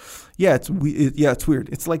 yeah. Yeah, it's weird.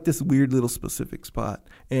 It's like this weird little specific spot.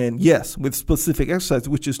 And yes, with specific exercise,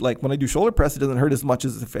 which is like when I do shoulder press, it doesn't hurt as much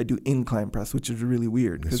as if I do incline press, which is really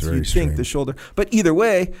weird. Because you think the shoulder. But either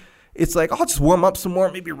way, it's like, I'll just warm up some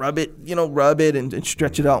more, maybe rub it and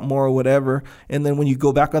stretch it out more or whatever. And then when you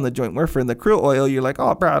go back on the joint warfare and the krill oil, you're like,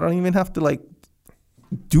 oh, bro, I don't even have to like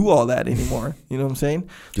do all that anymore. You know what I'm saying?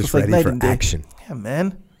 Just ready like for action. Yeah,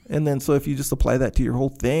 man. And then so if you just apply that to your whole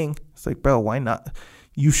thing, it's like, bro, why not?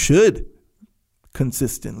 You should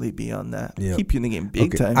consistently be on that. Yep. Keep you in the game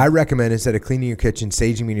big time. I recommend instead of cleaning your kitchen,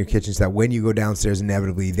 staging in your kitchen so that when you go downstairs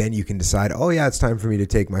inevitably, then you can decide, oh yeah, it's time for me to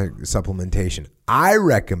take my supplementation. I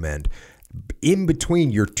recommend in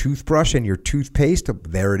between your toothbrush and your toothpaste,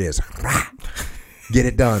 there it is. Get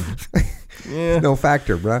it done. Yeah. No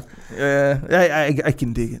factor, bro. Yeah, I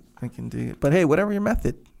can dig it. But hey, whatever your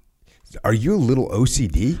method. Are you a little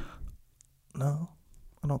OCD? No,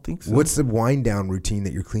 I don't think so. What's the wind down routine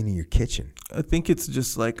that you're cleaning your kitchen? I think it's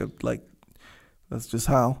just like that's just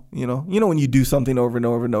how, you know when you do something over and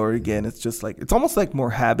over and over again, it's just like, it's almost like more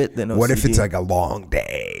habit than OCD. What if it's like a long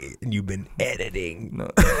day and you've been editing? No.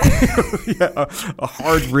 Yeah, a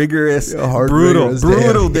hard, rigorous,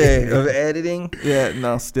 brutal day of editing. Yeah,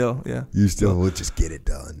 no, still, yeah. You still will just get it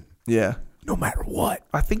done. Yeah. No matter what.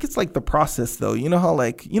 I think it's like the process, though. You know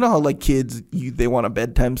how kids, they want a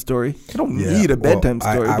bedtime story. They don't need a bedtime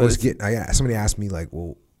story. Somebody asked me like,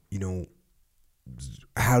 well,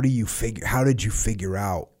 how did you figure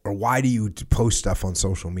out, or why do you post stuff on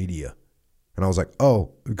social media? And I was like,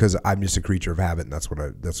 oh, because I'm just a creature of habit, and that's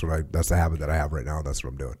the habit that I have right now, and that's what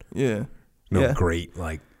I'm doing. Yeah. Great,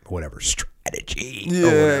 like, whatever strategy. Yeah,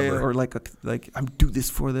 or whatever. Or like I'm do this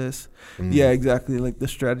for this. Yeah, exactly, like the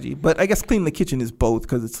strategy. But I guess clean the kitchen is both,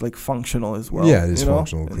 because it's like functional as well. Yeah, it is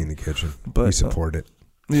functional to clean the kitchen. But we support it.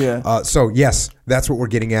 Yeah. So yes, that's what we're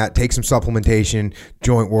getting at. Take some supplementation,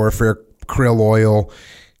 joint warfare, krill oil,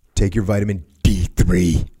 take your vitamin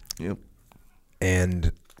D3. Yep.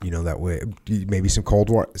 And that way, maybe some cold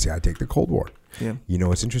water. See, I take the cold water. Yeah.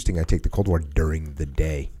 It's interesting. I take the cold water during the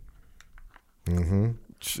day. Mm-hmm.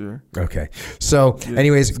 Sure. Okay. So,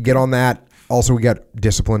 anyways, get on that. Also, we got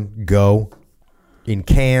Discipline Go in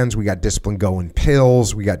cans. We got Discipline Go in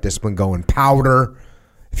pills. We got Discipline Go in powder.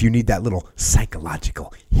 If you need that little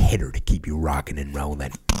psychological hitter to keep you rocking and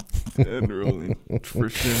rolling. And rolling, for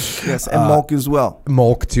sure. Yes, and Mulk as well.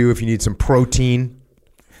 Mulk, too, if you need some protein.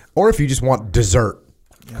 Or if you just want dessert.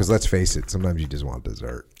 Because let's face it, sometimes you just want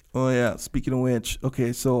dessert. Oh, yeah. Speaking of which,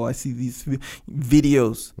 okay, so I see these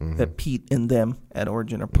videos that Pete and them at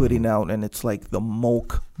Origin are putting out, and it's like the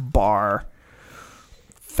Milk Bar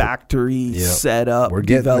factory setup,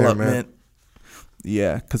 development. There, man.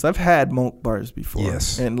 Yeah, because I've had Milk Bars before.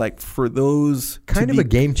 Yes. And like for those... Kind of a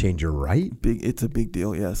game changer, right? It's a big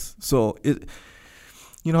deal, yes. So,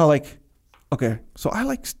 like... Okay, so I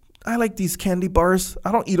like these candy bars.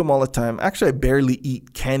 I don't eat them all the time. Actually, I barely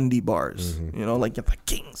eat candy bars. Like the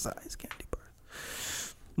king size candy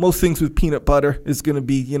bars. Most things with peanut butter is going to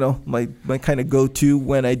be, my kind of go-to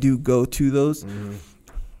when I do go to those.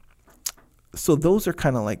 So those are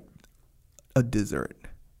kind of like a dessert,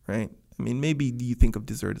 right? I mean, maybe you think of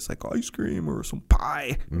dessert as like ice cream or some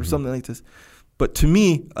pie or something like this. But to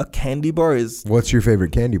me, a candy bar is... What's your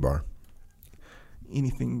favorite candy bar?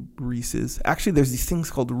 Anything Reese's. Actually, there's these things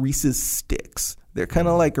called Reese's Sticks. They're kind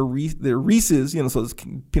of like they're Reese's, so it's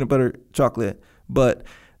peanut butter chocolate, but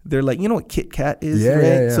they're like, what Kit Kat is, right?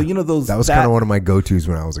 Yeah. So those. That was kind of one of my go-tos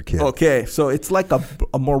when I was a kid. Okay, so it's like a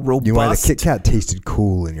more robust. You want the Kit Kat tasted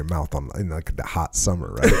cool in your mouth in like the hot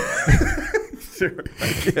summer, right? Sure,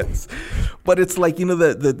 I guess. But it's like,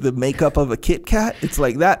 the makeup of a Kit Kat. It's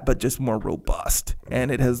like that, but just more robust,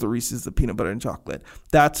 and it has the Reese's, the peanut butter and chocolate.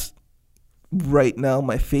 That's right now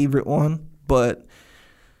my favorite one, but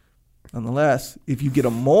nonetheless, if you get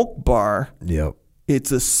a Milk Bar,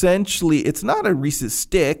 it's essentially, it's not a Reese's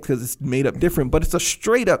stick because it's made up different, but it's a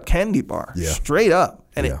straight up candy bar, straight up,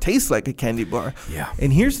 and it tastes like a candy bar.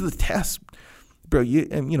 And here's the test, bro.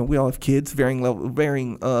 We all have kids, varying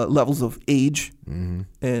levels of age,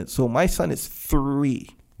 and so my son is 3.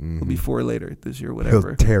 He'll be 4 later this year, whatever.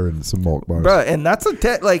 He'll tear in some Milk Bars, bro. And that's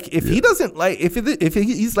if he doesn't like, if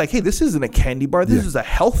he's like, hey, this isn't a candy bar, this is a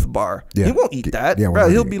health bar. He won't eat that, bro.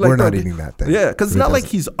 He'll be like, we're not eating that thing. Yeah, because it's not like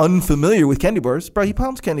he's unfamiliar with candy bars, bro. He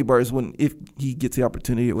pounds candy bars if he gets the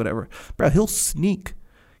opportunity or whatever, bro. He'll sneak.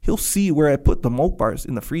 He'll see where I put the Milk Bars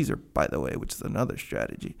in the freezer, by the way, which is another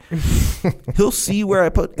strategy. He'll see where I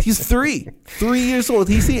put. He's 3 years old.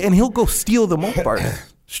 And he'll go steal the Milk Bars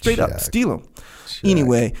straight up, steal them.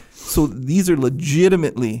 Anyway, so these are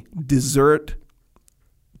legitimately dessert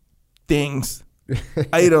things,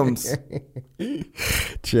 items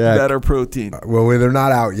that are protein. Well, they're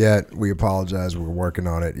not out yet. We apologize. We're working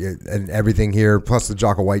on it. And everything here, plus the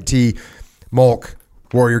Jocko White tea, Milk,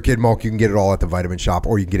 Warrior Kid Milk, you can get it all at the Vitamin Shop,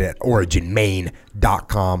 or you can get it at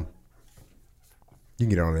originmaine.com. You can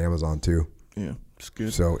get it on Amazon too. Yeah, it's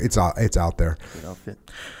good. So it's out there. Good outfit.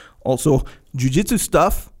 Also, jiu-jitsu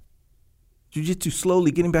stuff. Jiu-jitsu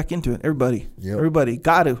slowly getting back into it. Everybody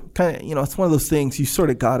got to kind of, it's one of those things you sort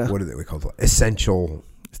of got to. What do they call it? Essential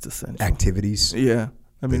activities. Yeah.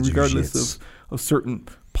 I mean, regardless of certain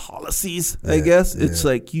policies, I guess. It's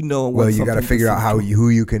like, well, you got to figure out who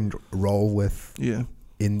you can roll with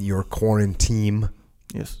in your quarantine.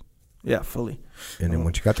 Yes. Yeah, fully. And then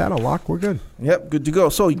once you got that unlocked, we're good. Yep, good to go.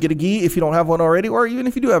 So you get a gi if you don't have one already, or even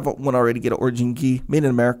if you do have one already, get an Origin gi, made in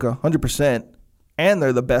America, 100%. And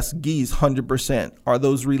they're the best gis, 100%. Are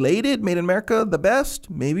those related? Made in America, the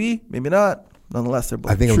best? Maybe, maybe not. Nonetheless, they're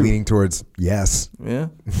both I think true. I'm leaning towards yes. Yeah.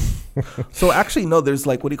 So actually, no. There's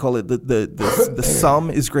like, what do you call it? The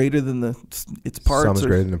sum is greater than its parts. Sum is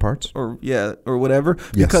greater than the parts. Or whatever.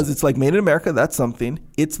 Yes. Because it's like made in America. That's something.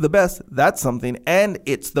 It's the best. That's something. And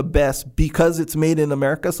it's the best because it's made in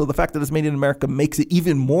America. So the fact that it's made in America makes it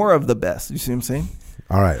even more of the best. You see what I'm saying?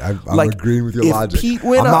 All right, I'm agreeing with your logic. Pete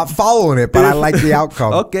I'm not following it, but I like the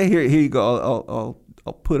outcome. Okay, here you go.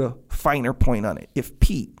 I'll put a finer point on it. If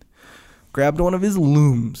Pete grabbed one of his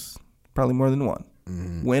looms, probably more than one,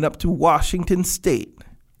 went up to Washington State,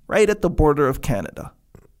 right at the border of Canada,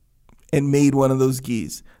 and made one of those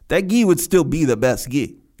gis, that gi would still be the best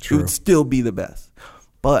gi. True. It would still be the best.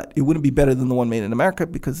 But it wouldn't be better than the one made in America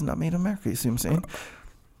because it's not made in America. You see what I'm saying?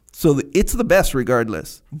 So it's the best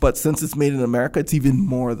regardless. But since it's made in America, it's even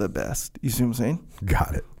more the best. You see what I'm saying?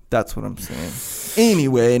 Got it. That's what I'm saying.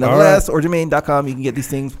 Anyway, nonetheless, originmaine.com, you can get these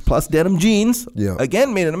things plus denim jeans. Yeah.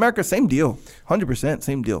 Again, made in America, same deal. 100%,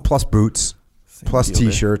 same deal. Plus boots, plus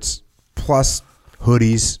T-shirts, plus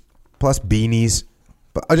hoodies, plus beanies.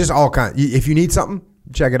 But just all kinds. If you need something,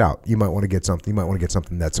 check it out. You might want to get something. You might want to get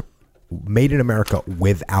something that's made in America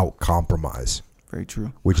without compromise. Very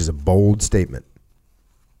true. Which is a bold statement.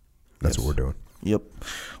 That's what we're doing. Yep.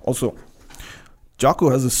 Also, Jocko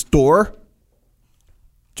has a store,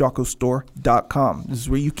 jockostore.com. This is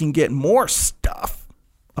where you can get more stuff,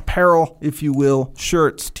 apparel, if you will,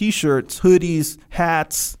 shirts, T-shirts, hoodies,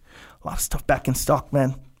 hats, a lot of stuff back in stock,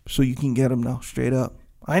 man. So you can get them now, straight up.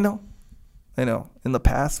 I know. I know. In the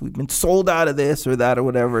past, we've been sold out of this or that or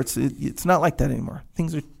whatever. It's not like that anymore.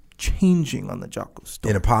 Things are changing on the Jocko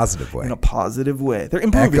store. In a positive way. In a positive way. They're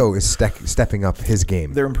improving. Echo is stepping up his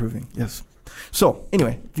game. They're improving, yes. So,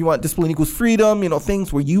 anyway, if you want Discipline Equals Freedom,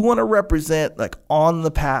 things where you want to represent, like, on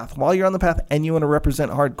the path, while you're on the path, and you want to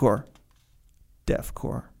represent hardcore,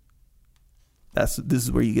 deathcore. This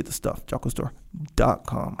is where you get the stuff,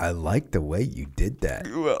 JockoStore.com. I like the way you did that.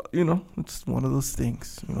 Well, it's one of those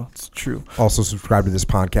things. It's true. Also, subscribe to this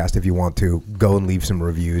podcast if you want to. Go and leave some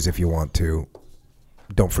reviews if you want to.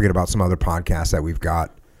 Don't forget about some other podcasts that we've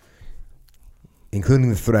got, including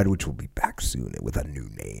The Thread, which will be back soon with a new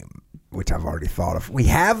name, which I've already thought of. We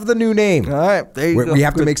have the new name. All right, there you go. We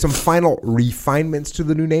have to make some final refinements to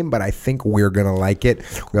the new name, but I think we're going to like it.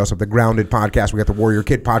 We also have the Grounded podcast. We got the Warrior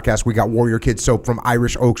Kid podcast. We got Warrior Kid soap from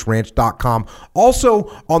IrishOaksRanch.com.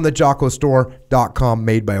 Also on the JockoStore.com,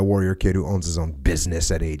 made by a Warrior Kid who owns his own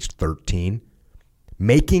business at age 13.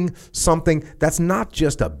 Making something that's not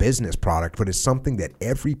just a business product, but is something that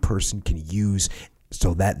every person can use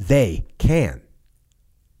so that they can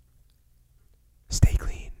stay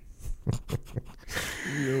clean.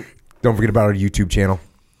 Yep. Don't forget about our YouTube channel,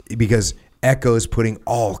 because Echo is putting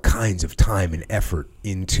all kinds of time and effort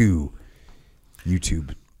into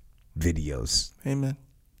YouTube videos. Amen.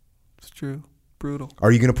 It's true. Brutal.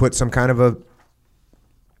 Are you going to put some kind of a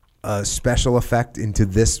special effect into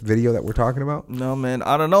this video that we're talking about? No, man.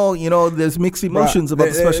 I don't know. There's mixed emotions about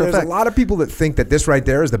the special effect. There's a lot of people that think that this right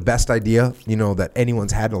there is the best idea, that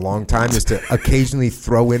anyone's had in a long time, is to occasionally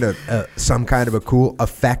throw in some kind of a cool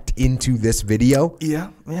effect into this video.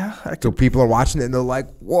 Yeah. So people are watching it and they're like,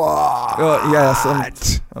 what?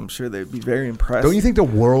 Yes, I'm sure they'd be very impressed. Don't you think the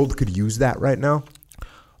world could use that right now?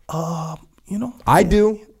 I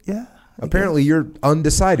do. Yeah. Apparently you're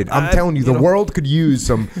undecided. I'm telling you, the world could use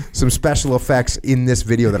some special effects in this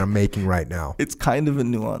video that I'm making right now. It's kind of a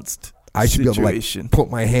nuanced I should situation. be able to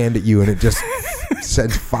put my hand at you and it just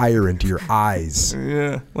sends fire into your eyes.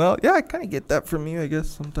 Yeah. Well, yeah, I kind of get that from you, I guess,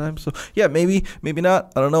 sometimes. So, yeah, maybe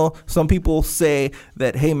not. I don't know. Some people say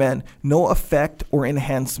that, hey, man, no effect or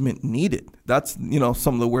enhancement needed. That's,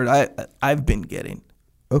 some of the word I've been getting.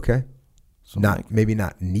 Okay. So maybe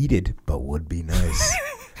not needed, but would be nice.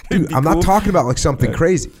 Dude, I'm not talking about like something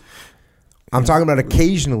crazy. I'm talking about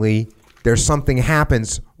occasionally there's something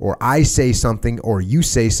happens, or I say something, or you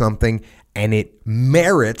say something, and it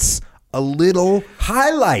merits a little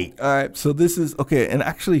highlight. All right, so this is okay. And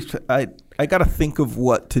actually, I got to think of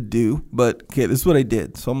what to do. But okay, this is what I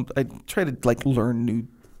did. So I try to learn new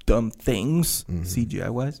dumb things, CGI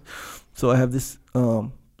wise. So I have this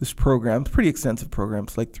program, pretty extensive program.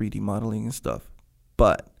 It's like 3D modeling and stuff.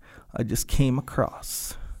 But I just came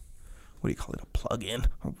across, what do you call it, a plug-in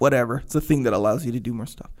or whatever. It's a thing that allows you to do more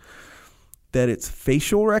stuff. That it's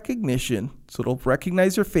facial recognition, so it'll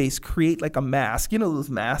recognize your face, create like a mask. Those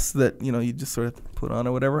masks that, you just sort of put on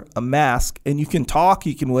or whatever. A mask, and you can talk,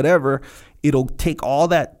 you can whatever. It'll take all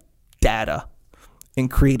that data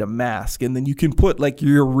and create a mask. And then you can put like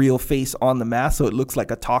your real face on the mask so it looks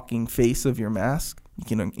like a talking face of your mask. You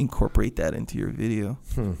can incorporate that into your video.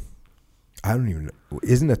 I don't even know.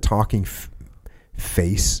 Isn't a talking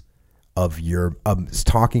face of your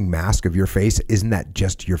talking mask of your face, isn't that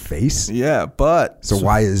just your face? Yeah, but so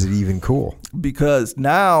why is it even cool? Because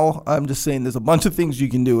now I'm just saying there's a bunch of things you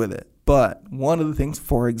can do with it. But one of the things,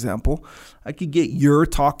 for example, I could get your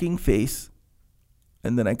talking face,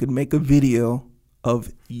 and then I could make a video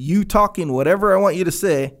of you talking whatever I want you to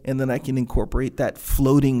say, and then I can incorporate that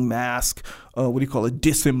floating mask,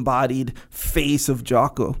 disembodied face of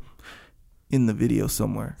Jocko in the video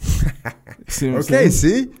somewhere. Okay,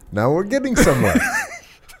 see? Now we're getting somewhere.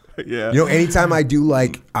 Yeah. Anytime I do,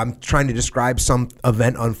 I'm trying to describe some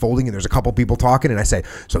event unfolding and there's a couple people talking and I say,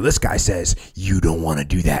 so this guy says, you don't want to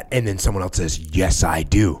do that. And then someone else says, yes, I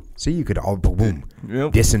do. See, you could all, boom,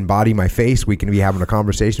 disembody my face. We can be having a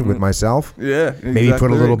conversation with myself. Yeah, exactly. Maybe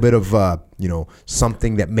put a little bit of,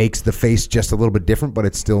 something that makes the face just a little bit different, but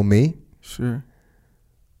it's still me. Sure.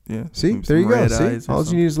 Yeah. See, there you go. See, all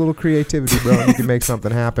you need is a little creativity, bro, and you can make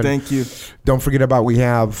something happen. Thank you. Don't forget about, we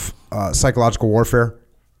have psychological warfare,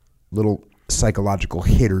 little psychological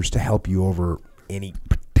hitters to help you over any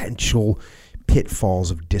potential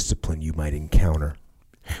pitfalls of discipline you might encounter.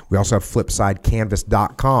 We also have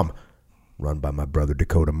FlipsideCanvas.com, run by my brother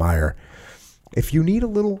Dakota Meyer. If you need a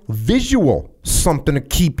little visual, something to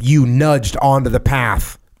keep you nudged onto the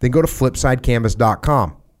path, then go to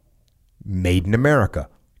FlipsideCanvas.com. Made in America.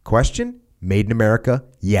 Question? Made in America?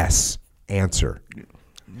 Yes. Answer.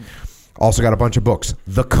 Also got a bunch of books.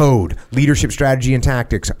 The Code, Leadership Strategy and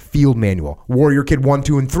Tactics, Field Manual, Warrior Kid 1,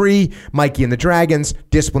 2, and 3, Mikey and the Dragons,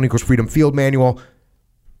 Discipline Equals Freedom Field Manual,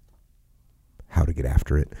 How to Get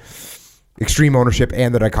After It, Extreme Ownership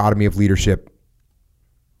and the Dichotomy of Leadership.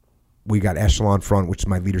 We got Echelon Front, which is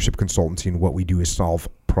my leadership consultancy, and what we do is solve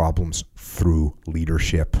problems through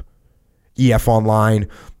leadership. EF Online,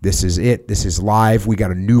 this is it. This is live. We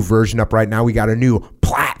got a new version up right now. We got a new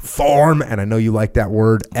platform, and I know you like that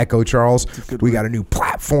word, Echo Charles. We got a new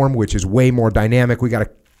platform, which is way more dynamic. We got a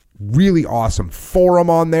really awesome forum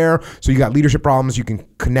on there. So you got leadership problems. You can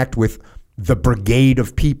connect with the brigade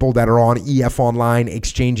of people that are on EF Online,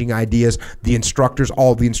 exchanging ideas. The instructors,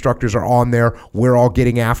 all the instructors are on there. We're all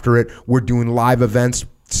getting after it. We're doing live events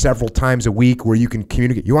several times a week where you can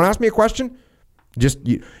communicate. You want to ask me a question?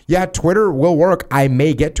 Yeah, Twitter will work. I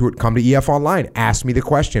may get to it. Come to EF Online. Ask me the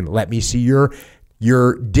question. Let me see your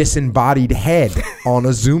disembodied head on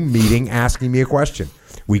a Zoom meeting asking me a question.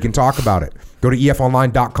 We can talk about it. Go to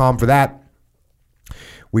efonline.com for that.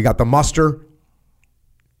 We got the muster.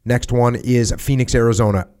 Next one is Phoenix,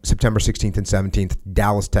 Arizona, September 16th and 17th.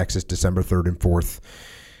 Dallas, Texas, December 3rd and 4th.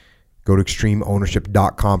 Go to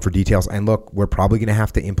extremeownership.com for details. And look, we're probably going to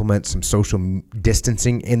have to implement some social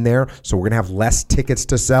distancing in there. So we're going to have less tickets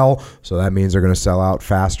to sell. So that means they're going to sell out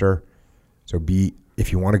faster. So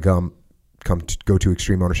if you want to go to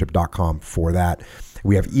extremeownership.com for that.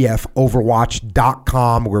 We have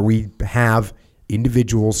efoverwatch.com where we have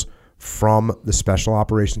individuals from the special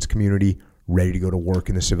operations community ready to go to work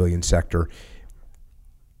in the civilian sector.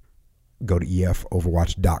 Go to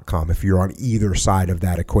efoverwatch.com if you're on either side of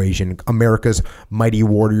that equation.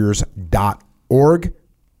 AmericasMightyWarriors.org.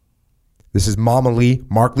 This is Mama Lee,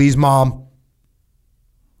 Mark Lee's mom,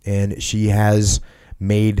 and she has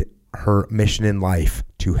made her mission in life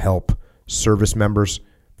to help service members,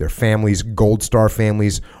 their families, Gold Star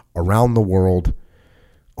families around the world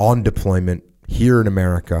on deployment here in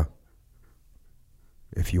America.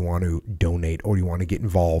 If you want to donate or you want to get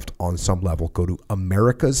involved on some level, go to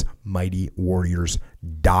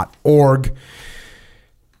americasmightywarriors.org.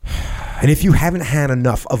 And if you haven't had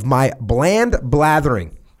enough of my bland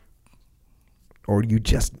blathering, or you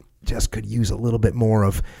just could use a little bit more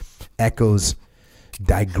of Echo's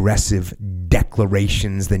digressive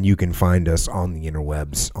declarations, then you can find us on the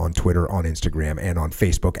interwebs, on Twitter, on Instagram, and on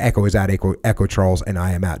Facebook. Echo is at Echo Charles, and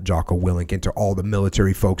I am at Jocko Willink. And to all the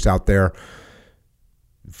military folks out there,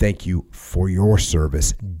 thank you for your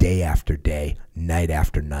service day after day, night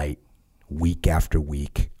after night, week after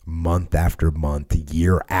week, month after month,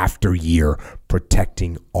 year after year,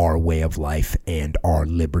 protecting our way of life and our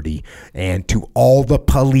liberty. And to all the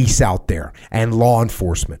police out there and law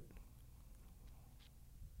enforcement,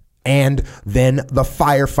 and then the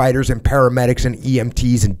firefighters and paramedics and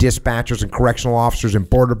EMTs and dispatchers and correctional officers and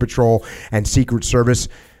Border Patrol and Secret Service,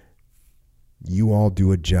 you all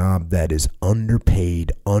do a job that is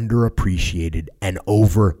underpaid, underappreciated, and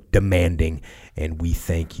over-demanding. And we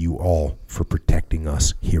thank you all for protecting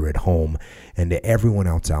us here at home. And to everyone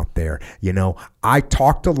else out there, I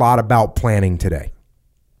talked a lot about planning today.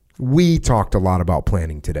 We talked a lot about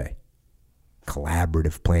planning today.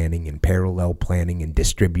 Collaborative planning and parallel planning and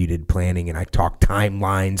distributed planning. And I talked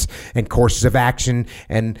timelines and courses of action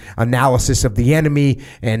and analysis of the enemy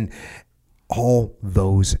and all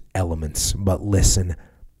those elements. But listen,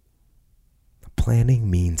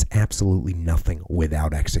 planning means absolutely nothing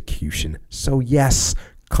without execution. So yes,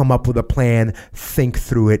 come up with a plan, think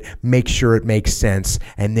through it, make sure it makes sense,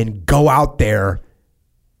 and then go out there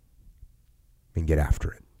and get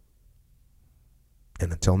after it.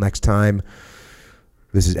 And until next time,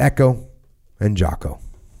 this is Echo and Jocko.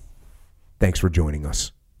 Thanks for joining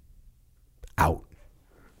us. Out.